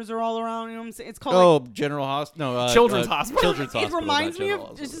doctors are all around? You know what I'm saying? It's called. Oh, General Hospital. No, Children's Hospital. Children's It Hospital. reminds not me General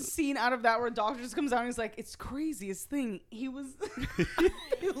of just a Hospital. scene out of that where a doctor just comes out and he's like, "It's the craziest thing. He was."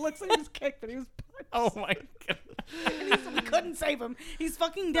 It looks like he was kicked, but he was punched. Oh my god. And he's like, couldn't save him. He's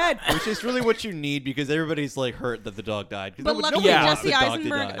fucking dead. Which is really what you need because everybody's like hurt that the dog died. But nobody luckily, wants Jesse the dog to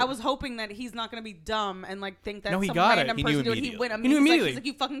Eisenberg, die. I was hoping that he's not going to be dumb and like think that No, he some got it. random He person knew do it. He immediately. win. He knew immediately. He's like,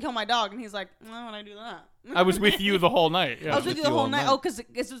 you fucking kill my dog. And he's like, why would I do that? I was with you the whole night. Yeah. I was with you the you whole all night. night. Oh, because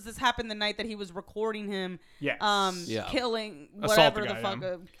this happened the night that he was recording him. Yes. Yeah. Killing Assault whatever the the guy, fuck. yeah.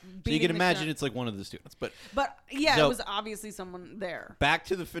 So you beating can the imagine shit out- it's like one of the students. But But yeah, So- it was obviously someone there. back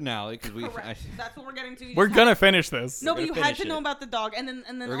to the finale because Correct. That's what we're getting to. You We're just gonna had- finish this. No, but gonna you had finish to know it. about the dog, and then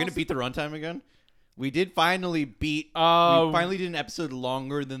we're gonna also- beat the runtime again. We did finally beat. We finally did an episode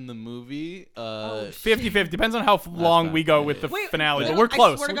longer than the movie. 50-50. Depends on how long fine. we go with the Wait, finale, wait, but we're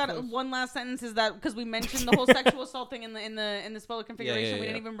close. I swear to We're God, close. one last sentence is that because we mentioned the whole sexual assault thing in the spoiler configuration, we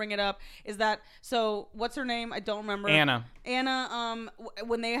didn't even bring it up. Is that so? What's her name? I don't remember. Anna. Anna.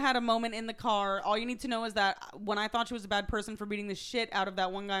 When they had a moment in the car, all you need to know is that when I thought she was a bad person for beating the shit out of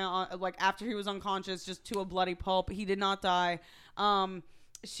that one guy, like after he was unconscious, just to a bloody pulp, he did not die.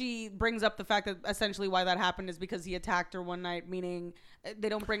 She brings up the fact that essentially why that happened is because he attacked her one night, meaning they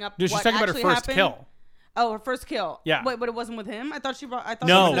don't bring up. Dude, she's what talking about her actually first happened. kill. Oh, her first kill. Yeah. Wait, but it wasn't with him. I thought she brought. I thought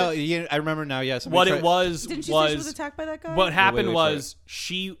No. she was No, yeah, I remember now. Yes. What it was Didn't she say she was attacked by that guy? What happened wait, was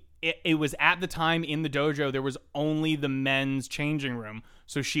it was at the time in the dojo there was only the men's changing room,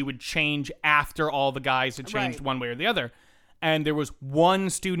 so she would change after all the guys had changed Right. one way or the other. And there was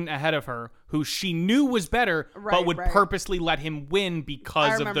one student ahead of her who she knew was better, but Right, would right. purposely let him win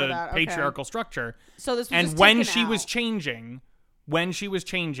because of remember the that, okay. patriarchal structure. So this was And just when taken she was out. changing,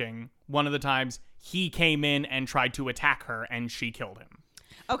 one of the times he came in and tried to attack her, and she killed him.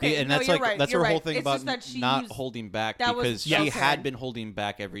 Okay, and no, that's you're like right, that's you're her whole right. thing It's about just that she not used- holding back that was- because yes. she had Okay. been holding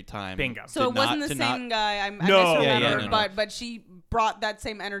back every time. Bingo. So it to wasn't not- the to not- same guy. I No. misremembered, Yeah, yeah, no, no. but she brought that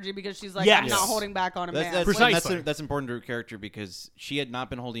same energy because she's like, Yes. I'm not holding back on a man. That's, Precisely. that's important to her character because she had not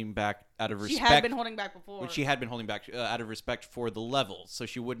been holding back out of She respect. had been holding back before. She had been holding back out of respect for the levels, so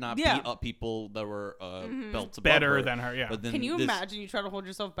she would not Yeah. beat up people that were belts above Better her. than her, yeah. But then Can you this- imagine you try to hold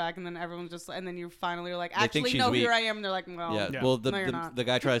yourself back and then everyone's just and then you finally are like, think actually she's no, weak. here I am. And they're like, well, Yeah, Yeah. well, No, you're not. the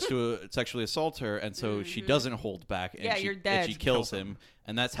guy tries to sexually assault her, and so she doesn't hold back. And Yeah, she, you're And dead. she kills him,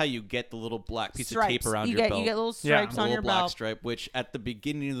 and that's how you get the little black piece stripes. of tape around you your get belt. you get little Yeah. stripes The on little your black belt. stripe, which at the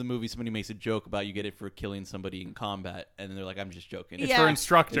beginning of the movie somebody makes a joke about you get it for killing somebody in combat, and then they're like, "I'm just joking." It's for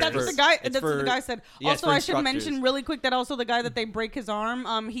instructors. That's what the for- guy. it's That's what the for- guy said. yeah, it's Also, for I should instructors. mention really quick that also the guy that they break his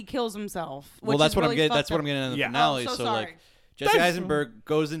arm, he kills himself. Well, which that's is what I'm really getting. fucked That's what I'm up. getting in the Yeah. finale. Oh, so like, sorry. Jesse That's- Eisenberg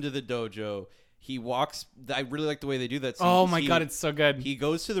goes into the dojo. He walks. I really like the way they do that. Scene, Oh 'cause my he- god, it's so good. He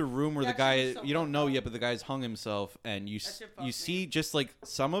goes to the room where the That guy shit was so you don't fucked know up. yet, but the guy's hung himself, and you shit fucked you me. see just like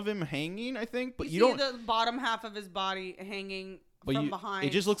some of him hanging, I think, but You you see don't. the bottom half of his body hanging But from you, behind.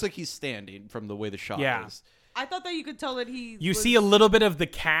 it just looks like he's standing from the way the shot Yeah. is. I thought that you could tell that he. You was- see a little bit of the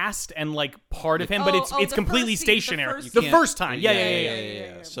cast and like part of him, but Oh, it's oh, it's the completely first scene, the stationary. first The scene. first time, yeah.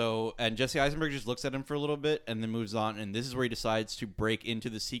 yeah. So, and Jesse Eisenberg just looks at him for a little bit and then moves on, and this is where he decides to break into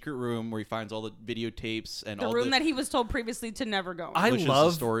the secret room where he finds all the videotapes and the all room that he was told previously to never go. in. which is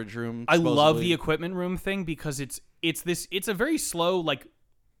the storage room. I love supposedly. the equipment room thing because it's a very slow, like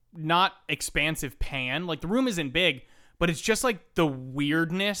not expansive pan. Like the room isn't big, but it's just like the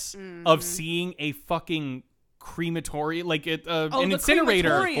weirdness of seeing a fucking crematorium, like an the incinerator,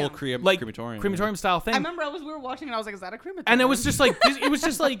 crematorium. full crematorium style thing. I remember we were watching and I was like, is that a crematorium? And it was just like it was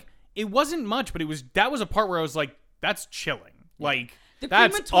just like it wasn't much, but that was a part where I was like, that's chilling. Like The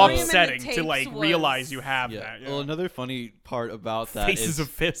that's crematorium and the upsetting to tapes like was- realize you have Yeah. that. Well, another funny part about that Faces is of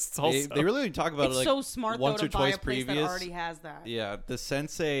fists. Also, they really didn't talk about It's it like so smart though once to or buy twice a place previous. that already has that. Yeah, the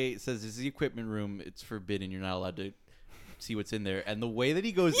sensei says this is the equipment room. It's forbidden. You're not allowed to see what's in there. And the way that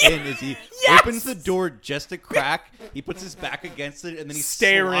he goes in is he opens the door just a crack. He puts his back against it, and then he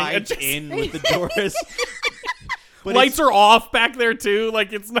Staring at slides in with the doors. But lights are off back there too.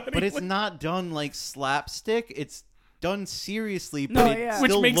 Like it's not. But even, it's not done like slapstick. It's done seriously, but No, it yeah.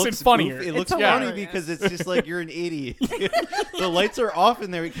 still Which makes it looks funnier. goofy. It It's looks hilarious. funny because it's just like you're an idiot. The lights are off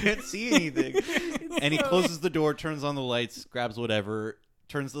in there. You can't see anything. And he closes the door, turns on the lights, grabs whatever,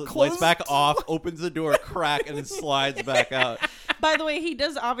 turns the lights back off, opens the door, crack, and then slides back out. By the way, he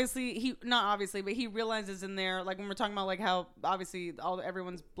does not obviously, but he realizes in there, like when we're talking about like how obviously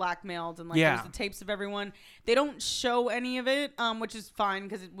everyone's blackmailed and like Yeah. there's the tapes of everyone. They don't show any of it, which is fine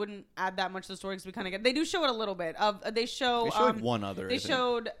because it wouldn't add that much to the story because we kind of get. They do show it a little bit. They show. They show like one other. They I think.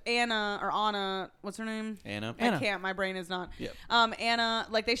 showed Anna. What's her name? Anna. I can't. My brain is not. Yep. Anna,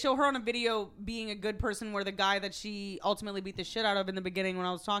 like they show her on a video being a good person, where the guy that she ultimately beat the shit out of in the beginning, when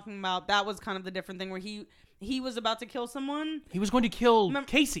I was talking about, that was kind of the different thing where he was about to kill someone. he was going to kill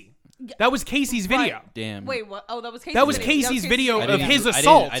Casey. That was Casey's video. Right. Damn. Wait, what? Oh, that was Casey's That was video. Casey's video I of didn't his even-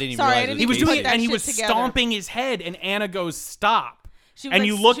 assault. I didn't even Sorry, I realize didn't it He was even doing put it, that and he shit was together. stomping his head, and Anna goes, "Stop!" She was And like-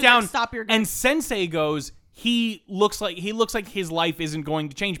 you look she was like, down, "Stop your and gun." Sensei goes, "He looks like his life isn't going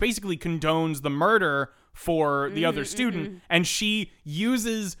to change." Basically, condones the murder for the other student, and she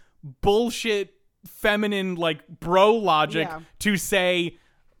uses bullshit feminine like bro logic Yeah. to say,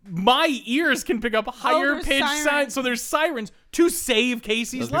 my ears can pick up higher there's pitched sirens. signs, so there's sirens to save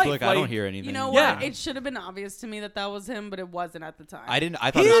Casey's Those people life. like, I don't hear anything. You know Yeah. what? It should have been obvious to me that was him, but it wasn't at the time. I didn't. I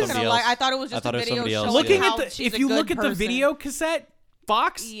thought He it was is- somebody Not gonna else. lie, I thought it was just thought a it was video somebody else. showing Looking how at the she's if a you good look at the person. video cassette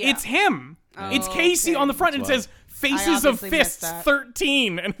box, Yeah. it's him. It's Oh, Casey okay. on the front and it That's says Faces of obviously missed Fists that.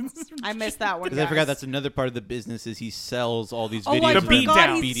 13. And I missed that one. Because I forgot guys. that's another part of the business is he sells all these Oh, videos I The of beat him forgot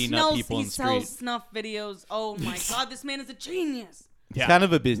down. he beating up smells, people he in the sells street. snuff videos. Oh my god, this man is a genius. Yeah. Kind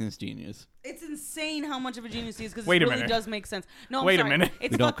of a business genius. It's insane how much of a genius he is because Wait it a really minute. does make sense. No, I'm Wait a sorry. minute.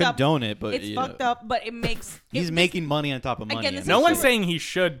 It's We don't fucked up. condone it, but It's you fucked know. up, but it makes. He's it making money on top of money. Again, this and is No that's one's it. saying he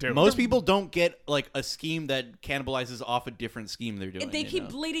should do it. Most people don't get like a scheme that cannibalizes off a different scheme they're doing. They you keep know?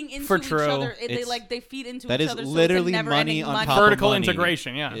 bleeding into For each true. other. They It's- like they feed into that each is other. literally so it's a money never-ending on money. top of Vertical money.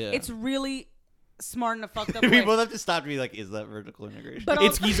 integration, yeah. It's really smart in a fucked up we way. both have to stop and be like, is that vertical integration? But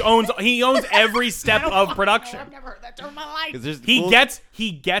It's also- he owns every step of production. I've never heard that term in my life. 'Cause there's- He well,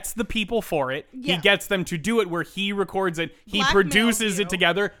 gets the people for it. He Yeah. gets them to do it where he records it. He Blackmails produces you. it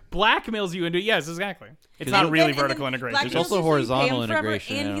together, blackmails you into it. Yes, exactly. It's 'Cause not you- really And then vertical integration. blackmails There's also you so you pay horizontal him forever,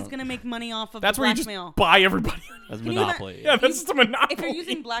 integration, and yeah. he's gonna make money off of That's the where you just blackmail. buy everybody. That's Can you ima- monopoly. Yeah, that's the monopoly. If you're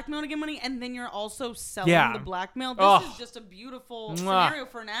using blackmail to get money and then you're also selling Yeah. the blackmail, this Ugh. is just a beautiful Mwah. scenario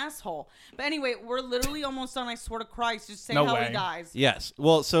for an asshole. But anyway, we're literally almost done. I swear to Christ, just say No how way. he dies. Yes.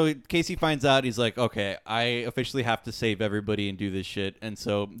 Well, so Casey finds out. He's like, okay, I officially have to save everybody and do this shit. And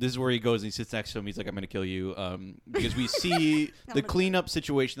so this is where he goes and he sits next to him. He's like, I'm going to kill you. Because we see the cleanup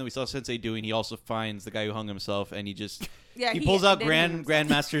situation that we saw Sensei doing. He also finds the guy who hung himself and he just. Yeah, he pulls out did him.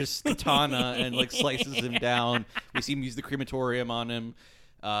 Grandmaster's katana and like slices him down. We see him use the crematorium on him.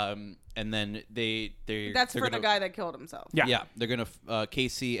 And then they're That's they're for gonna, the guy that killed himself. Yeah. Yeah, they're gonna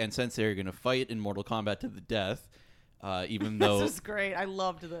Casey and Sensei are gonna fight in Mortal Kombat to the death. Even though, This is great. I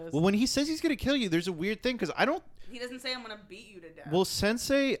loved this. well, when he says he's gonna kill you, there's a weird thing because I don't. He doesn't say I'm gonna beat you to death. Well,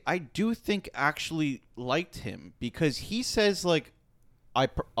 Sensei, I do think actually liked him because he says like,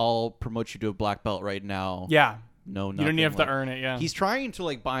 I'll promote you to a black belt right now. Yeah. No, You don't even have like, to earn it, yeah. He's trying to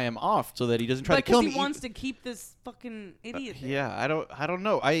like buy him off so that he doesn't try but to kill because him. he wants to keep this fucking idiot. there. Yeah, I don't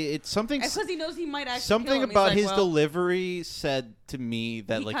know. It's something. It's because he knows he might actually Something kill him. He's about like, his well, delivery said to me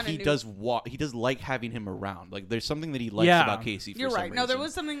that He like kinda he knew. does he does like having him around. Like there's something that he likes Yeah. about Casey. For You're some right. No, there reason.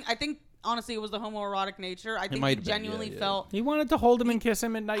 was something. I think honestly, it was the homoerotic nature. I think might he have been, genuinely yeah. felt. He wanted to hold him and kiss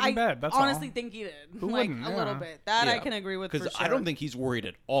him at night I in bed. That's honestly all. think he did. Who like wouldn't? a little Yeah. bit. That I Yeah. can agree with. For Because sure. I don't think he's worried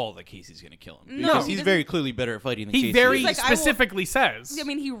at all that Casey's gonna kill him. No, because he he's doesn't- very clearly better at fighting than He Casey very is. He's like, I will- specifically says. I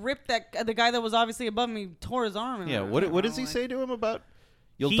mean, he ripped the guy that was obviously above me, tore his arm. Yeah. What does he say to him about?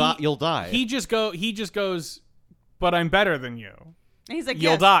 You'll He- die. You'll die. He just goes, but I'm better than you. And he's like,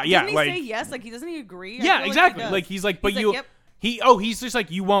 You'll yes. die. Yeah, Doesn't he like- say yes? Like, doesn't he agree? I Yeah, feel exactly. does. Like he's like, but He's you. yep. He's just like,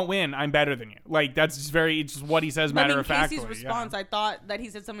 you won't win. I'm better than you. Like that's just it's just what he says, But I matter mean, of factly. Casey's response, I thought that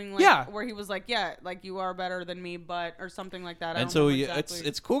he said something like, Yeah. where he was like, yeah, like you are better than me, but or something like that. I and don't so remember yeah, exactly.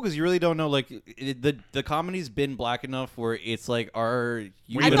 it's cool because you really don't know like the comedy's been black enough where it's like are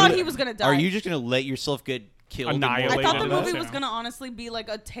you? I gonna- thought he was gonna die. Are you just gonna let yourself get killed? in Annihilated. I Mortal thought the Related to movie this, was yeah. gonna honestly be like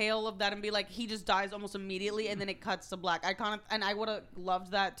a tale of that and be like he just dies almost immediately and then it cuts to black. And I would have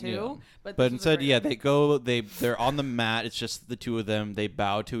loved that too. Yeah. But But this was a instead, great yeah, idea. they're on the mat. It's just the two of them. They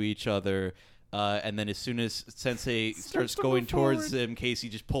bow to each other, and then as soon as Sensei starts to going move towards forward. him, Casey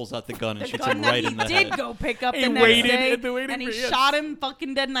just pulls out the gun and The shoots gun him that right he in the did head. go pick up He the next waited day, and waited and he for- yes. shot him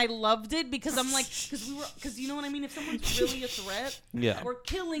fucking dead, and I loved it because I'm like, because you know what I mean. If someone's really a threat, Yeah. or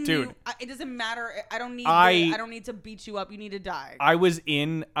killing Dude. you, it doesn't matter. I don't need. I- I don't need to beat you up. You need to die. I was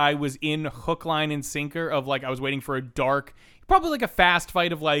in hook, line, and sinker of like I was waiting for a dark, probably like a fast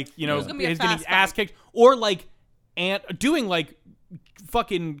fight of like It was gonna be a he's getting fast ass fight. kicked or like doing like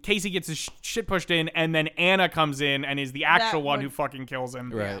fucking Casey gets his shit pushed in and then Anna comes in and is the actual That one would- who fucking kills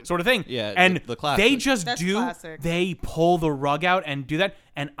him, Right. sort of thing. Yeah, and the classic. they just That's classic. they pull the rug out and do that,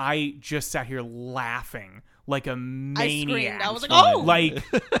 and I just sat here laughing. like a I maniac. screamed. I was like, fine. oh! Like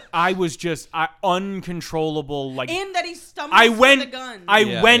I was just uncontrollable. Like And that he stumbles I for the went, gun. I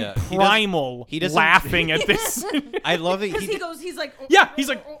Yeah, went yeah. primal, he doesn't- laughing at this. I love it. Because he goes, he's like... Yeah, he's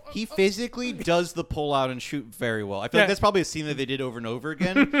like- He physically does the pull out and shoot very well. I feel Yeah. like that's probably a scene that they did over and over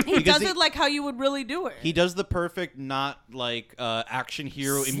again. He because does it like how you would really do it. he does the perfect, not like action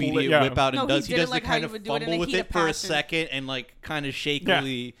hero Sli- immediate yeah. whip out and No, he does. He did it does like the how kind you of would do it in fumble a with heat it of for a passion. second and like kind of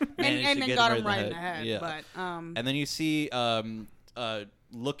shakily managed and to then get got him him right right in the head. Yeah. But, And then you see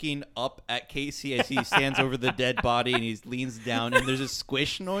looking up at Casey as he stands over the dead body and he leans down and there's a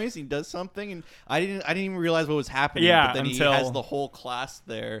squish noise. He does something and I didn't even realize what was happening. Yeah, but then until- he has the whole class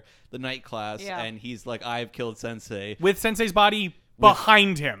there, the night class, Yeah. and he's like, "I've killed Sensei." With Sensei's body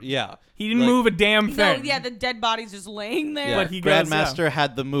behind him. Yeah, He didn't Like- move a damn no, thing. yeah, the dead body's just laying there. Yeah, But he goes, Grandmaster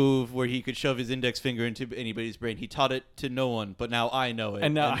had the move where he could shove his index finger into anybody's brain. He taught it to no one, but now I know it.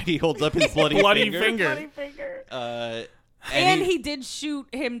 And now he holds up his bloody, Bloody finger. finger. Bloody finger. And he did shoot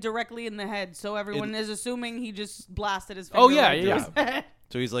him directly in the head, so everyone is assuming he just blasted his finger. Oh, yeah, right through yeah. his head.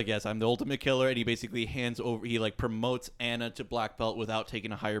 So he's like, "Yes, I'm the ultimate killer," and he basically he like promotes Anna to black belt without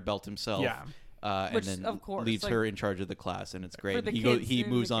taking a higher belt himself. Yeah. And Which, then of course, leaves like, her in charge of the class, and it's great. the He kids he in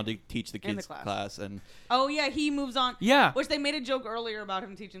moves the- on to teach the in the kids class. class, and Oh yeah, he moves on. Yeah. Which they made a joke earlier about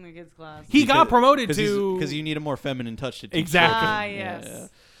him teaching the kids class. He got promoted to... because you need a more feminine touch to teach Exactly. children.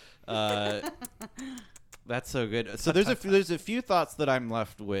 Ah, yes. That's so good. So there's a few thoughts that I'm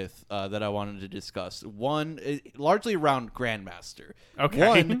left with that I wanted to discuss. One, largely around Grandmaster. Okay.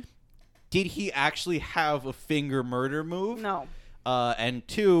 One, did he actually have a finger murder move? No. And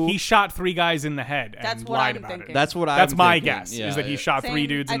two, He shot 3 guys in the head and That's what lied I'm about thinking. it. that's what That's I'm my thinking. guess, is that he shot 3 Same-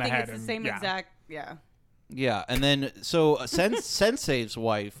 dudes in the I think head. it's the and- same yeah. exact. Yeah. Yeah, and then so Sensei's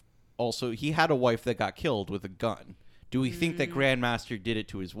wife also he had a wife that got killed with a gun. Do we think that Grandmaster did it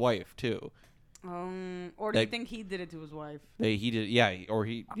to his wife too? Or do you That- think he did it to his wife? He did, yeah, or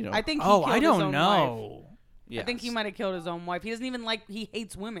he, I think. He Oh, killed I his don't own know. Wife. yes. I think he might have killed his own wife. He doesn't even like. He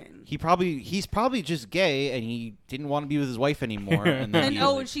hates women. He's probably just gay and he didn't want to be with his wife anymore. And then And he,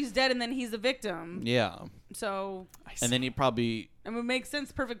 and she's dead, and then he's a victim. yeah, So and then he probably I mean, it makes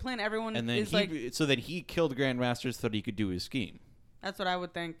sense. Perfect plan. Everyone and then is like. so that he killed Grandmaster so that he could do his scheme. That's what I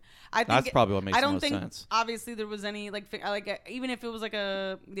would think. I think That's probably what makes I the don't most think sense. obviously there was any even if it was like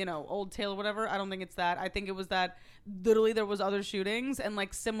a old tale or whatever. I don't think it's that. I think it was that literally there was other shootings and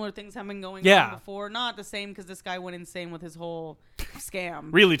like similar things have been going Yeah. on before. Not the same because this guy went insane with his whole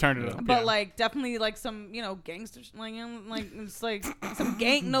scam. Really turned it up. But yeah. like definitely like some gangsters like it's like some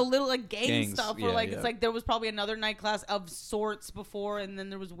gang little like gang Gangs, stuff yeah, where like yeah. it's like there was probably another night class of sorts before and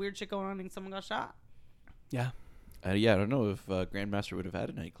then there was weird shit going on and someone got shot. yeah. Yeah, I don't know if Grandmaster would have had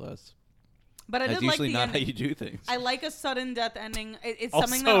a night class. But I That's did like usually the not ending. how you do things. I like a sudden death ending. It's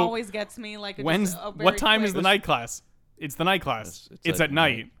something that Also, always gets me. Like What time is the night class? It's the night class. It's at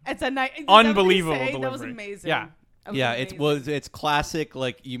night. It's a night. Unbelievable That was delivery. amazing. Yeah. That was Yeah, amazing. it's classic.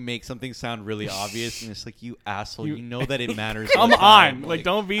 Like you make something sound really obvious, and it's like you asshole. You know that it matters. Come what time. on, like,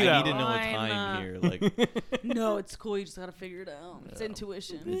 don't be I that need to know what way. time Fine. here. Like No, it's cool. You just gotta figure it out. It's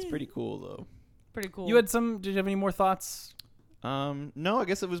intuition. it's pretty cool though. Pretty cool. You had some. Did you have any more thoughts? No, I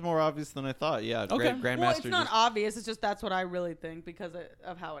guess it was more obvious than I thought. Yeah, Okay. Grandmaster. well, it's not just- obvious. It's just that's what I really think because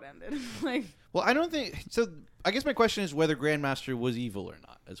of how it ended. Like well, I don't think so. I guess my question is whether Grandmaster was evil or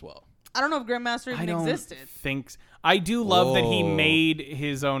not as well. I don't know if Grandmaster I even don't existed. think. I do love that he Whoa. made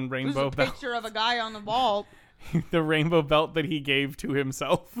his own There's rainbow a belt. picture of a guy on the vault. The rainbow belt that he gave to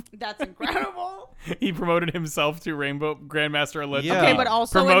himself. That's incredible. He promoted himself to Rainbow Grandmaster allegedly. Yeah. Okay, but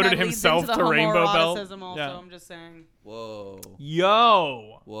also promoted and that himself leads into to the rainbow belt. homoeroticism also, Yeah. I'm just saying. Whoa.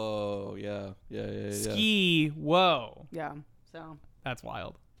 Yo, Whoa. Yeah. ski. Whoa, Yeah. So that's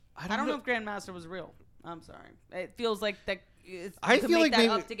wild. I don't know if Grandmaster was real. I'm sorry. It feels like that. It's I to feel make like that maybe-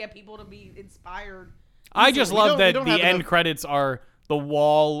 up to get people to be inspired. I just We love don't- we that don't the have end enough- credits are the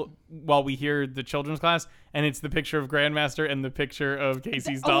wall while we hear the children's class, and it's the picture of Grandmaster and the picture of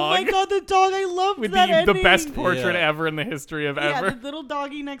Casey's dog. Oh my god, the dog! I love with that the ending. best portrait Yeah. ever in the history of Yeah, ever. the little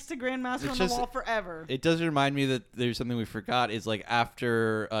doggy next to Grandmaster It's on just- the wall forever. It does remind me that there's something we forgot. Is like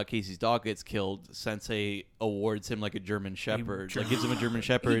after Casey's dog gets killed, Sensei awards him like a German Shepherd. Like gives him a German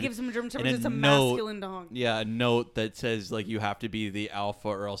Shepherd. He gives him a German Shepherd. and It's a note- masculine dog. Yeah, a note that says like you have to be the alpha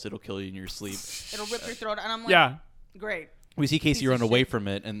or else it'll kill you in your sleep. It'll rip your throat. And I'm like, Yeah. great. We see Casey Piece of run away shit. from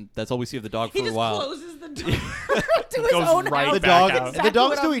it, and that's all we see of the dog He for a just while. closes the door to his Goes own right house. The back dog, out. Exactly the dog's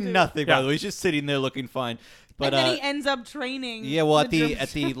what I'm doing doing. nothing. Yeah. By the way, he's just sitting there looking fine. But and then he ends up training. yeah, well, at the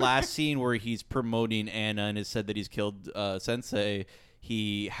German last scene where he's promoting Anna and has said that he's killed Sensei,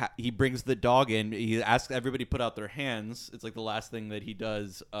 he brings the dog in. He asks everybody to put out their hands. It's like the last thing that he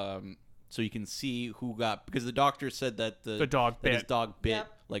does. so you can see who got, because the doctor said that The dog that his bit. dog bit,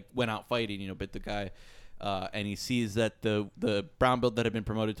 Yep. like went out fighting, bit the guy. And he sees that the brown belt that had been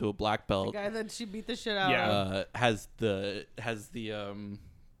promoted to a black The belt guy that she beat the shit out Yeah. of. has the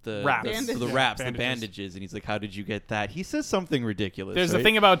Wraps. the Yeah, wraps, the bandages. bandages, and he's like, "How did you get that?" He says something ridiculous. There's right? a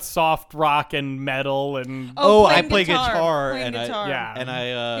thing about soft rock and metal and Oh, I playing play guitar, Playing and guitar.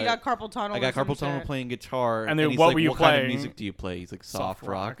 Yeah. He got carpal tunnel. I got or some carpal tunnel shit. playing guitar, And then he's what like, were you "What kind of playing?" music do you play?" He's like, Soft "Soft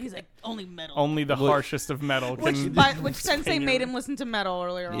rock." He's like, only metal. only the Which- harshest of metal can. Which Sensei spin made your- him listen to metal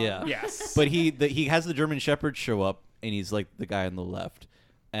earlier on. Yeah. Yes. But he has the German Shepherd show up, and he's like the guy on the left,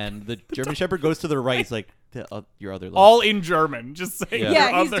 and the German Shepherd goes to the right. He's like, "Your other left." all in German. Just saying. Yeah. Yeah,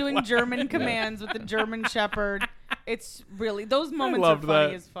 your he's other doing left. German commands with the German Shepherd. It's really, those moments are loved funny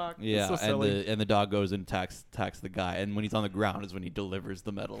that. as fuck. Yeah, so and silly. the dog goes and attacks the guy, and when he's on the ground is when he delivers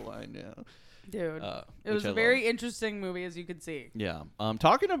the metal line. Yeah, Dude, it which was I a love. very interesting movie, as you could see. Yeah.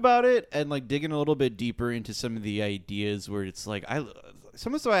 Talking about it and like digging a little bit deeper into some of the ideas where it's like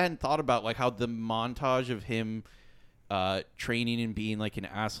some of the stuff I hadn't thought about, like how the montage of him training and being like an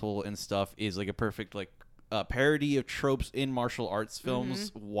asshole and stuff is like a perfect like parody of tropes in martial arts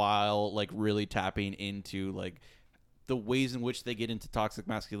films while like really tapping into like the ways in which they get into toxic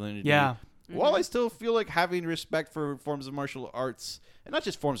masculinity. Yeah. While I still feel like having respect for forms of martial arts, and not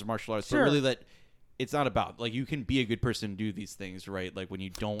just forms of martial arts, Sure. but really that it's not about like you can be a good person and do these things, right? Like when you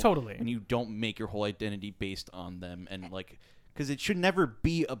don't Totally. when you don't make your whole identity based on them, and like because it should never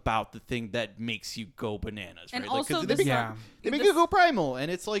be about the thing that makes you go bananas, And right? also like, this- they, Yeah. they make this- you go primal,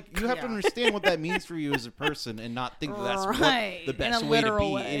 and it's like you have to Yeah. understand what that means for you as a person, and not think that that's Right, what the in a best way to literal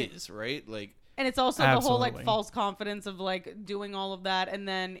be way. is, right? Like. And it's also the whole like Absolutely. false confidence of like doing all of that, and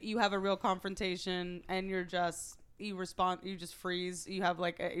then you have a real confrontation, and you just freeze. You have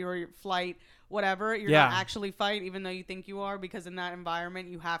like your flight, whatever. You're not Yeah. actually fight, even though you think you are, because in that environment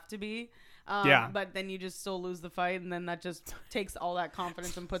you have to be. Yeah. But then you just still lose the fight, and then that just takes all that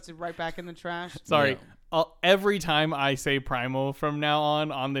confidence and puts it right back in the trash. Sorry. Yeah. Every time I say primal from now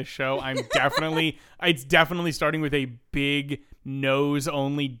on this show, it's definitely starting with a big nose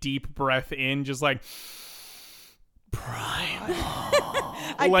only deep breath in, just like primal.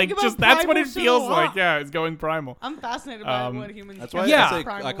 I like think about just that's what primal it shit a feels lot. like. Yeah, it's going primal. I'm fascinated by what humans. That's can why do. Yeah. I, say,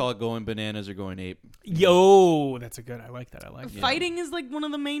 Primal. I call it going bananas or going ape. Yo, that's a good. I like that. Fighting is like one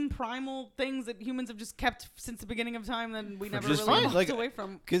of the main primal things that humans have just kept since the beginning of time that we never just really fine, walked like, away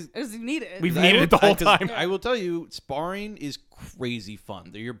from 'cause because you need it. We've needed it the whole 'cause time. I will tell you, sparring is crazy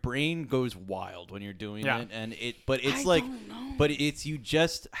fun. Your brain goes wild when you're doing Yeah. it, and but it's I like, don't know. but it's you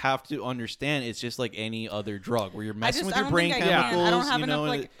just have to understand. It's just like any other drug where you're messing with I your don't brain think I can. chemicals. I don't have you enough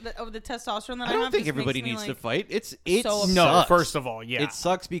know, and like of the testosterone that I I don't have. think just everybody makes me, needs to like, fight. It so No, sucks. first of all, yeah. It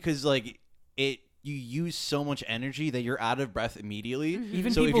sucks because like you use so much energy that you're out of breath immediately.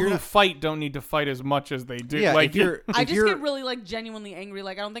 Even so if people you're who not, fight don't need to fight as much as they do. yeah, like if you're, I if just you're, get really like genuinely angry.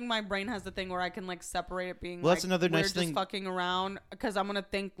 Like I don't think my brain has the thing where I can like separate it being. Well, that's like, another we're nice just thing- fucking around because I'm gonna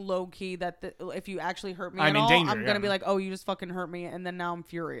think low key that if you actually hurt me I'm at in all, danger, I'm gonna yeah. be like, oh, you just fucking hurt me, and then now I'm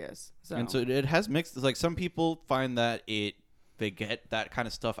furious. So, And so it has mixed. Like some people find that they get that kind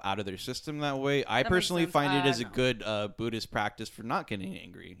of stuff out of their system that way. I That makes personally sense. find it as a No. good Buddhist practice for not getting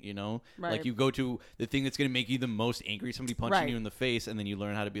angry. You know, Right. like you go to the thing that's going to make you the most angry, somebody punching Right. you in the face, and then you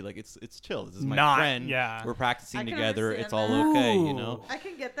learn how to be like, it's chill. This is my Not- friend. yeah. We're practicing I can together. understand It's all that. okay. You Ooh. know. I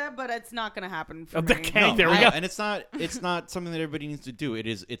can get that, but it's not gonna happen for Okay, me. Hey, there we I- go. And it's not something that everybody needs to do.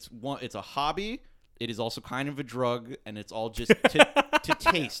 It's a hobby. It is also kind of a drug, and it's all just to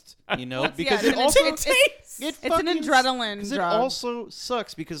taste, you know, because yeah, it and also it's- It's an fucking adrenaline Because drug. it also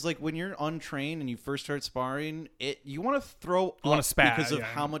sucks because like when you're untrained and you first start sparring, you want to throw wanna up spaz, because of yeah.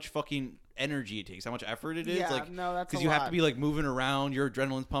 how much fucking energy it takes, how much effort it is. Yeah, like, no, that's a because you have to lot. be like moving around, your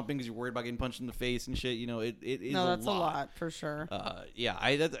adrenaline's pumping because you're worried about getting punched in the face and shit. You know, it is No, that's a lot. for sure. Yeah,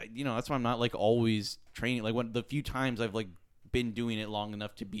 that's why I'm not like always training. Like when the few times I've like been doing it long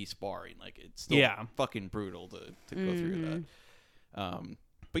enough to be sparring, like it's still Yeah. fucking brutal to go through Mm-hmm. that.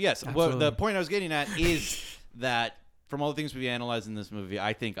 But yes, Absolutely. the point I was getting at is that from all the things we analyzed in this movie,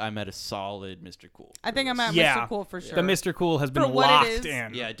 I think I'm at a solid Mr. Cool. I think I'm at Yeah. Mr. Cool for sure. The Mr. Cool has been For what it locked is.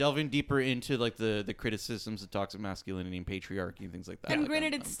 in. Yeah, delving deeper into like the criticisms of toxic masculinity and patriarchy and things like that. and Like,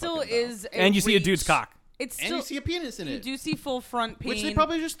 granted, I'm it still fucking down. is. And you see a dude's reach. cock. It's And still. you see a penis in You it. do see full front peen. Which they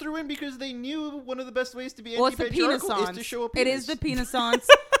probably just threw in because they knew one of the best ways to be Well, it's the anti-patriarchal is penisance. to show a It penis. is the penisance,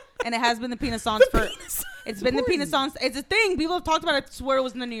 and it has been the penisance for. It's been the penisance. It's a thing. People have talked about it. I swear it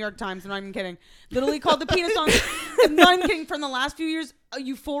was in the New York Times. I'm not even kidding. Literally called the penisance. I'm not even kidding. From the last few years,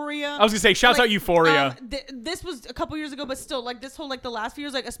 Euphoria. I was gonna say, shouts out Euphoria. This was a couple years ago, but still, like this whole like the last few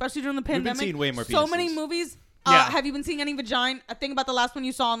years, like especially during the been pandemic, seeing way more so many penises. movies Yeah. Have you been seeing any vagina? Think about the last one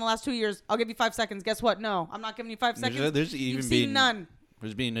you saw in the last 2 years. I'll give you 5 seconds. Guess what? No, I'm not giving you 5 seconds. There's even You've seen none.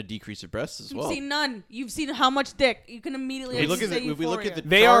 There's been a decrease of breasts as well. You've seen none. You've seen how much dick. You can immediately If we look at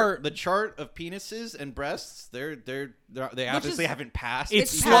the chart of penises and breasts, they obviously havenent passed.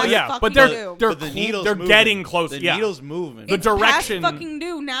 It's It's slow, past yeah, but fucking they're due. But the needle's they're moving. getting close. The yeah. needle's moving. The It's past direction- fucking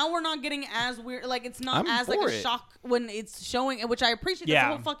due. Now we're not getting as weird. Like it's not I'm as like for a it. shock when it's showing, which I appreciate. Yeah.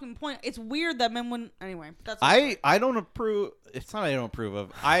 That's the whole fucking point. It's weird that men wouldn't. Anyway, that's I don't approve. It's not I don't approve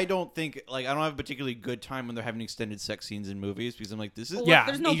of. I don't think I don't have a particularly good time when they're having extended sex scenes in movies because I'm like, this is Well, Yeah.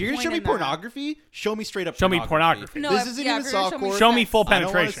 There's no if you're gonna point show me in that. pornography, show me straight up. Show me pornography. No, this if- isn't yeah, even if you're gonna show me softcore. Show me full I don't want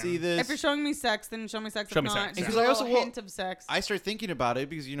to penetration. see this. If you're showing me sex, then show me sex. Show if me not, sex, just yeah. a Because I also little will- hint of sex. I start thinking about it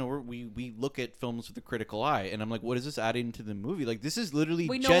because we look at films with a critical eye, and I'm like, what is this adding to the movie? Like this is literally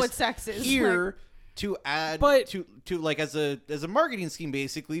We know just what sex is, here to add But- to like as a marketing scheme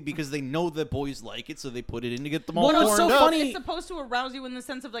basically because they know that boys like it, so they put it in to get them all Well, no, it's horned so up. funny. It's supposed to arouse you in the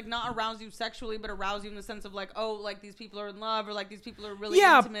sense of like not arouse you sexually, but arouse you in the sense of like, oh, like these people are in love or like these people are really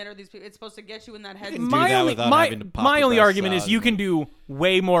Yeah. intimate or these people. It's supposed to get you in that head. can do My that only without having to pop my the only breasts argument is out you and can do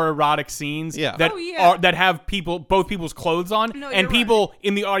way more erotic scenes Yeah. that Oh, yeah. are that have both people's clothes on, No, and you're people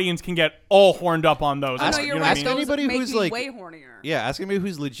in the audience can get all horned up on those. Oh, Ask- no, you you're know right. what I mean? Ask anybody Those make who's, me like- way hornier. Yeah, ask anybody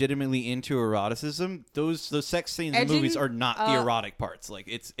who's legitimately into eroticism. Those sex scenes in Edging, movies are not the erotic parts. Like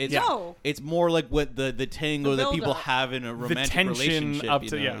it's No. it's more like what the tango The that people build-up. have in a romantic tension relationship. up you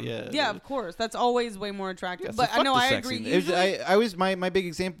to- know? yeah. Yeah, of course. That's always way more attractive. Yeah, so but I fuck know the I sex agree. scene. It was- Usually, I always my big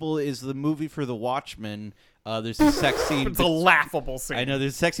example is the movie for The Watchmen. There's a sex scene. It's a laughable scene. I know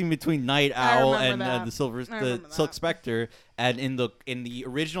there's a sex scene between Night I Owl remember and that. the remember Silk that. Spectre, and in the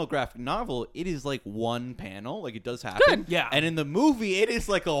original graphic novel, it is like one panel, like it does happen. Good. Yeah. And in the movie, it is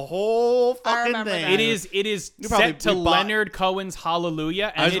like a whole I fucking remember thing. that. It is You probably- set to we bought- Leonard Cohen's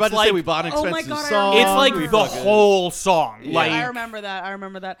Hallelujah, and I was it's about to like say we bought an Oh my expensive God, I song. it's like remember. the whole song. Yeah. Like I remember that. I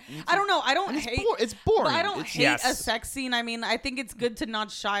remember that. I don't know. I don't It's hate. it's boring. But I don't It's- hate Yes. a sex scene. I mean, I think it's good to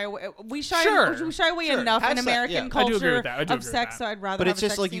not shy away. We shy away Sure. enough Have in sex, American yeah. I do culture agree with that. I do of agree with sex, that. so I'd rather. But have it's a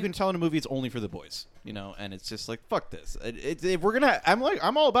just sex like you scene. can tell in a movie it's only for the boys, and it's just like fuck this. If we're gonna,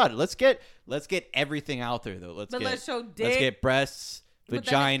 I'm all about it. Let's get everything out there though. But let's show Let's dick. get breasts, But then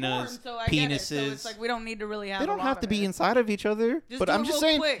it's vaginas, porn, so I get it. penises. So it's like we don't need to really have. They a don't lot have of to be it. inside of each other. Just But do I'm it just real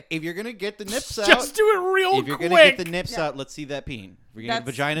saying, quick. if you're gonna get the nips out, just do it real if you're quick. gonna get the nips Yeah. out, let's see that peen. If we're gonna get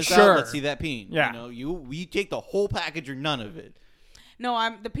That's- vaginas Sure. out, let's see that peen. Yeah. We take the whole package or none of it.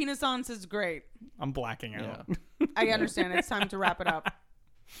 No, the penisance is great. I'm blacking out. I understand. It's time to wrap it up.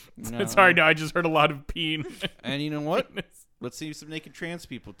 No. Sorry, no, I just heard a lot of peen. And you know what? Let's see some naked trans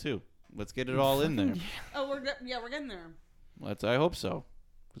people too. Let's get it all in there. Oh, we're getting there. I hope so,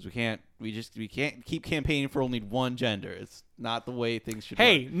 because we can't keep campaigning for only one gender. It's not the way things should.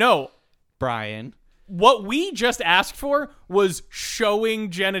 Hey, work. no. Brian. What we just asked for was showing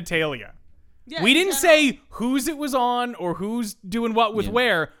genitalia. Yeah, We in didn't general. say whose it was on or who's doing what with Yeah.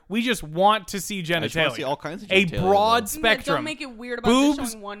 where. We just want to see I just wanna genitalia. see all kinds of a genitalia, broad though. spectrum. Don't make it weird about just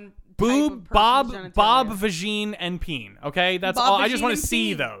Boobs, showing one type Boob, of bob, person's bob, genitalia. vagine, and peen. Okay, that's Bob, all. I just vagine, want to and see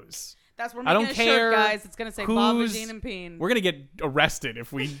peen. those. That's we're I making don't a care shirt, guys. It's gonna say Bob, who's- Vagine, and Peen. We're gonna get arrested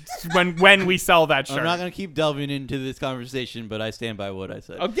if we when we sell that shirt. I'm not gonna keep delving into this conversation, but I stand by what I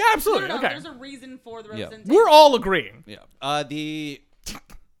said. Oh, yeah, absolutely. No, Okay, There's a reason for the Yeah. representation. we're all agreeing. Yeah.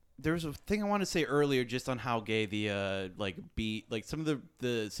 There was a thing I wanted to say earlier, just on how gay the some of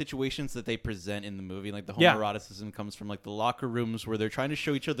the situations that they present in the movie, like the Yeah. homoeroticism comes from like the locker rooms where they're trying to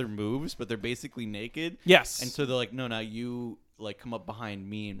show each other moves, but they're basically naked. Yes. And so they're like, no, you like come up behind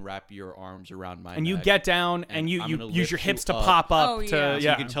me and wrap your arms around my And you neck. get down And and you I'm use gonna your lift hips you to up. pop up Oh, to yeah. So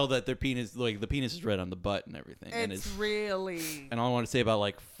yeah. you can tell that the penis is red on the butt and everything. And It's really. and all I want to say about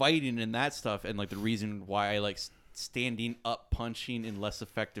like fighting and that stuff, and like the reason why I like standing up punching in less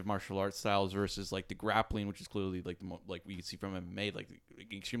effective martial arts styles versus like the grappling, which is clearly like like we can see from MMA, like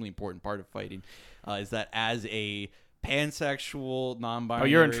an extremely important part of fighting, is that as a pansexual,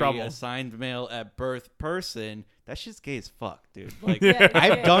 non-binary, you're in trouble. assigned male at birth person, that shit's gay as fuck, dude. Like Yeah, it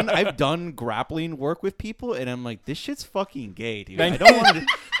I've done grappling work with people, and I'm like, this shit's fucking gay, dude. Thank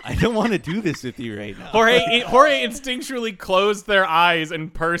I don't want to do this with you right now. Jorge instinctually closed their eyes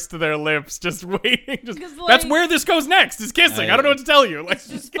and pursed their lips, just waiting. Because, That's like- where this goes next. Is kissing. I don't know what to tell you. Like, It's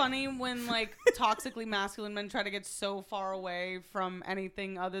just funny when like toxically masculine men try to get so far away from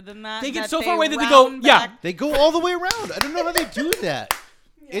anything other than that. They get that so far away that they go, round yeah. back. They go all the way around. I don't know how they do that.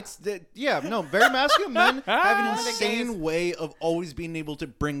 It's very masculine men have an One of the insane gays- way of always being able to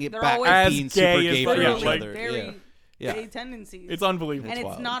bring it They're back always- to As being gay super as gay fuck, for yeah, each like- other. Very, Yeah. Yeah. gay tendencies. It's unbelievable. and it's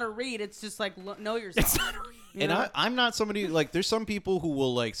wild. not a read. It's just like know yourself. It's not a read. You And know? I'm not somebody like there's some people who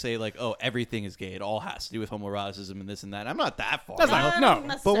will like say like, oh, everything is gay. It all has to do with homoeroticism and this and that. I'm not that far. That's out. not- I no. don't But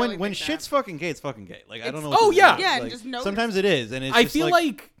necessarily when think shit's that. fucking gay, it's fucking gay. Like I don't know. Oh, what to yeah. do. Yeah, and Like, just know sometimes it is, and it's I just feel like,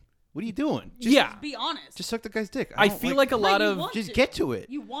 like what are you doing? yeah. Be honest. Just suck the guy's dick. I don't feel like a But lot you of want just to. get to it.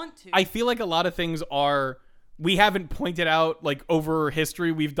 You want to. I feel like a lot of things are we haven't pointed out like over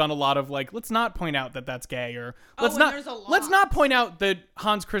history. We've done a lot of like let's not point out that that's gay or let's and not there's a lot. let's not point out that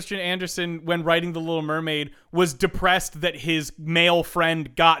Hans Christian Andersen when writing The Little Mermaid was depressed that his male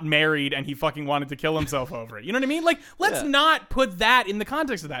friend got married and he fucking wanted to kill himself over it. You know what I mean? Like let's Yeah. not put that in the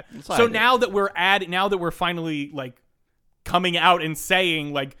context of that. So hide it. now that we're finally like coming out and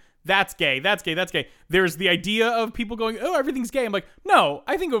saying like that's gay, that's gay, that's gay. There's the idea of people going, "Oh, everything's gay." I'm like, "No,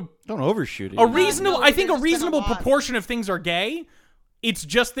 I think Don't overshoot it. a reasonable no, I think a there's been a reasonable lot. proportion of things are gay. It's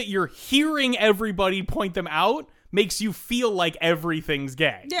just that you're hearing everybody point them out makes you feel like everything's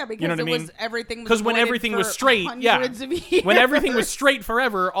gay. Yeah, because you know what it I mean? was everything. Was Because when avoided everything for was straight, yeah. hundreds of years. When everything was straight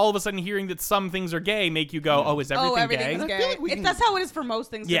forever, all of a sudden hearing that some things are gay make you go, "Oh, is everything everything's gay?" gay. I feel like we can- That's how it is for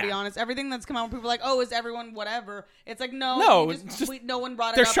most things, Yeah. to be honest. Everything that's come out, people are like, "Oh, is everyone whatever?" It's like, no, No, you it's just- no one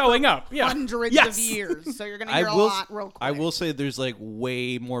brought it they're up. showing for up, yeah. hundreds Yes. of years, so you're gonna I hear a will. lot real quick. I will say there's like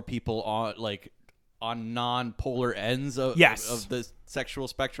way more people on non-polar ends of Yes. of the sexual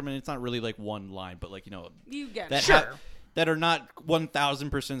spectrum, and it's not really like one line, but like You get that it. Sure. that are not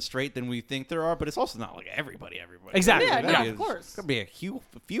 1,000% straight than we think there are, but it's also not like everybody. Exactly. Yeah, Yeah. no, of course. It's gonna be a few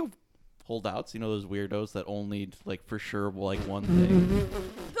holdouts. Those weirdos that only like for sure will like one thing.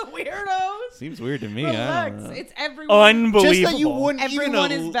 The weirdos. Seems weird to me. I Relax. don't know. It's everyone. Unbelievable. Just that you wouldn't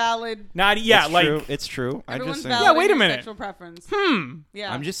Everyone even is valid. Not yeah, it's like true. It's true. I'm Everyone's just saying. valid. Yeah, in wait a your minute. Sexual preference. hmm,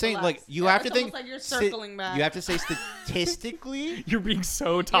 Yeah. I'm just saying, relax. like you Yeah, have to it's think. almost like you're circling back. You have to say statistically. you're being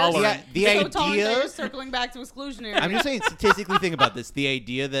so You're tolerant. the so tolerant that idea- you're circling back to exclusionary. I'm just saying statistically think about this. The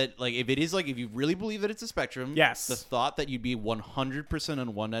idea that like if it is like if you really believe that it's a spectrum, Yes. the thought that you'd be 100%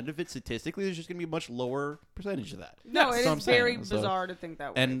 on one end of it statistically there's just going to be a much lower percentage of that. no, That's it what I'm is very saying. So- bizarre to think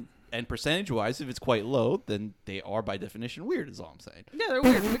that way. And percentage-wise, if it's quite low, then they are by definition weird. Is all I'm saying. yeah, they're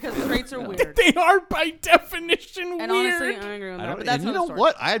weird because traits are weird. They are by definition And weird. honestly, I agree with I that. don't. But that's and you another know story.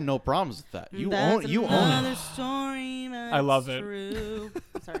 what? I have no problems with that. You That's own. You own another it. story. That's I love it. True.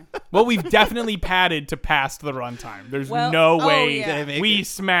 Sorry. Well, we've definitely padded to past the runtime. There's Well, no oh, way yeah. Did I make we it?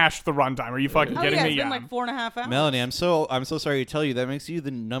 smashed the runtime. Are you fucking Oh kidding yeah, me? it's been Yeah. like 4.5 hours. Melanie, I'm so sorry to tell you that makes you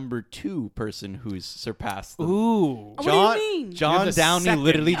the number 2 person who's surpassed them. Ooh. What John, do you mean? John You're the Downey second.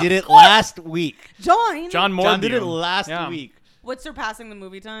 literally did it last week. John. John Morbius. John did it last Yeah. week. What's surpassing the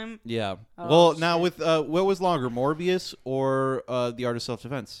movie time? Yeah. Oh, well, now shit. with what was longer, Morbius or The Art of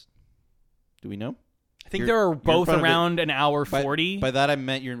Self-Defense? Do we know? I think You're- there are you're in both front of it. around an hour By- 40. By that I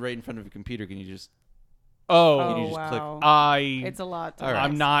meant you're right in front of a computer. Can you just? oh, Oh you just click- wow. it's It's a lot. To All right.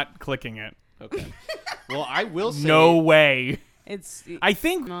 I'm not clicking it. Okay. Well, I will say No way. It's. I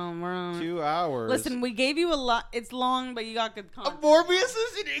think No, we're on. 2 hours. Listen, we gave you a lot. It's long, but you got good content. Morbius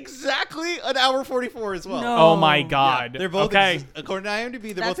is in exactly an hour 44 as well. No. Oh my Yeah, god. Yeah, they're both okay. according to IMDb.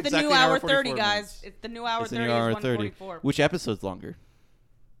 They're That's both the exactly new an hour 44 30, guys. minutes. It's the new hour It's the 30 new is hour 30. 144. Which episode's longer?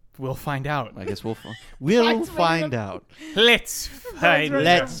 We'll find out. I guess we'll we'll Let's find out. Let's find right.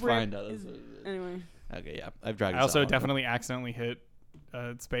 out. Let's Rick find out. is- Anyway. Okay, yeah, I've dragged. I this also out. definitely accidentally hit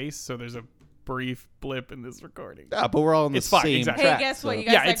space, so there's a brief blip in this recording. Yeah, but we're all on the It's fine, same exactly. Hey, track. guess what? so- You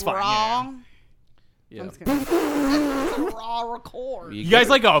guys Yeah, like it's fine, raw? Yeah. I'm just kidding. It's a raw record. You guys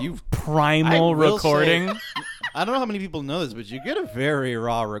like a you- primal I will recording? say- I don't know how many people know this, but you get a very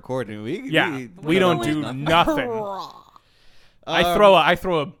raw recording. Yeah, we don't do Going nothing. raw. I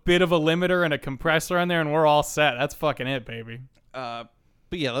throw a bit of a limiter and a compressor in there, and we're all set. That's fucking it, baby.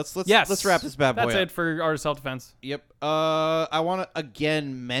 But yeah, let's Yes, let's wrap this bad boy That's up. it for our self-defense. Yep. I want to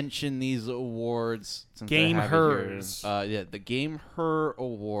again mention these awards. Since Game I have it here. Hers. Yeah, the Game Her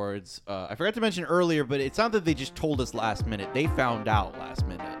Awards. I forgot to mention earlier, but it's not that they just told us last minute. They found out last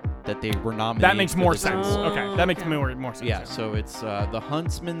minute that they were nominated. That makes for more this sense. award. Okay, that makes Okay. more sense. Yeah, so it's the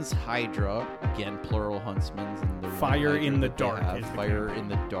Huntsman's Hydra, again plural Huntsman's, and the Fire Hydra in the that they Dark have. is the Fire campaign. in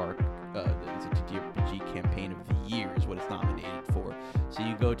the Dark. It's a TTRPG campaign of the year is what it's nominated for. So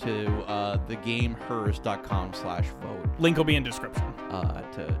you go to thegamehers.com/vote Link will be in description.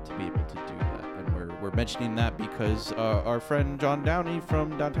 to be able to do that, and we're mentioning that because our friend John Downey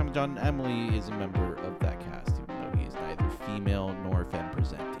from Downtown with John and Emily is a member of that cast, even though he is neither female nor femme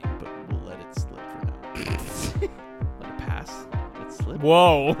presenting. But we'll let it slip for now. Let it pass. Let it slip.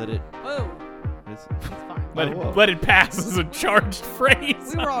 Whoa. Let it. Whoa. It's, It's fine. whoa. Let it pass as a charged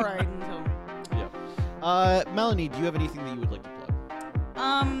phrase. We were all right until. yeah. Melanie, do you have anything that you would like to plug?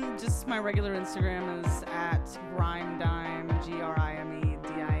 Just my regular Instagram is at at Grimedime, GRIMEDIME.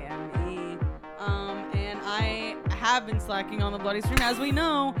 And I have been slacking on the Bloody Stream, as we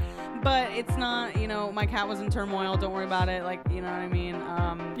know, but it's not, my cat was in turmoil. Don't worry about it. Like, you know what I mean?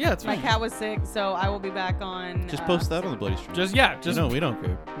 Yeah, it's my fine. cat was sick, so I will be back on. Just post that on the Bloody Stream. Just No, we don't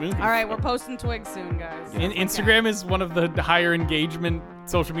care. All right, we're posting twigs soon, guys. Instagram is one of the higher engagement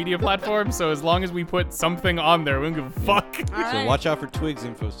social media platforms, so as long as we put something on there, we don't give a fuck. All right. So watch out for Twigs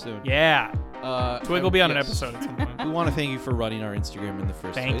info soon. Yeah. Twig will be on an yes. episode at some point. We want to thank you for running our Instagram in the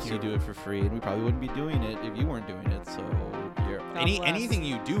first Thank place. you. Do it for free, and we probably wouldn't be doing it if you weren't doing it. So bless. anything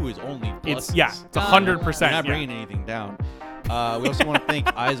you do is only pluses. It's God 100%. We're not yeah. bringing anything down. We also want to thank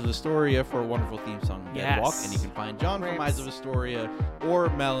Eyes of Astoria for a wonderful theme song, Dead Walk. Yes. And you can find John from Rips. Eyes of Astoria, or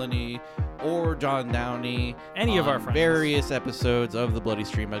Melanie, or John Downey. Any of on our friends. various episodes of The Bloody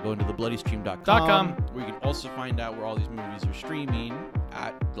Stream by going to thebloodystream.com, where you can also find out where all these movies are streaming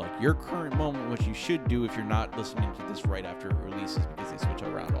at your current moment, which you should do if you're not listening to this right after it releases, because they switch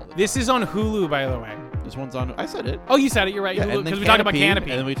around all the time. This is on Hulu, by the way. This one's on. I said it. Oh, you said it. You're right. Yeah, Hulu, and then because we talked about Canopy.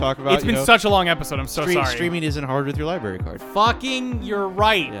 and then we talk about. It's been such a long episode. I'm so sorry. Streaming isn't hard with your library card. Fucking, you're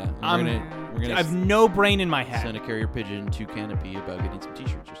right. Yeah, I'm we're gonna I have no brain in my send head. a carrier pigeon to Canopy about getting some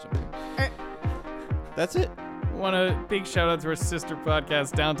T-shirts or something. That's it. Want a big shout out to our sister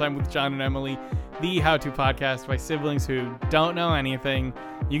podcast, Downtime with John and Emily, the how-to podcast by siblings who don't know anything.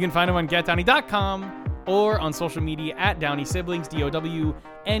 You can find them on getdowney.com or on social media at Downey Siblings,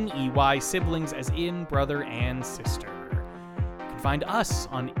 DOWNEY siblings, as in brother and sister. You can find us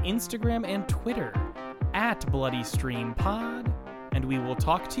on Instagram and Twitter at Bloody Stream Pod, and we will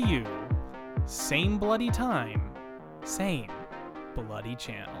talk to you same bloody time, same bloody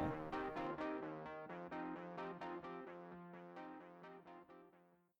channel.